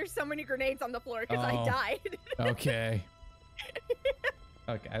 that's why there's so many grenades on the floor, because I Oh. died. Okay.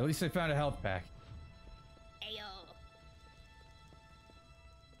 Okay, at least I found a health pack. Ayo.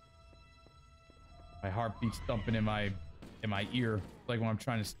 My heartbeat's thumping in my ear, like when I'm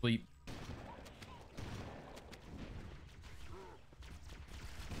trying to sleep.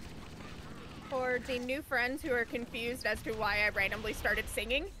 For the new friends who are confused as to why I randomly started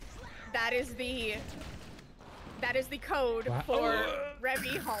singing, that is the code Wow. for Oh.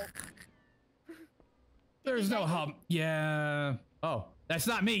 Revy Hulk. There's no hump. Yeah. Oh, that's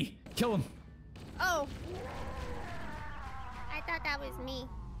not me. Kill him. Oh. I thought that was me.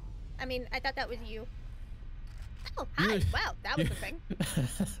 I mean, I thought that was you. Oh, hi. You- Wow, that was a thing.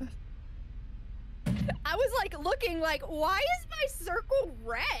 I was like looking like, why is my circle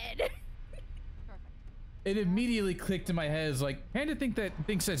red? Perfect. It immediately clicked in my head. It's like, Panda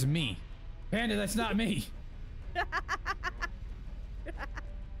thinks that's me. Panda, that's not me.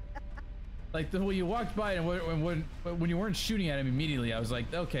 Like the way you walked by and when you weren't shooting at him immediately, I was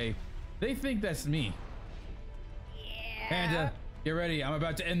like, okay, they think that's me. Yeah. Panda, get ready. I'm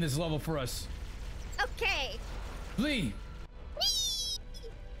about to end this level for us. Okay. Flee.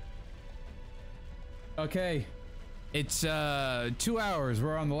 Okay. It's 2 hours.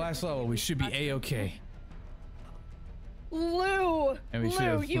 We're on the last level. We should be a-okay. Lou. And we should Lou,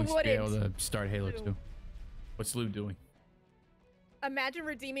 have you be able wouldn't. to start Halo Lou. 2. What's Lou doing? Imagine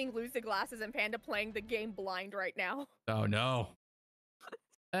redeeming Lose the Glasses and Panda playing the game blind right now. Oh no.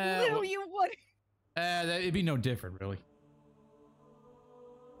 Lou, Well, you would. it'd be no different, really.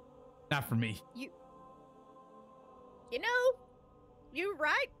 Not for me. You know, you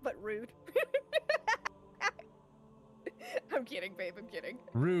right, but rude. I'm kidding, babe. I'm kidding.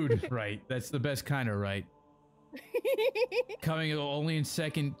 Rude, right? That's the best kind of right. Coming only in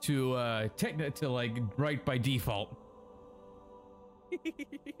second to to like right by default.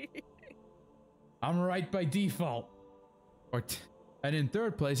 I'm right by default. And in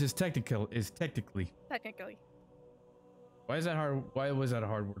third place is technically. Technically. Why is that hard? Why was that a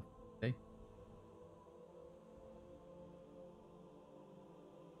hard word? Okay.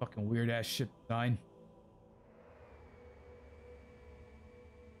 Fucking weird ass ship design.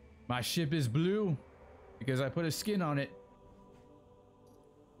 My ship is blue because I put a skin on it.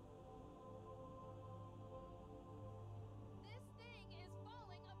 This thing is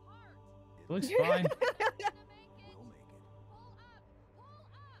falling apart. It looks fine. Gonna make it. We'll make it. Pull up. Pull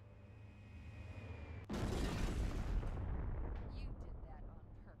up. You did that on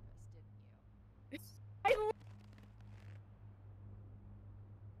purpose, didn't you?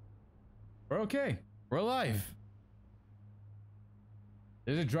 We're okay. We're alive.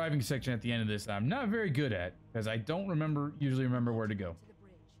 There's a driving section at the end of this that I'm not very good at because I don't usually remember where to go. To the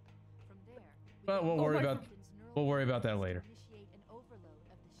bridge. From there, But we'll worry about that later. Initiate an overload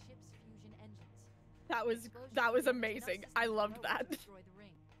of the ship's fusion engines. That was amazing. I loved that. Destroy the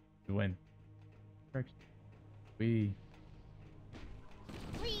ring. We win. We.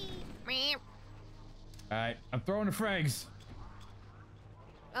 All right, I'm throwing the frags.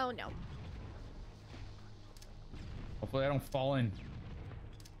 Oh no. Hopefully I don't fall in.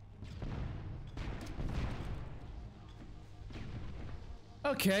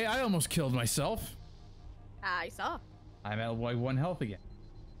 Okay, I almost killed myself. I saw. I'm at like 1 health again.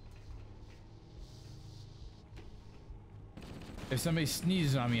 If somebody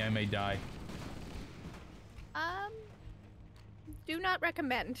sneezes on me, I may die. Do not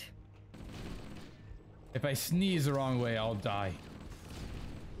recommend. If I sneeze the wrong way, I'll die.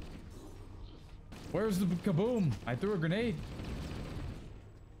 Where's the kaboom? I threw a grenade.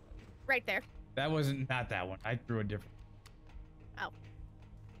 Right there. That wasn't, not that one. I threw a different. Oh.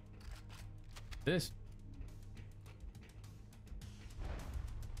 This.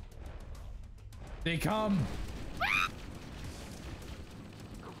 They come.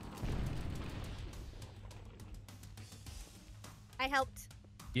 I helped.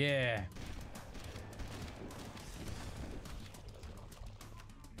 Yeah.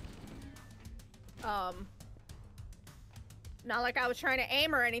 Not like I was trying to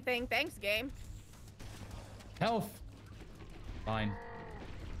aim or anything. Thanks, game. Health. Fine.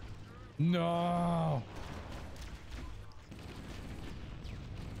 No.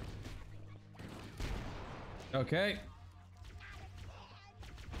 Okay.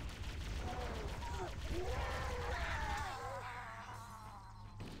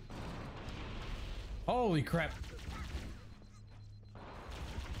 Holy crap.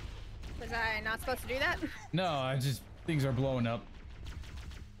 Was I not supposed to do that? No, I just, things are blowing up.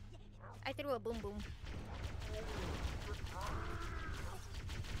 I threw a boom boom.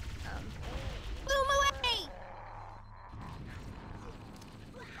 Boom away!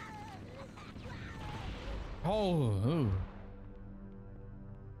 Oh, ooh.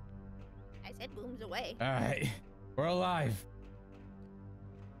 I said booms away. All right. We're alive.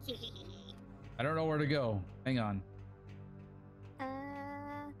 I don't know where to go. Hang on. I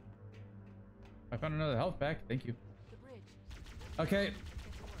found another health pack. Thank you. Okay.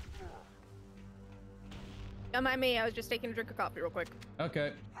 Don't mind me. I was just taking a drink of coffee real quick.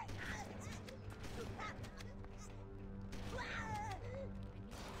 Okay.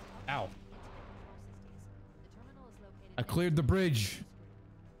 Ow. I cleared the bridge.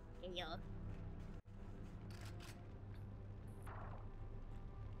 Yeah.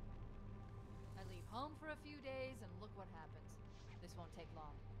 I leave home for a few days and look what happens. This won't take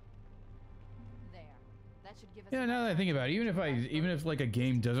long. There. That should give us Yeah, now that I think about it, even if like a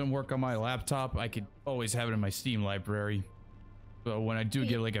game doesn't work on my laptop, I could always have it in my Steam library. So when I do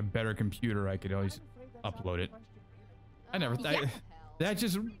get like a better computer, I could always upload it. I never that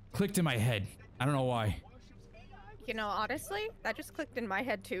just clicked in my head. I don't know why. You know, honestly, that just clicked in my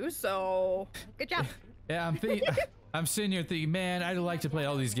head too, so good job. Yeah, I'm sitting here thinking, man, I'd like to play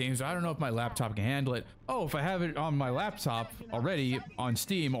all these games. I don't know if my laptop can handle it. Oh, if I have it on my laptop already on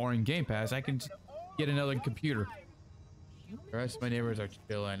Steam or in Game Pass, I can get another computer. The rest of my neighbors are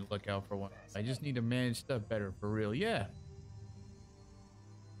chill and look out for one. I just need to manage stuff better, for real. Yeah.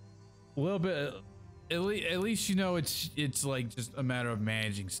 A little bit. At least you know it's like just a matter of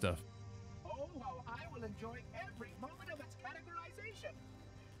managing stuff. Oh, how I will enjoy every moment of its categorization.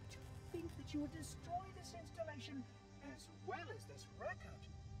 To think that you would destroy this installation as well as this record.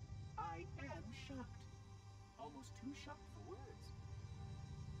 I am shocked. Almost too shocked for words.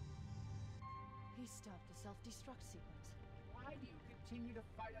 He stopped the self-destruct sequence. Why do you continue to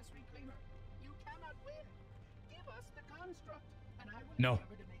fight us, Reclaimer? You cannot win. Give us the construct, and I will No.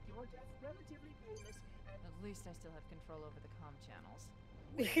 endeavor to make your death relatively painless and At least I still have control over the comm channels.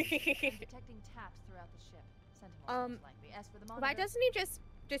 I'm detecting taps throughout the ship. Sentinels most likely. As for the monitor, Why doesn't he just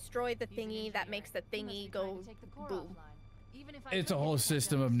destroy the he's an thingy that engineer. makes the He must thingy be trying go to take the core boom? offline. Even if I It's a could whole get the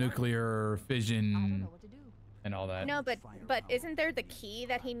system shutdown of started, nuclear I don't fission know what to do. and all that. No, but isn't there the key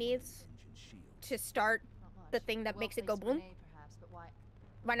that he needs to start Not much. the thing that makes it go boom? Well-placed grenade, perhaps, but why?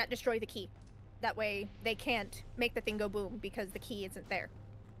 Why not destroy the key? That way they can't make the thing go boom because the key isn't there.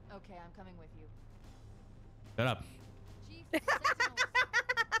 Okay, I'm coming with you. Shut up. Chief, Sentinels.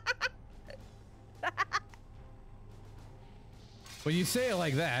 When you say it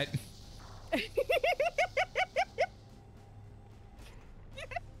like that.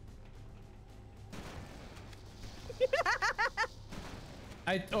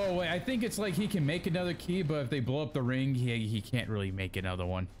 Oh wait, I think it's like he can make another key, but if they blow up the ring, he can't really make another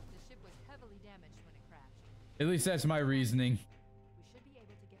one. The ship was heavily damaged when it crashed. At least that's my reasoning. We should be able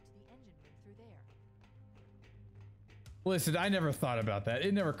to get to the engine room through there. Listen, I never thought about that.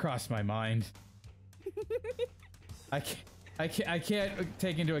 It never crossed my mind. I can't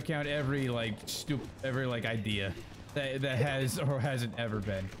take into account every like idea that has or hasn't ever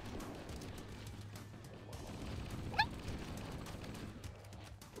been.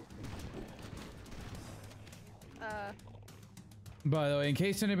 By the way, in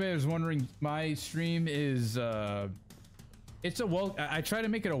case anybody was wondering, my stream is It's I try to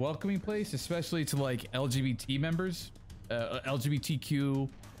make it a welcoming place, especially to like LGBT members, LGBTQ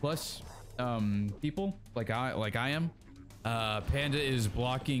plus people like I am. Panda is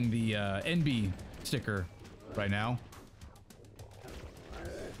blocking the NB sticker right now.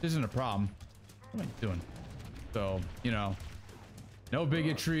 This isn't a problem. What am I doing? So, you know, no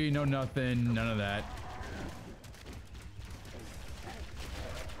bigotry, no nothing, none of that.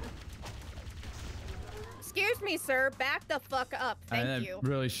 Excuse me, sir. Back the fuck up. Thank you.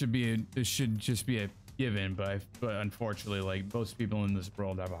 Really should be it should just be a given, but unfortunately, like most people in this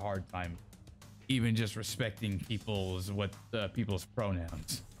world have a hard time even just respecting people's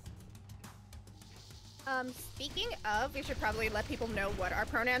pronouns. Speaking of, we should probably let people know what our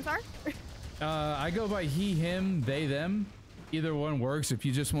pronouns are. I go by he, him, they, them. Either one works. If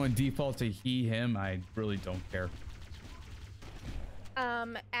you just want to default to he, him, I really don't care.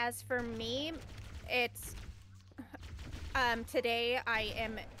 As for me, it's today I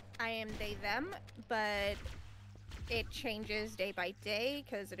am they, them, but it changes day by day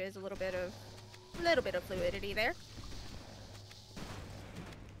because it is a little bit of fluidity there.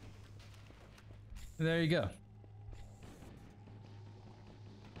 There you go.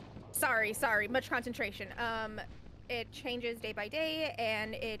 Sorry, much concentration. It changes day by day,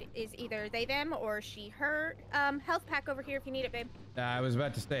 and it is either they, them, or she, her. Health pack over here if you need it, babe. I was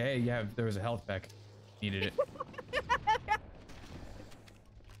about to say, hey, yeah, there was a health pack. Needed it.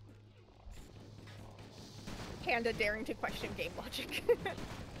 Panda daring to question game logic.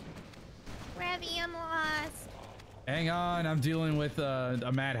 Revy, I'm lost. Hang on, I'm dealing with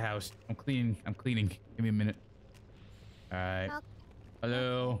a madhouse. I'm cleaning. Give me a minute. All right.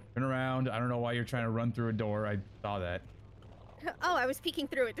 Hello. Turn around. I don't know why you're trying to run through a door. I saw that. Oh, I was peeking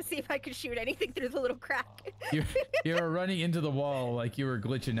through it to see if I could shoot anything through the little crack. You were running into the wall like you were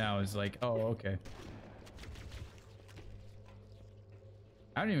glitching out. It's like, oh, okay.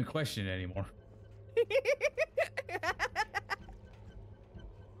 I don't even question it anymore.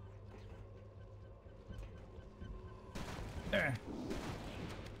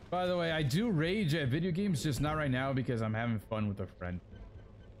 By the way, I do rage at video games, just not right now because I'm having fun with a friend.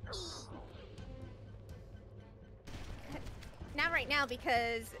 Not right now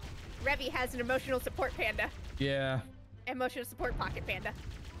because Revy has an emotional support panda. Yeah. Emotional support pocket panda.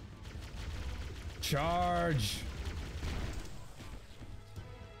 Charge.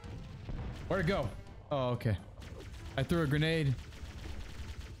 Where'd it go? Oh, okay. I threw a grenade.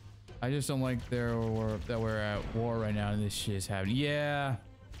 I just don't like that we're at war right now and this shit is happening. Yeah.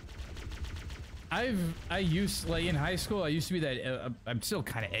 I used, like in high school, I used to be that, I'm still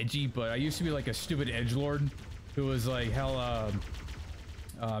kind of edgy, but I used to be like a stupid edgelord who was like hell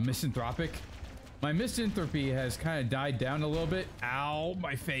misanthropic. My misanthropy has kind of died down a little bit. Ow,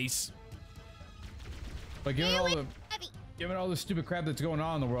 my face. But given all the stupid crap that's going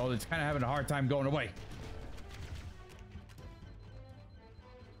on in the world, it's kind of having a hard time going away.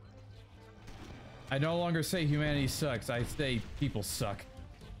 I no longer say humanity sucks. I say people suck.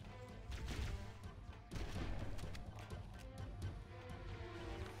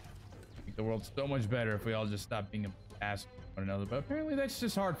 Make the world so much better if we all just stop being an ass to one another. But apparently that's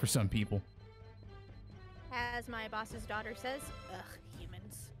just hard for some people. As my boss's daughter says, ugh,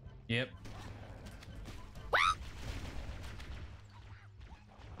 humans. Yep.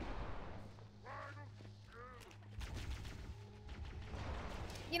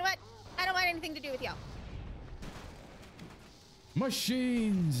 You know what? I don't want anything to do with y'all.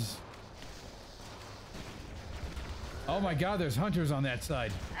 Machines. Oh my god, there's hunters on that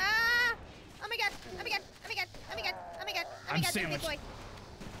side. Ah! Oh my god! Oh my god! Oh my god! Oh my god! Oh my god! Oh my I'm god! sandwiched. Big boy.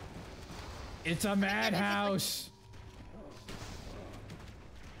 It's a madhouse.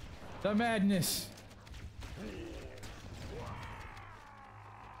 The madness.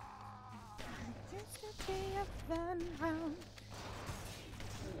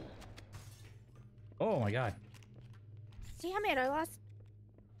 Oh my god. Damn it! I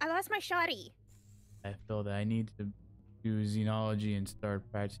lost my shotty. I feel that I need to do xenology and start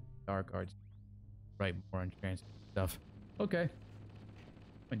practicing dark arts. Write more on trans stuff. Okay.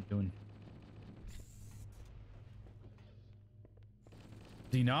 What am I doing?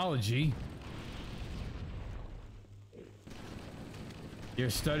 Xenology?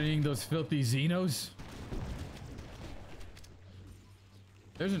 You're studying those filthy xenos?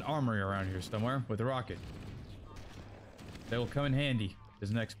 There's an armory around here somewhere with a rocket. They will come in handy. This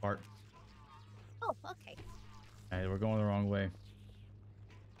next part. Oh, okay. Alright, we're going the wrong way.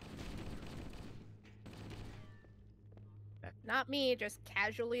 Not me, just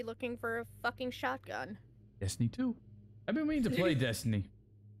casually looking for a fucking shotgun. Destiny 2. I've been waiting to play Destiny.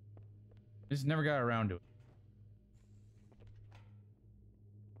 Just never got around to it.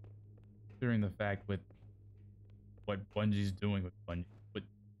 considering the fact with what Bungie's doing with Bungie.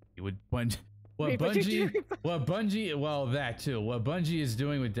 What Bungie, well, that too. What Bungie is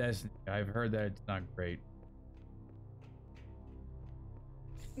doing with Destiny, I've heard that it's not great.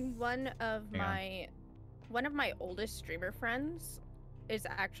 One of my oldest streamer friends is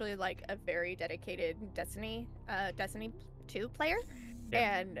actually like a very dedicated Destiny 2 player.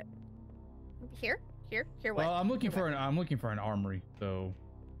 Yeah. And here what? Well, I'm looking for an armory, so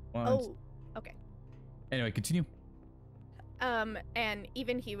Oh, okay. Anyway, continue. And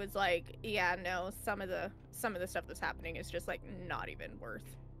even he was like, yeah, no, some of the stuff that's happening is just like not even worth.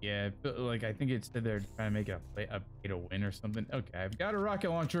 Yeah, but, like I think it said they're trying to make a pay to win or something. Okay, I've got a rocket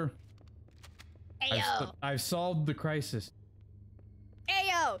launcher. Ayo! I've solved the crisis.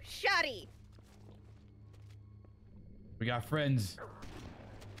 Ayo! Shoddy! We got friends.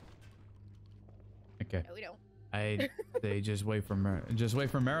 Okay. No, we don't. They just wait for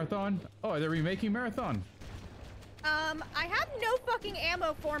Marathon. Oh, they're remaking Marathon. I have no fucking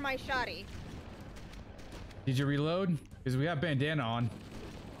ammo for my shoddy. Did you reload? Because we got bandana on.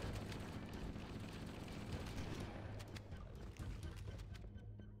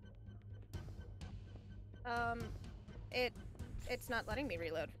 It's not letting me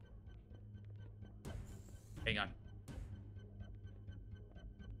reload. Hang on.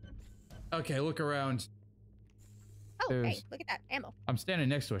 Okay, look around. Oh, hey, There's- look at that ammo. I'm standing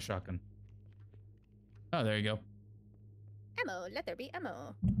next to a shotgun. Oh, there you go. Ammo, let there be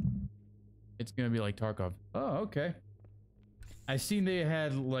ammo. It's gonna be like Tarkov. Oh, okay. I seen they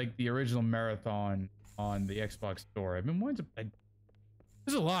had like the original Marathon on the Xbox store. I've been wanting to.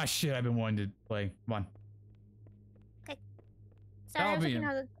 There's a lot of shit I've been wanting to play. Come on. Sorry, I was That'll be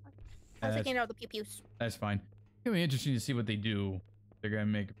looking in- at the pew pews. That's fine. It's gonna be interesting to see what they do. They're gonna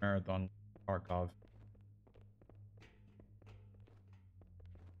make a Marathon Tarkov.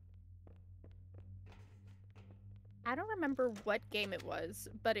 I don't remember what game it was,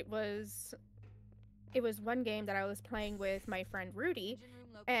 but it was one game that I was playing with my friend Rudy,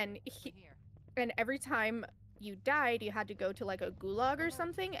 and every time you died, you had to go to like a gulag or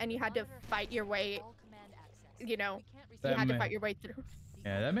something, and you had to fight your way. You know, you had to fight your way through.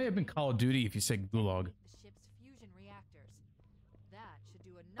 Yeah, that may have been Call of Duty if you said Gulag.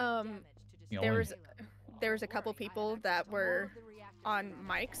 There was a couple people that were on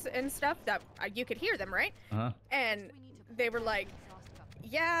mics and stuff that you could hear them, right? Uh-huh. And they were like,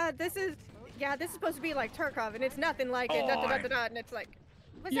 yeah, this is supposed to be like Tarkov, and it's nothing like it. Da, da, da, da, da. And it's like,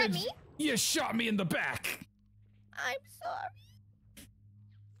 was that me? You shot me in the back. I'm sorry.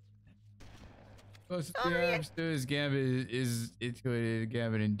 Upstairs Gambit is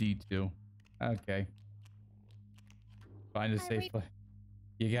Gambit in D2. Okay. Find a safe place.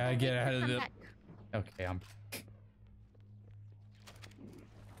 You gotta get out of the. Okay, I'm.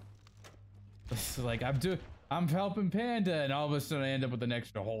 It's like I'm helping Panda, and all of a sudden I end up with an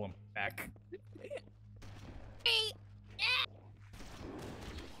extra hole in my back.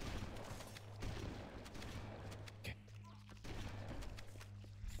 Okay.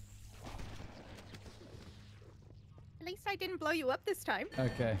 At least I didn't blow you up this time.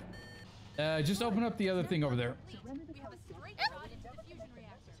 Okay. Just open up the other thing over there.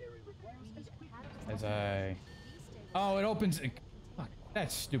 As I. Oh, it opens. Fuck,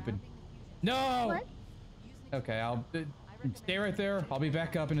 that's stupid. No. What? Okay, I'll stay right there. I'll be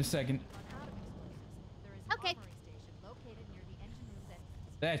back up in a second. Okay.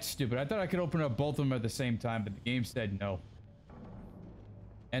 That's stupid. I thought I could open up both of them at the same time, but the game said no.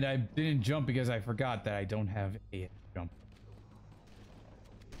 And I didn't jump because I forgot that I don't have a jump.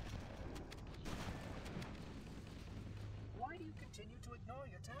 Why do you continue to ignore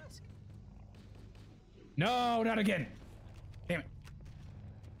your task? No, not again. Damn it.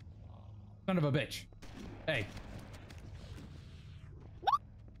 Son of a bitch. Hey.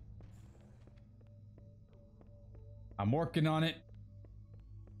 I'm working on it.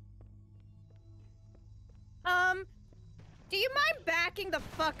 Do you mind backing the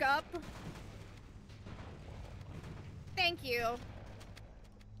fuck up? Thank you.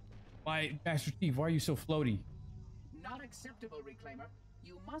 Why, Master Chief, why are you so floaty? Not acceptable, Reclaimer.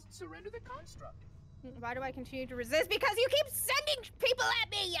 You must surrender the construct. Why do I continue to resist? Because you keep sending people at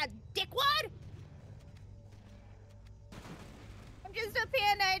me, you dickwad! I'm just a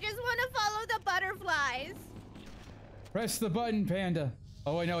panda. I just want to follow the butterflies. Press the button, Panda.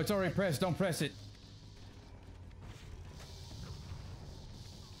 Oh, wait, no, it's already pressed. Don't press it.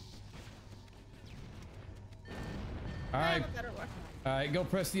 All right. All right, go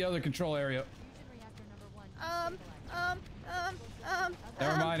press the other control area.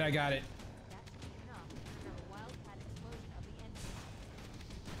 Never mind, I got it.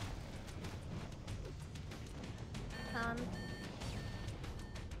 on.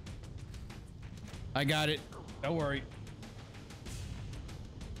 I got it. Don't worry.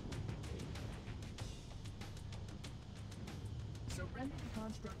 Surrender the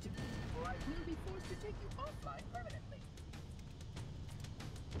construct to me, or I will be forced to take you offline permanently.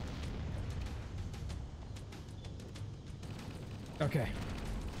 Okay.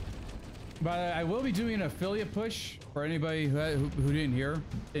 But I will be doing an affiliate push for anybody who didn't hear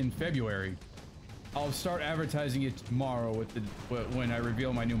in February. I'll start advertising it tomorrow with when I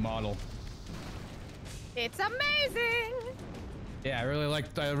reveal my new model. It's amazing. Yeah, I really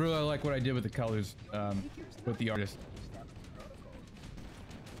like what I did with the colors with the artist.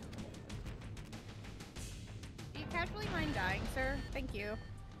 Do you casually mind dying, sir? Thank you.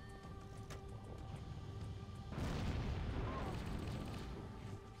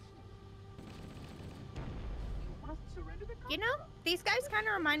 You know, these guys kind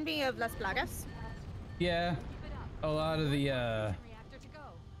of remind me of Las Plagas. Yeah, a lot of the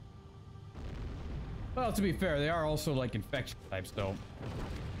well, to be fair, they are also like infection types, though.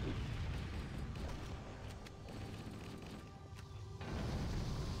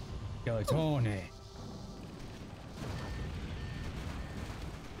 Skeletone.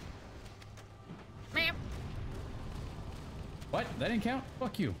 Ma'am. What? That didn't count?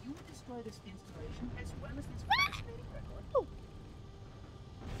 Fuck you. You will destroy this installation as well as this fascinating record. Oh.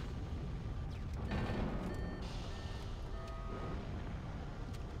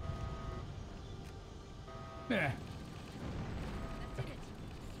 Yeah. That's it.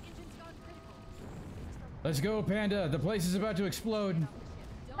 The engine's gone critical. Let's go, Panda. The place is about to explode.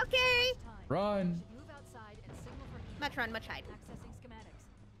 Don't Okay. waste time. Run. You should move outside and signal for evac. Much run, much hide. Accessing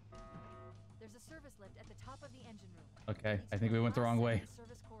schematics. There's a service lift at the top of the engine room. Okay, Leads I to think we went the wrong last way.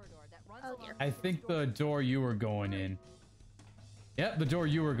 service corridor that runs Oh, along dear. the I first think door. the door you were going in. Yep, the door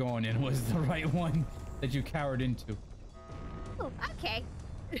you were going in was the right one that you cowered into. Oh, okay.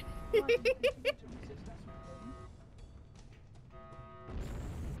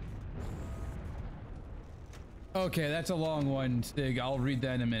 Okay, that's a long one, Stig. I'll read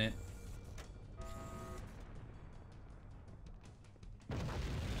that in a minute.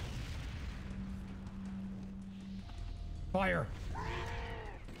 Fire!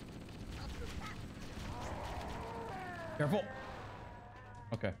 Careful.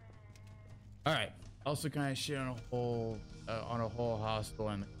 Okay. All right. Also, kind of shit on a whole hostel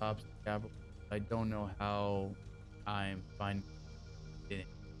and the cops. I don't know how I'm finding it.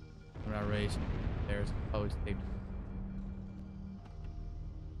 I'm not raised. There's always tape.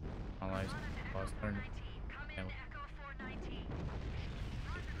 Online. Lost 100. And-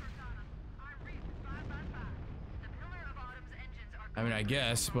 I mean, I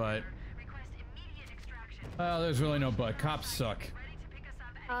guess, but well, there's really no but. Cops suck.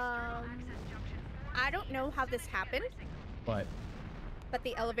 I don't know how this happened, But but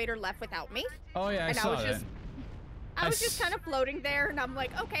the elevator left without me. oh yeah, I And saw I was that. just I was just kind of floating there, and I'm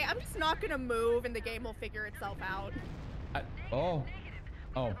like, okay, I'm just not gonna move, and the game will figure itself out. Oh.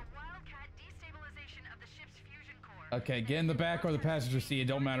 Okay, get in the back or the passenger seat. It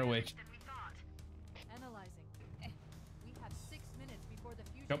don't matter which. Analyzing. We have 6 minutes before the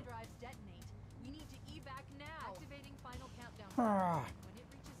fusion Yep. drives detonate. We need to evac now. Activating final countdown. Ah. When it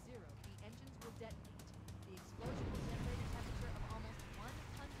reaches 0, the engines will detonate. The explosion will generate a temperature of almost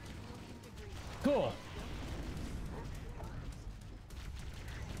 100 million degrees. Cool.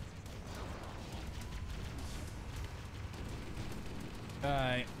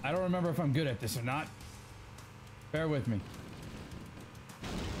 I don't remember if I'm good at this or not. Bear with me.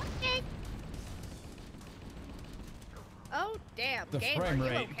 Okay. Oh damn! The Game, are frame you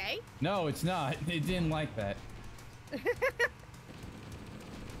rate. okay? No, it's not. It didn't like that.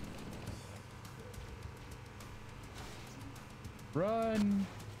 Run.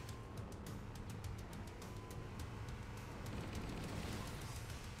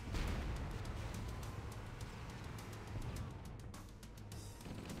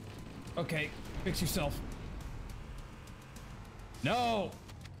 Okay, fix yourself. No.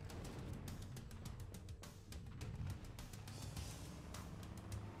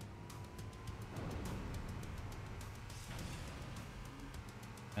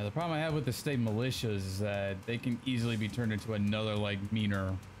 Now, the problem I have with the state militias is that they can easily be turned into another, like,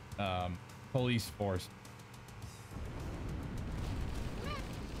 meaner police force.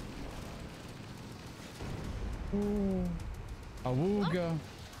 Ooh. Awooga.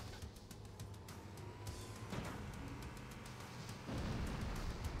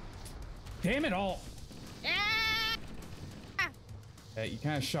 Damn it all. Ah! You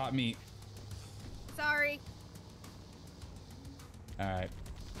kind of shot me. Sorry. All right.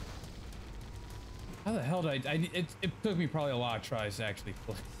 How the hell did it took me probably a lot of tries to actually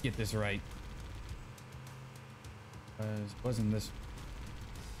get this right. Wasn't this?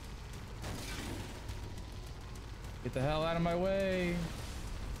 Get the hell out of my way.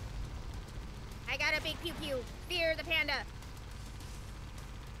 I got a big pew pew. Fear the panda.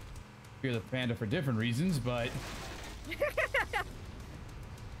 Fear the panda for different reasons, but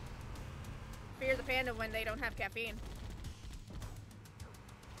Fear the panda when they don't have caffeine.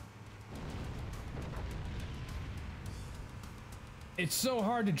 it's so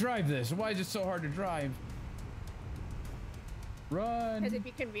hard to drive this. Why is it so hard to drive? Run. Because it'd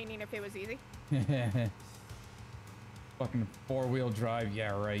be convenient if it was easy. Fucking 4-wheel drive,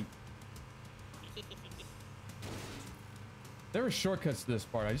 yeah, right. There were shortcuts to this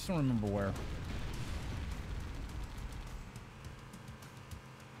part. I just don't remember where.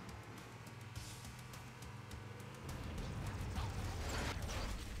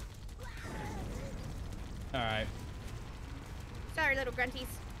 All right. Sorry, little grunties.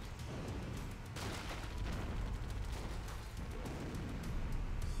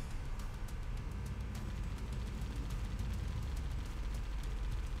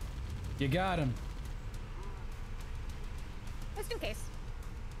 You got him. Just in case.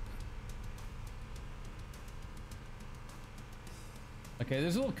 Okay,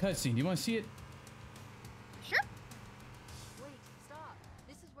 there's a little cutscene. Do you want to see it? Sure. Wait, stop.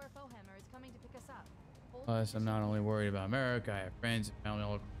 This is where Fohammer is coming to pick us up. Hold Plus, I'm not only worried about America. I have friends and family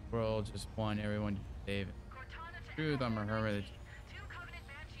all over the world. Just want everyone to be safe. Truth, I'm a hermit.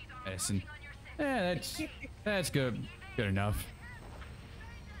 Medicine. Yeah, that's good. Good enough.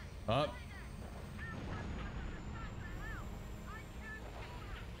 Up.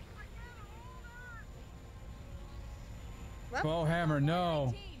 Oh, Hammer,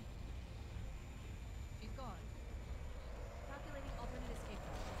 no. She's gone. Calculating alternate escape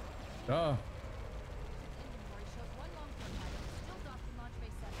route. Oh. Inventory shows one long-term item still docked in launch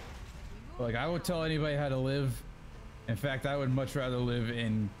bay 7. If we move Like, I would now- tell anybody how to live. In fact, I would much rather live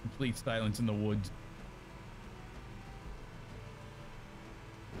in complete silence in the woods.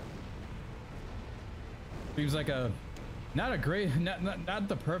 Seems like a, not a great, not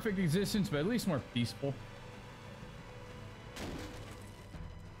the perfect existence, but at least more peaceful.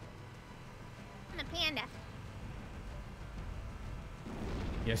 I'm a panda.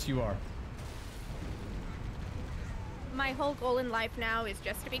 Yes, you are. My whole goal in life now is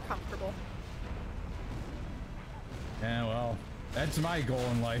just to be comfortable. Yeah, well, that's my goal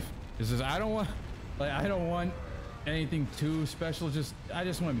in life. Is I don't want, like, I don't want anything too special. I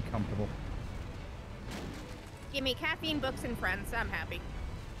just want to be comfortable. Give me caffeine, books, and friends. I'm happy.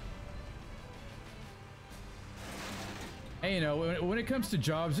 Hey, you know, when it comes to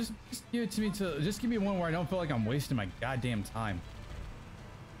jobs, just give it to me just give me one where I don't feel like I'm wasting my goddamn time.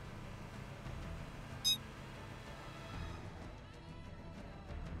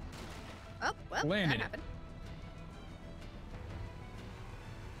 Oh, well, Landed that it. happened.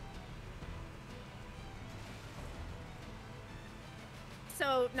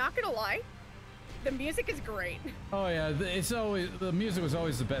 So, not gonna lie, the music is great. Oh yeah, it's always, the music was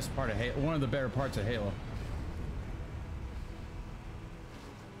always the best part of Halo, one of the better parts of Halo.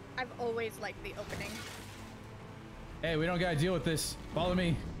 I've always liked the opening. Hey, we don't gotta deal with this. Follow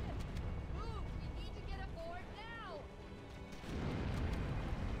me. Move! We need to get aboard now!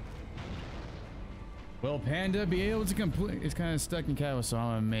 Will Panda be able to complete? It's kind of stuck in Cattle, so I'm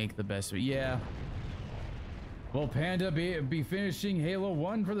gonna make the best of it. Yeah. Will Panda be finishing Halo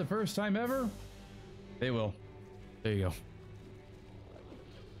 1 for the first time ever? They will. There you go.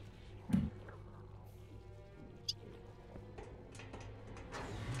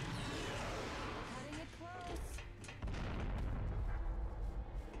 Cutting it close.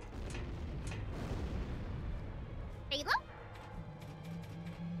 Halo?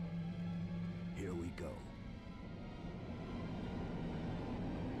 Here we go.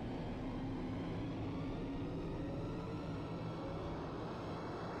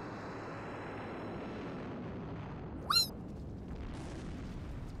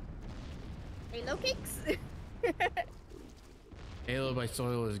 Halo cakes? Halo by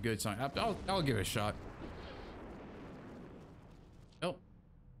Soil is a good song. I'll give it a shot. Oh,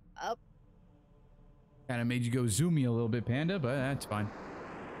 Oh, kind of made you go zoomy a little bit, Panda, but that's fine.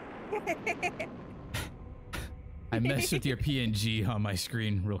 I messed with your PNG on my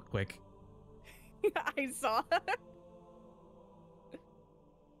screen real quick. I saw.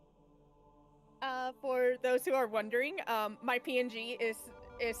 For those who are wondering, my PNG is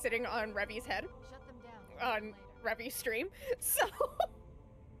sitting on Revy's head Shut them down. on Revy's stream, so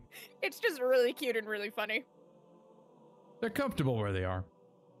it's just really cute and really funny. They're comfortable where they are.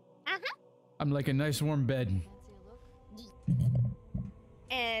 Uh-huh. I'm like a nice warm bed. Fancy a look?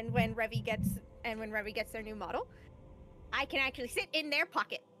 And when Revy gets their new model, I can actually sit in their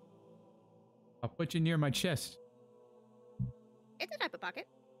pocket. I'll put you near my chest. It's a type of pocket.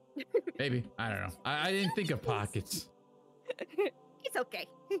 Maybe. I don't know. I didn't think of pockets. It's okay.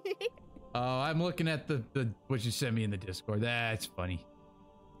 Oh, I'm looking at the what you sent me in the Discord. That's funny.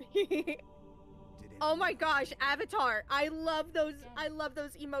 Oh my gosh, Avatar. I love those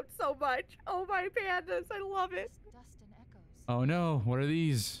emotes so much. Oh my pandas, I love it. Just dust and echoes. Oh no, what are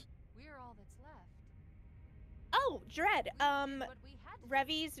these? We're all that's left. Oh, Dread. We did what we had to do.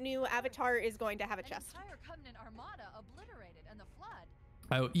 Revy's new avatar is going to have a An chest. entire Covenant armada obliterated, and the flood.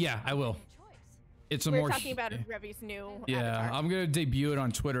 Oh yeah, I will. No choice. It's a We're more talking about Revy's new yeah, avatar. I'm gonna debut it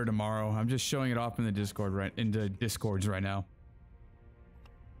on Twitter tomorrow. I'm just showing it off in the Discord Discords right now.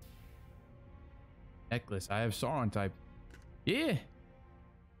 Necklace. I have Sauron type. Yeah.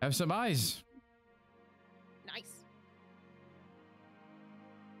 Have some eyes. Nice.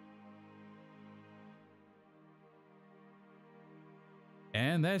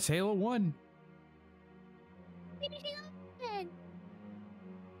 And that's Halo 1. Yay!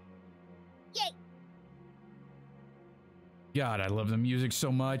 God, I love the music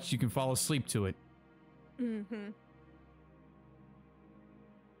so much. You can fall asleep to it. Mm-hmm.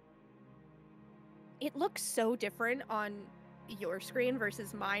 It looks so different on your screen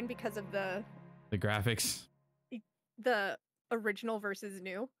versus mine because of the graphics. original versus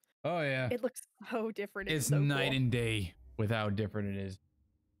new. Oh yeah. It looks so different. It's so night cool. and day with how different it is.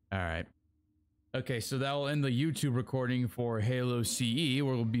 All right. Okay, so that will end the YouTube recording for Halo CE.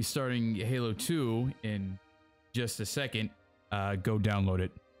 We'll be starting Halo 2 in just a second. Go download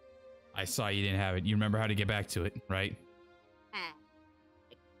it. I saw you didn't have it. You remember how to get back to it, right?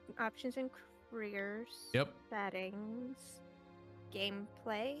 Options and careers. Yep. Settings.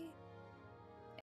 Gameplay.